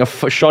talking, a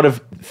shot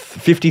of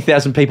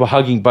 50,000 people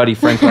hugging Buddy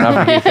Franklin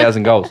after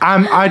 1,000 goals.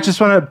 I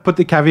just want to put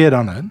the caveat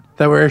on it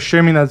that we're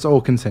assuming that's all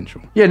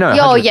consensual. Yeah, no. Oh,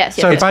 100. yes.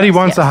 So yes, Buddy yes,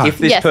 wants yes. a hug. If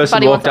this Yes, person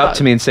Buddy walked wants a up hug.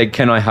 to me and said,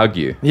 "Can I hug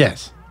you?"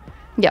 Yes.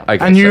 Yeah. Okay,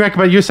 And so-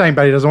 but you're saying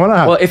Buddy doesn't want to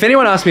hug. well, if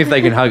anyone asks me if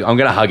they can hug, I'm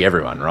going to hug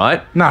everyone,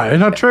 right? No,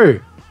 not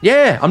true.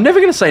 Yeah, I'm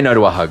never going to say no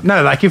to a hug.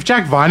 No, like if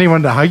Jack Viney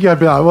wanted to hug you, I'd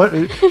be like, what?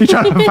 You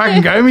trying to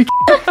fucking go me?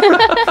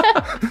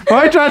 Why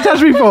are you trying to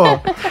touch me for?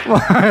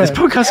 This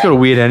podcast's got a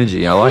weird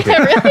energy. I like It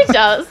it. really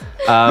does.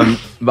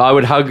 But I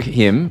would hug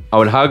him. I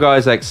would hug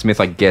Isaac Smith,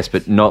 I guess,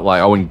 but not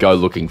like I wouldn't go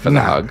looking for the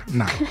No, hug.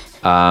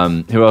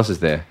 no. Who else is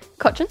there?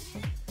 Cochin?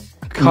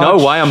 No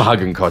way I'm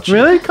hugging Cochin.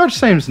 Really? Koch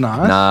seems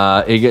nice.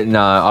 Nah,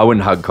 I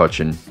wouldn't hug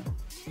Cochin.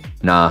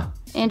 Nah.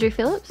 Andrew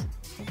Phillips?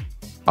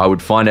 I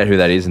would find out who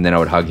that is and then I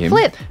would hug him.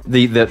 Flip.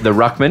 The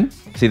ruckman.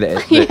 See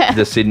the Yeah.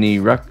 the Sydney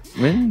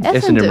ruckman?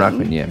 Essendon.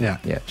 ruckman, Yeah.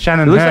 yeah.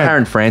 Shannon He looks like Hurd.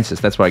 Aaron Francis,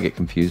 that's why I get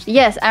confused.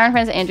 Yes, Aaron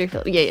Francis, Andrew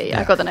Phillips. Yeah.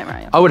 I got the name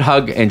right. I would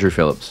hug Andrew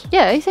Phillips.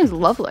 Yeah, he seems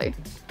lovely.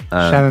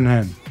 Shannon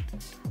Hearn.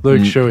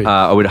 Luke Shuey.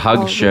 I would hug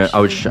Luke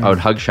I would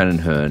hug Shannon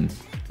Hearn.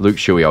 Luke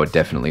Shuey I would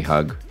definitely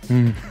hug.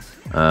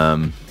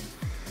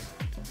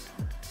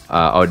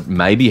 I would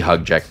maybe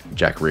hug Jack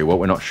Rewalt.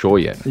 We're not sure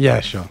yet Yeah,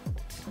 sure.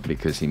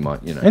 because he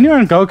might, Anyone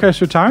on Gold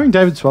Coast retiring?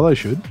 David Swallow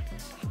should.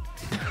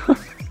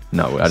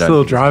 No, I Just a don't.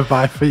 little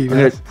drive-by for you I'm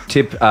going guys. to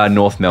tip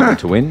North Melbourne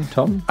to win,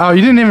 Tom. Oh, you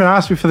didn't even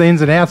ask me for the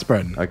ins and outs,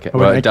 Broden. Okay, Oh,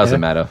 well, wait, it doesn't okay.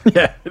 matter.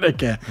 Yeah, I don't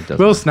care. doesn't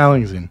Will matter.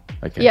 Snelling's in.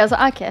 Okay. Yeah, I was like,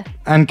 I care.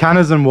 And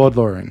Cunners and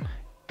Wardlaw are in.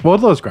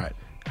 Wardlaw's great.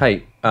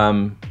 Hey,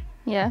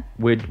 Yeah.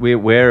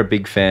 we're a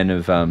big fan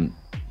of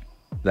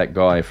that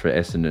guy for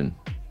Essendon,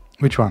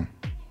 Which one?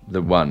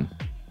 the one,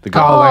 the guy,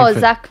 Carl Oh,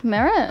 Langford. Zach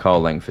Merritt. Cole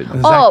Langford.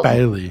 Zach Oh.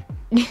 Bailey.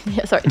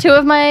 Yeah, sorry. Two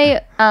of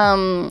my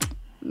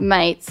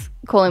mates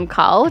call him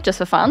Carl just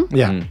for fun.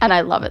 Yeah. And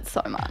I love it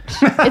so much.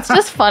 It's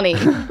just funny.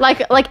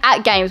 Like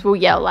at games we'll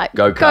yell like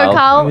Go, Carl." Go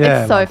Carl.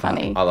 Yeah, it's so love that.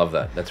 funny. I love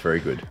that. That's very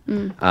good.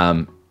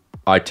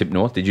 I tipped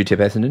North. Did you tip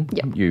Essendon?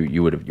 Yep.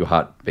 You would have. Your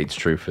heart beats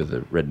true for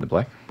the red and the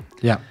black.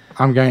 Yeah.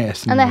 I'm going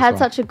Essendon. And they as had well.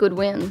 such a good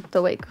win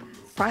the week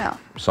prior.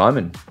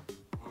 Simon,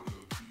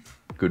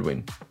 good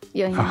win.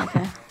 Yeah,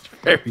 okay.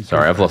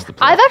 Sorry, I've lost the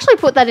plot. I've actually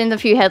put that in a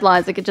few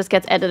headlines. Like it just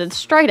gets edited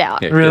straight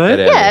out. Yeah, Yeah, Really?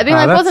 get that out of being Oh,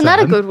 like, that's wasn't that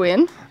a sad. good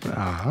win?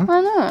 Uh-huh.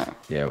 I know.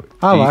 Yeah.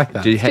 I Do you- like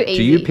that. Do you, It's too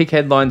do you easy. pick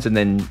headlines and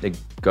then it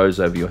goes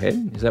over your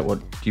head? Is that what?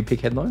 Do you pick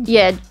headlines?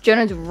 Yeah,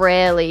 journalists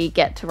rarely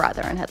get to write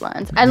their own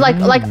headlines, and like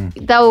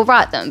they'll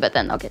write them, but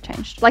then they'll get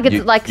changed. Like it's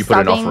You- like you put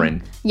an subbing. offer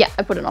in. Yeah,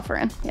 I put an offer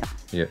in.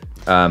 Yeah.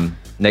 Yeah.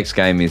 Next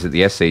game is at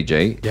the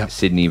SCG. Yep.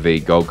 Sydney v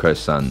Gold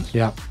Coast Suns.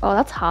 Yeah. Oh,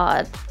 that's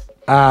hard.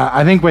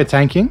 I think we're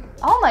tanking.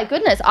 Oh my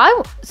goodness.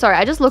 Sorry,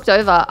 I just looked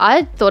over.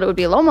 I thought it would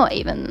be a lot more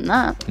even than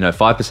that. No,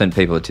 5%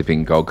 people are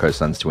tipping Gold Coast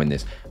Suns to win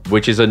this,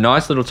 which is a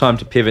nice little time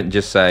to pivot and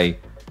just say,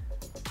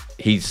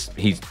 he's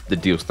the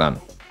deal's done.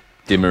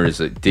 Dimmer is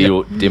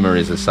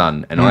a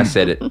son, and I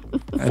said it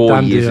 4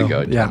 Done years deal.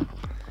 ago. Yeah.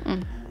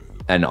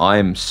 And I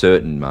am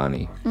certain,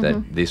 Marnie, that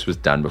Mm-hmm. this was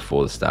done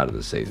before the start of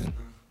the season.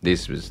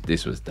 This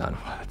was done.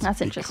 That's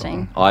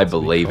interesting. I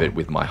believe it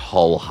with my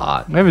whole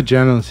heart. We have a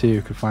journalist here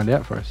who could find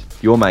out for us.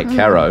 Your mate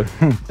Caro,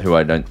 who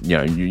I don't,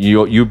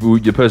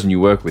 the person you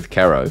work with,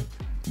 Caro,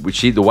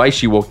 the way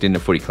she walked into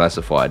Footy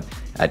Classified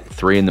at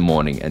 3 a.m.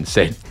 and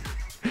said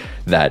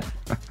that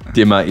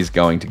Dimmer is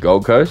going to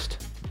Gold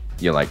Coast,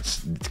 you're like,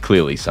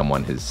 clearly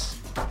someone has.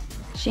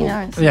 She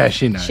knows. Yeah,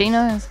 she knows. She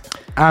knows.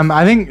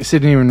 I think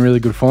Sydney are in really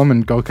good form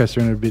and Gold Coast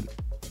are in a bit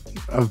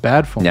of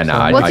bad form. No, no, so-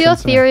 I- What's your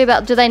so- theory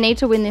about? Do they need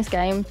to win this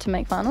game to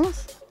make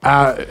finals?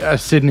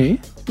 Sydney.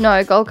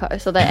 No, Gold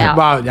Coast. Or they're out.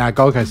 Well, yeah,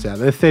 Gold Coast out.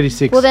 They're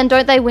 36. Well, then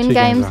don't they win Two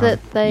games games behind.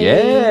 that they?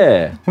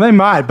 Yeah. Well, they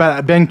might,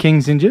 but Ben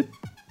King's injured.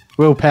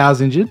 Will Power's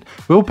injured.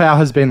 Will Power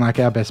has been like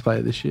our best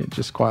player this year,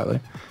 just quietly.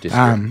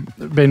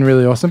 Been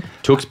really awesome.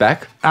 Took's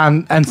back.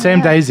 And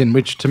Sam Day's in,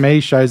 which to me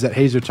shows that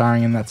he's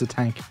retiring and that's a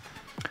tank.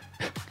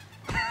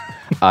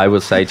 I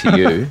will say to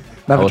you.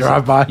 Have a also-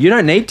 drive-by. You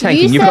don't need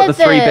tanking. You You've got the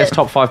said 3 that- best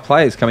top 5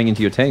 players coming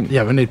into your team.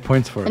 Yeah, we need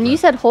points for it. And you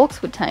said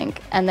Hawks would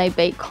tank, and they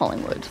beat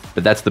Collingwood.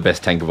 But that's the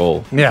best tank of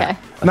all. Yeah. Okay.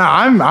 No,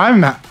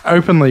 I'm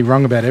openly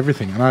wrong about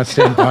everything, and I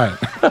stand by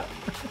it.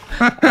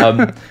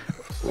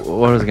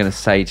 What was I going to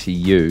say to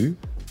you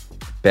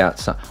about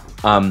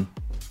some...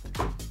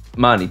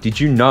 Marnie, did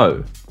you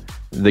know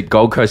that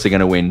Gold Coast are going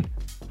to win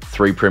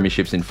 3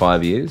 premierships in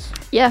 5 years?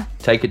 Yeah.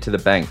 Take it to the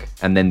bank,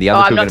 and then the Oh,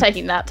 other I'm two are not gonna,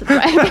 taking that to the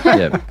bank.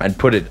 yeah, and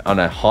put it on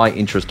a high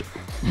interest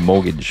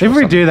mortgage. If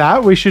we do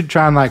that, we should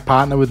try and like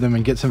partner with them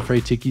and get some free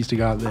tickies to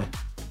go up there.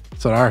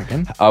 That's what I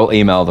reckon. I'll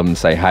email them and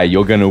say, hey,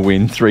 you're going to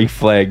win 3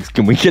 flags.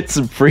 Can we get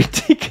some free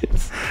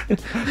tickets?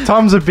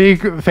 Tom's a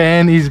big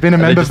fan. He's been a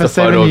then member just for a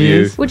photo 7 of you.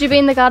 years. Would you be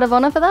in the Guard of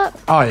Honour for that?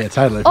 Oh yeah,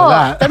 totally. For Oh,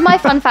 that. that's my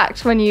fun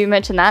fact when you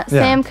mentioned that.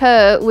 Yeah. Sam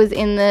Kerr was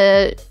in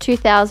the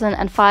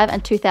 2005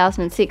 and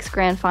 2006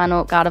 Grand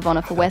Final Guard of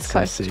Honour for West so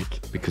Coast. sick.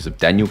 Because of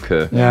Daniel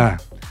Kerr. Yeah.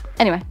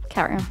 Anyway,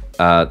 carry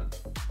on.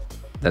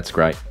 That's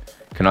great.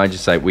 Can I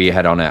just say, we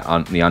had on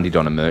the Auntie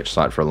Donna merch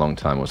site for a long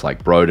time, it was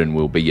like, Broden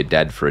will be your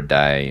dad for a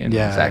day, and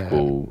Yeah, Zach yeah.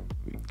 will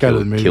Go to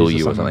the movies kill or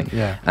you or something. something.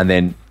 Yeah. And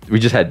then we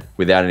just had,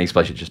 without any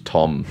explanation, just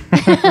Tom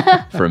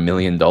for $1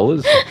 million.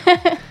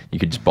 You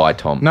could just buy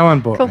Tom. No one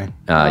bought me.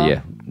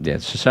 Yeah,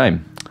 it's a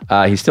shame.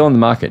 He's still on the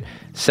market.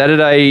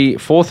 Saturday,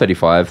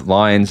 4:35,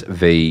 Lions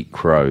v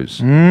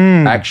Crows.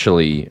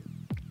 Actually,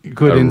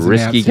 Good a ins and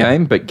risky outs, yeah.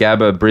 game, but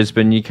Gabba,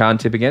 Brisbane, you can't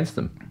tip against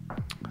them.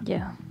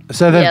 Yeah.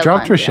 So they've Yeah,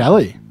 dropped Lions, yeah.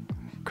 Rochelle.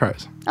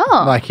 Crows.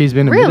 Oh. Like he's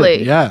been really?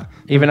 admitted. Yeah.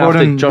 Even Brought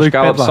after in Josh Luke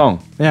Gallup's Pedler.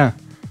 song. Yeah.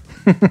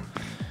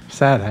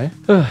 Sad, eh?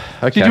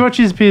 Okay. Did you watch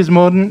his Piers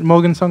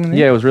Morgan song? In there?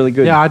 Yeah, it was really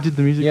good. Yeah, I did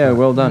the music. Yeah, for it.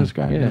 well It done. was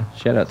great. Yeah,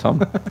 shout out, Tom.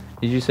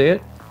 Did you see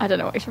it? I don't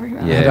know what you're talking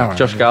about. Yeah, don't worry.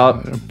 Josh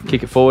Gallup,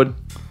 kick it forward.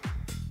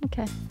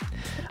 Okay.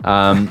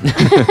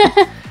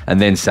 And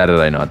then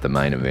Saturday night, the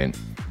main event.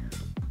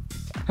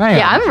 Hang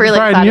Yeah, on. I'm really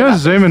Brayden, excited you're about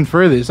this. zooming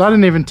through this. I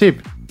didn't even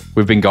tip.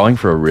 We've been going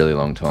for a really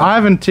long time. I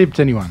haven't tipped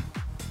anyone.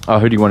 Oh,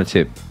 who do you want to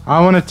tip? I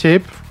want to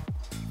tip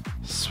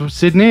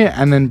Sydney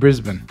and then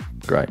Brisbane.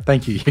 Great.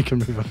 Thank you. You can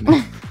move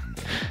on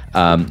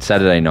now.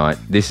 Saturday night.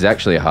 This is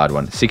actually a hard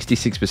one.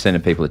 66%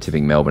 of people are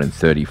tipping Melbourne and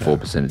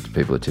 34% of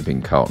people are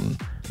tipping Carlton.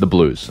 The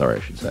Blues, sorry, I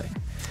should say.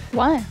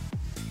 Why?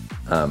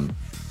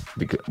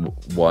 Because,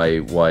 why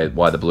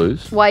the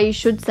Blues? Why you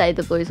should say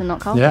the Blues and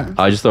not Carlton? Yeah.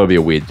 I just thought it'd be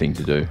a weird thing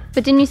to do.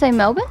 But didn't you say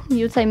Melbourne?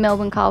 You would say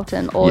Melbourne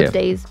Carlton or Yeah.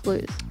 D's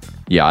Blues.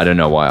 Yeah, I don't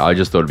know why. I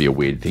just thought it'd be a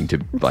weird thing to,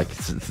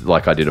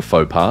 like I did a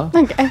faux pas.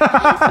 Okay.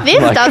 This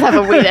does have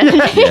a weird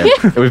energy. Yeah.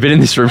 We've been in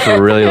this room for a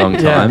really long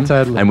Yeah, time.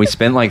 totally. And we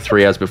spent like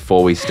 3 hours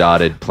before we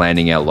started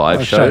planning our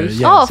live shows.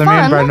 Yeah. Oh, so me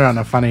and fun. Brayden are on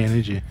a funny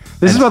energy.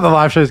 This is what the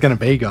live show is going to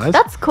be, guys.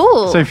 That's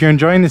cool. So if you're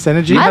enjoying this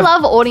energy, I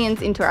love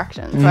audience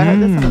interaction, so I hope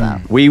there's some of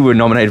that. We were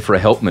nominated for a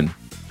Helpman.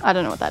 I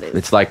don't know what that is.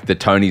 It's like the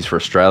Tonys for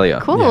Australia.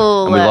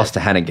 Cool. And we lost to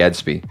Hannah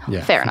Gadsby.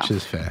 yeah, fair which enough.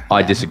 is fair.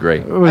 I disagree.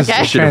 It was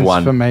Okay. a Should have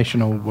won.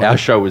 transformational work. Our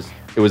show was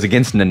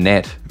against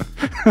Nanette.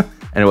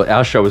 And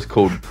our show was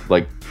called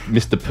like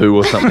Mr. Pooh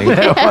or something.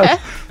 yeah,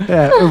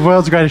 the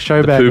world's greatest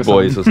show bag. Pooh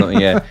Boys or something,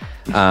 yeah.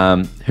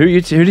 Who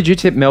did you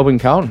tip? Melbourne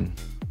Carlton?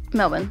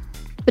 Melbourne.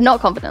 But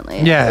not confidently.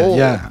 Yeah, Or-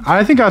 yeah.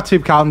 I think I'll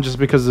tip Carlton just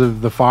because of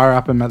the fire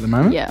up him at the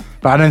moment. Yeah.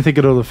 But I don't think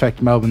it'll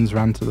affect Melbourne's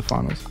run to the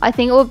finals. I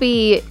think it would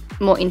be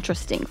more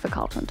interesting for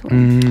Carlton to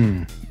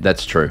win.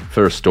 That's true.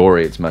 For a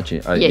story, it's much.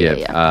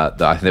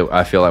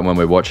 I feel like when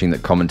we're watching,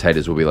 that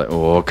commentators will be like,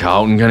 "Oh,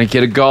 Carlton going to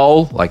get a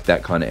goal," like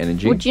that kind of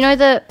energy. Would you know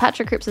that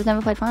Patrick Cripps has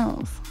never played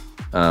finals?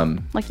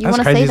 Like you want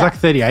to see that? He's like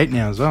 38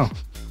 now as well.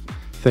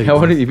 How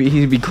old would he be?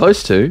 He'd be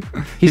close to.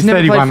 He's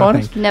never played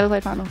finals. Never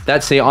played finals.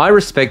 I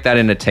respect that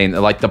in a team.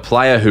 Like the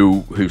player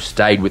who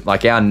stayed with,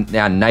 like our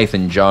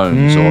Nathan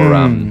Jones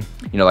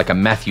or like a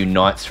Matthew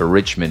Knights for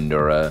Richmond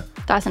or a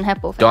Dyson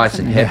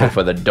Heppel.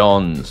 For the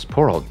Dons.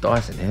 Poor old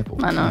Dyson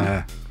Heppel. I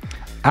know.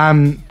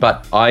 Yeah.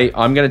 But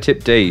I'm going to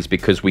tip D's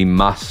because we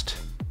must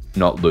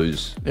not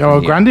lose.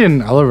 Grundy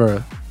and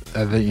Oliver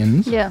are the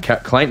ins. Yeah.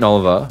 Clayton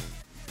Oliver.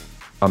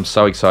 I'm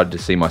so excited to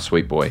see my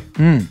sweet boy.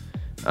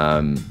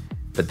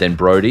 But then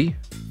Brody,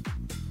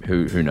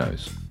 who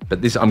knows?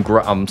 But this,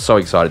 I'm so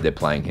excited they're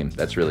playing him.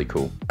 That's really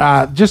cool.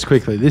 Just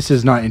quickly, this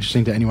is not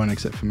interesting to anyone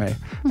except for me.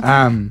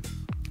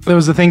 There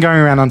was a thing going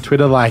around on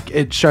Twitter, like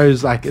it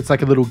shows like it's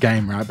like a little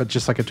game, right? But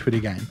just like a Twitter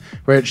game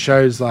where it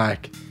shows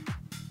like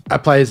a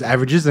player's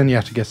averages, and you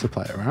have to guess the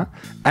player, right?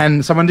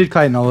 And someone did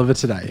Clayton Oliver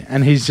today,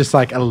 and he's just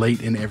like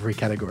elite in every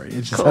category.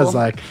 It just has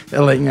like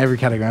elite in every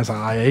category. I was like,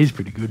 oh yeah, he's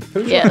pretty good.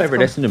 Who's your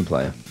favourite Essendon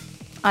player?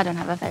 I don't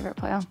have a favourite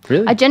player.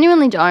 Really? I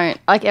genuinely don't.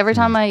 Like every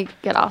time I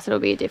get asked, it'll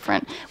be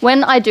different.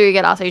 When I do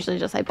get asked, I usually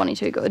just say Bonnie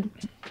Too Good.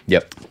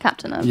 Yep.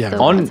 Captain of the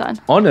on side.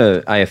 On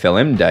a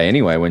AFLM day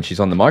anyway, when she's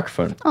on the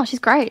microphone. Oh, she's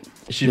great.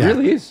 She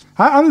really is.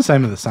 I'm the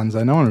same with the Suns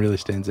though. No one really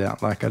stands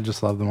out. Like I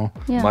just love them all.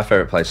 Yeah. My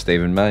favourite player is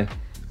Stephen May.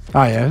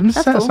 Oh yeah.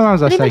 That's cool.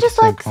 Sometimes I but say even just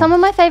like Steve some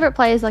of my favourite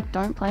players like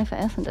don't play for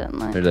Essendon.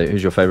 Like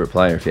Who's your favourite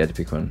player if you had to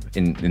pick one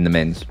in the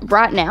men's?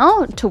 right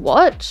now to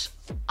watch,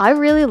 I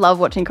really love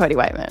watching Cody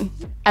Waitman,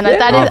 and Yeah.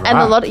 that is Oh, and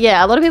right.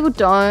 a lot of people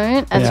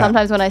don't. And Yeah.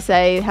 sometimes when I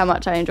say how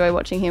much I enjoy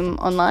watching him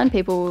online,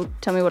 people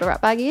tell me what a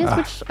rat bag he is.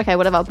 Which okay,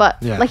 whatever. But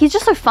Yeah. like he's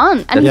just so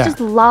fun, and Yeah. he just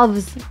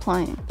loves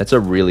playing. That's a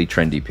really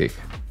trendy pick.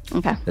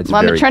 Okay, That's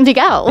well, I'm a trendy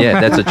gal. Yeah,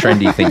 that's a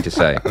trendy thing to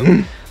say.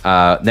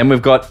 Then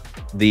we've got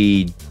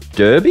the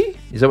Derby.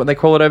 Is that what they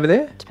call it over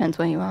there? Depends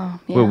where you are.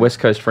 Yeah. We're West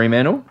Coast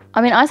Fremantle.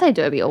 I mean, I say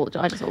Derby all the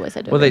time. I just always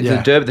say Derby. Well, the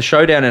Derby, the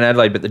showdown in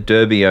Adelaide, but the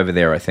Derby over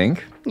there, I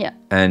think. yeah.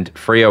 And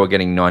Freo are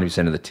getting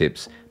 90% of the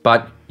tips.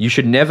 But you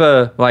should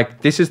never,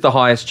 like, this is the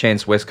highest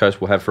chance West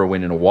Coast will have for a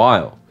win in a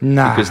while.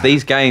 Nah. Because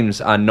these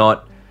games are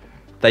not,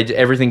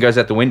 everything goes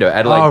out the window.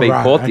 Adelaide beat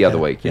Port the other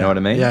week, you know what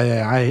I mean?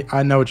 Yeah,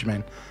 I know what you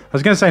mean. I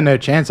was going to say no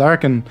chance. I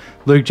reckon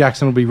Luke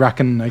Jackson will be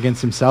rucking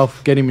against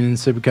himself, get him in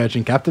Supercoach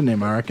and captain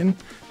him, I reckon.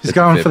 He's That's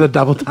going fair for the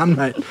double ton,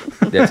 mate.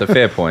 That's a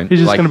fair point.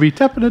 He's just going to be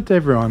tapping it to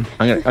everyone.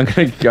 I'm going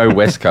to go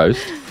West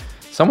Coast.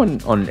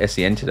 Someone on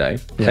SEN today,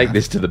 take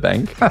this to the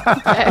bank.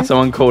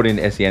 Someone called in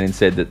SEN and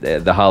said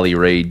that the Harley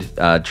Reid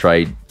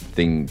trade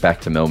thing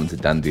back to Melbourne's a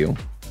done deal.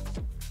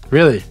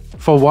 Really?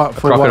 For what?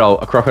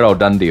 A crocodile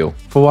done deal.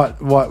 For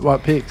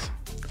what picks?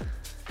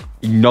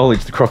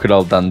 Acknowledge the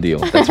crocodile done deal.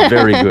 That's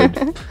very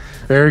good.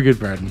 Very good,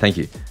 Braden. Thank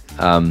you.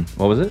 What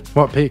was it?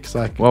 What picks?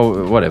 Like,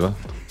 well, whatever.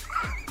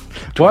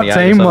 What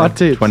team? What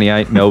tips?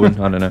 28, Melbourne.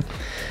 I don't know.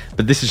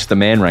 But this is just the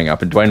man rang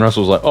up and Dwayne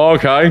Russell's like, oh,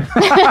 okay.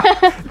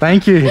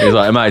 Thank you. He's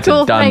like, mate, it's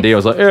Cool, a done thanks. deal. I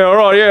was like, yeah, all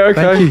right, yeah,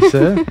 okay. Thank you,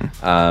 sir.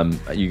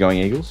 Are you going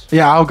Eagles?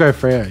 Yeah, I'll go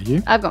Freo.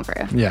 You? I've gone for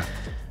it. Yeah.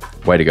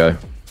 Way to go.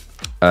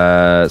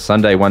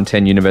 Sunday,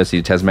 1:10, University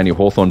of Tasmania,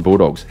 Hawthorn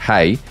Bulldogs.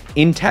 Hey,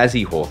 in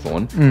Tassie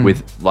Hawthorn,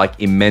 with like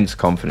immense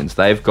confidence.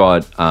 They've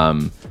got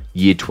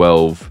year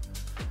 12,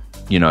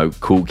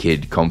 cool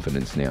kid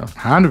confidence now.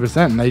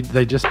 100%.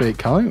 They just beat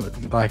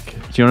Collingwood. Like, Do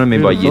you know what I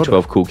mean by who'd year have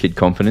 12 cool kid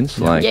confidence?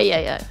 Like,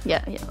 Yeah.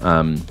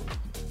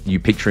 you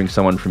picturing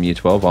someone from year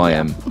 12? I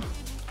am.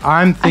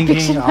 I'm thinking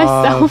Pictured of...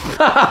 myself.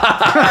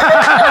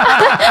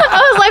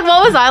 I was like,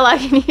 what was I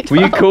like in year 12? Were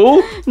you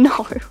cool?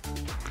 No.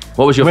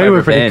 What was your We favorite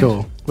were pretty band?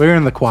 cool. We were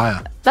in the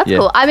choir. That's Yeah.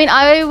 cool. I mean,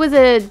 I was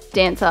a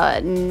dancer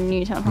at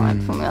Newtown High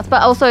Performing Arts,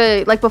 but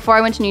also, like, before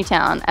I went to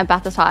Newtown at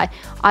Bathurst High,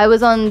 I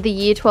was on the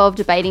year 12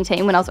 debating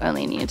team when I was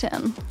only in year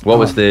 10. What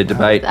was the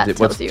debate? That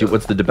What's tells you.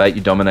 what's the debate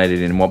you dominated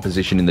in? What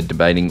position in the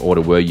debating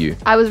order were you?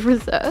 I was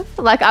reserve.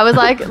 Like, I was,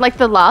 like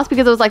the last,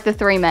 because it was, like, the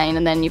three main,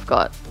 and then you've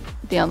got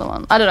the other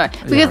one. I don't know.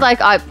 Because,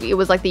 it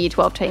was, like, the year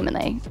 12 team, and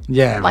they...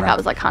 Yeah, Like, right. I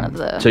was, like, kind of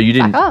the So you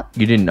backup.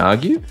 didn't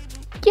argue?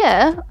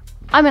 Yeah.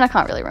 I mean, I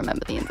can't really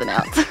remember the ins and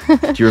outs.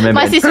 Do you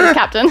remember? My sister was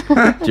captain.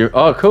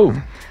 Oh, cool.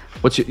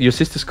 What's your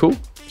sister's cool?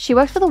 She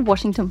worked for the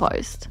Washington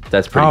Post.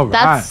 That's pretty. Oh,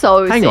 That's right.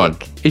 so Hang sick. on,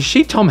 is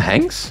she Tom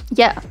Hanks?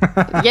 Yeah.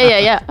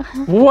 Yeah.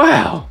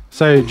 Wow.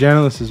 So,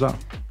 journalist as well.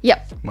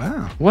 Yep.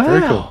 Wow. Wow.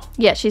 Very cool.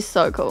 Yeah, she's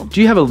so cool. Do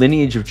you have a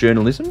lineage of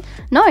journalism?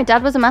 No,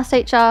 Dad was a maths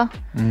teacher.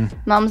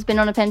 Mum's been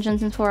on a pension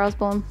since before I was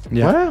born.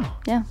 Yeah. Wow.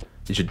 Yeah.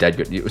 Is your dad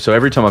good? So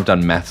every time I've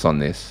done maths on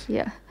this,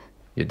 Yeah.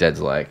 your dad's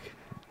like,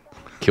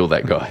 kill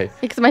that guy.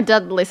 Because my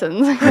dad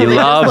listens. He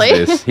loves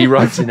this. He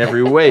writes in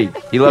every week.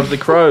 He loves the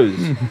Crows.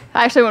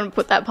 I actually want to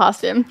put that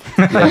past him.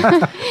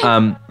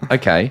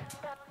 Okay.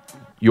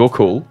 You're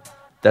cool.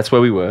 That's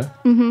where we were.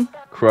 Mm-hmm.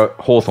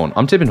 Hawthorn.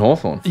 I'm tipping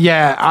Hawthorn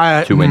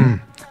Yeah, to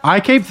win. I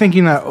keep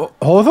thinking that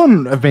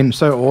Hawthorn have been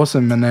so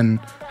awesome and then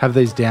have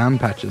these down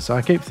patches. So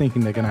I keep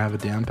thinking they're going to have a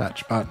down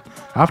patch. But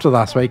after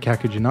last week, how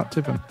could you not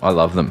tip them? I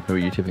love them. Who are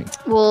you tipping?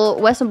 Well,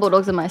 Western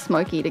Bulldogs are my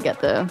smoky to get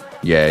the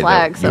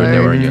flag, they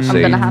were in your I'm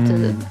going to have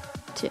to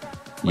tip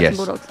Western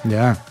Bulldogs.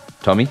 Yeah.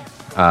 Tommy,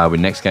 our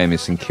next game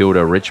is St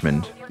Kilda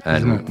Richmond,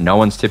 and no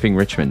one's tipping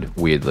Richmond,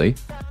 weirdly.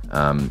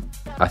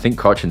 I think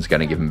Cochin's going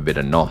to give him a bit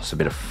of nos, a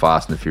bit of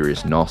fast and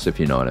furious nos, if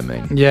you know what I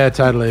mean. Yeah,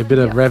 totally. A bit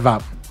of rev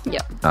up.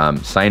 Yep.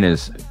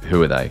 Sainers,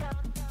 who are they?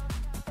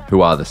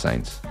 Who are the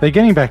Saints? They're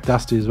getting back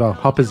Dusty as well.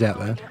 Hopper's out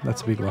there.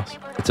 That's a big loss.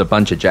 It's a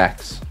bunch of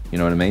jacks. You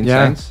know what I mean,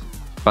 Yeah. Saints?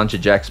 Bunch of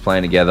jacks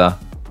playing together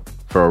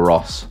for a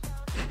Ross.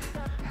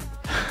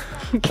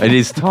 It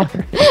is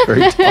tiring.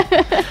 Very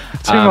tiring.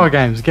 2 more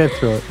games. Get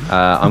through it.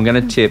 I'm going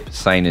to tip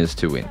Sainers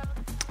to win.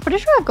 Pretty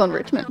sure I've gone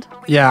Richmond.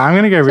 Yeah, I'm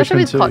going to go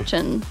Especially Richmond with too.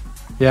 Cochin.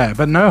 Yeah,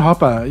 but no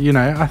Hopper. You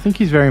know, I think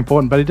he's very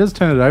important, but he does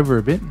turn it over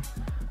a bit.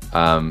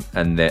 And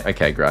then,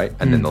 okay, great.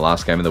 And then the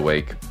last game of the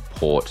week,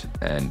 Port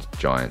and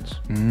Giants.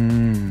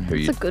 Who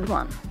It's a good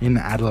one. In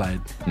Adelaide.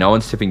 No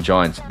one's tipping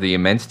Giants. The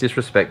immense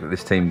disrespect that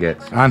this team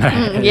gets. I know.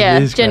 It Yeah,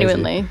 is crazy.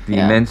 genuinely. The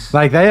yeah. immense.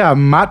 Like, they are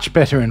much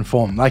better in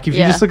form. Like, if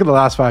you Yeah. just look at the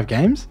last 5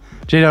 games,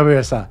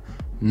 GWS are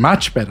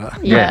much better.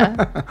 Yeah.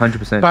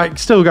 100%. But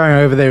still going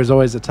over there is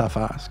always a tough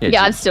ask.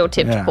 Yeah, I've still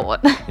tipped Yeah.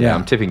 Port. Yeah,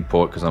 I'm tipping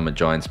Port because I'm a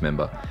Giants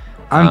member.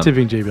 I'm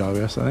tipping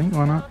GWS, I think.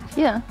 Why not?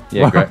 yeah.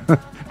 Yeah, great. Did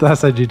I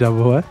say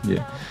GWS?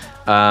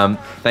 Yeah.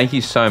 Thank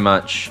you so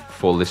much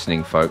for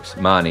listening, folks.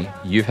 Marnie,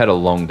 you've had a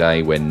long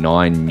day where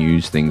 9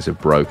 news things have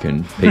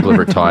broken. People have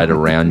retired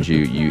around you.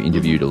 You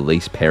interviewed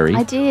Elise Perry.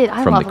 I did.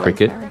 I from love the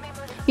cricket. Elise Perry.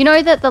 You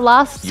know that the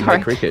last You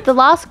like cricket. the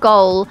last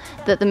goal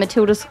that the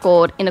Matildas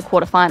scored in a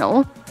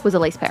quarterfinal was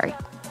Elise Perry.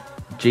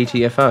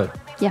 GTFO.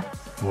 Yeah.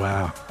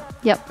 Wow.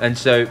 Yep. And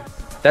so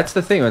that's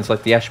the thing. It's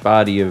like the Ash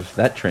Barty of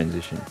that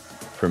transition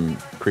from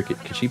cricket,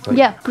 because she played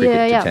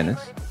cricket to tennis.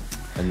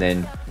 And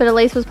then But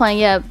Elise was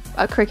playing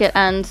cricket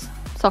and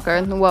soccer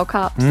in the World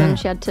Cups, and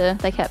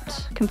they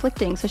kept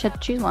conflicting, so she had to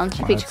choose one.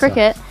 She picked that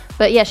cricket,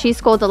 but yeah, she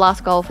scored the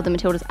last goal for the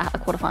Matildas at the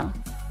quarterfinal.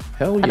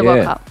 hell At the World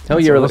yeah. Cup. Hell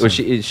That's yeah.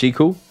 awesome. Is she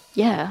cool?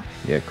 Yeah.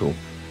 Yeah, cool.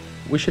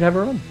 We should have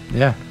her on.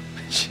 Yeah.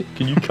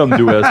 Can you come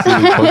do our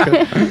silly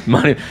podcast?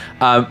 Money.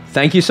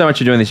 Thank you so much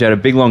for doing this. You had a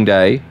big long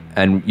day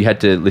and you had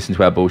to listen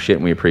to our bullshit,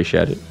 and we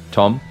appreciate it.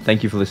 Tom,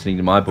 thank you for listening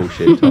to my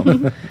bullshit,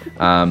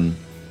 Tom.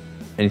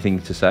 Anything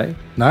to say?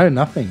 No,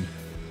 nothing.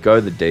 Go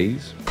the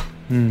D's.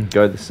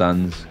 Go the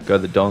Suns. Go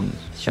the Dons.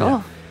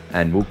 Sure.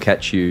 And we'll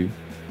catch you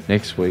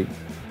next week.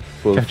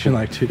 For Catch you in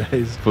like 2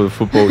 days. For the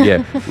football.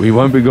 Yeah, we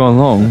won't be gone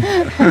long.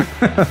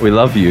 We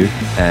love you,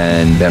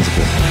 and bounce a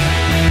ball.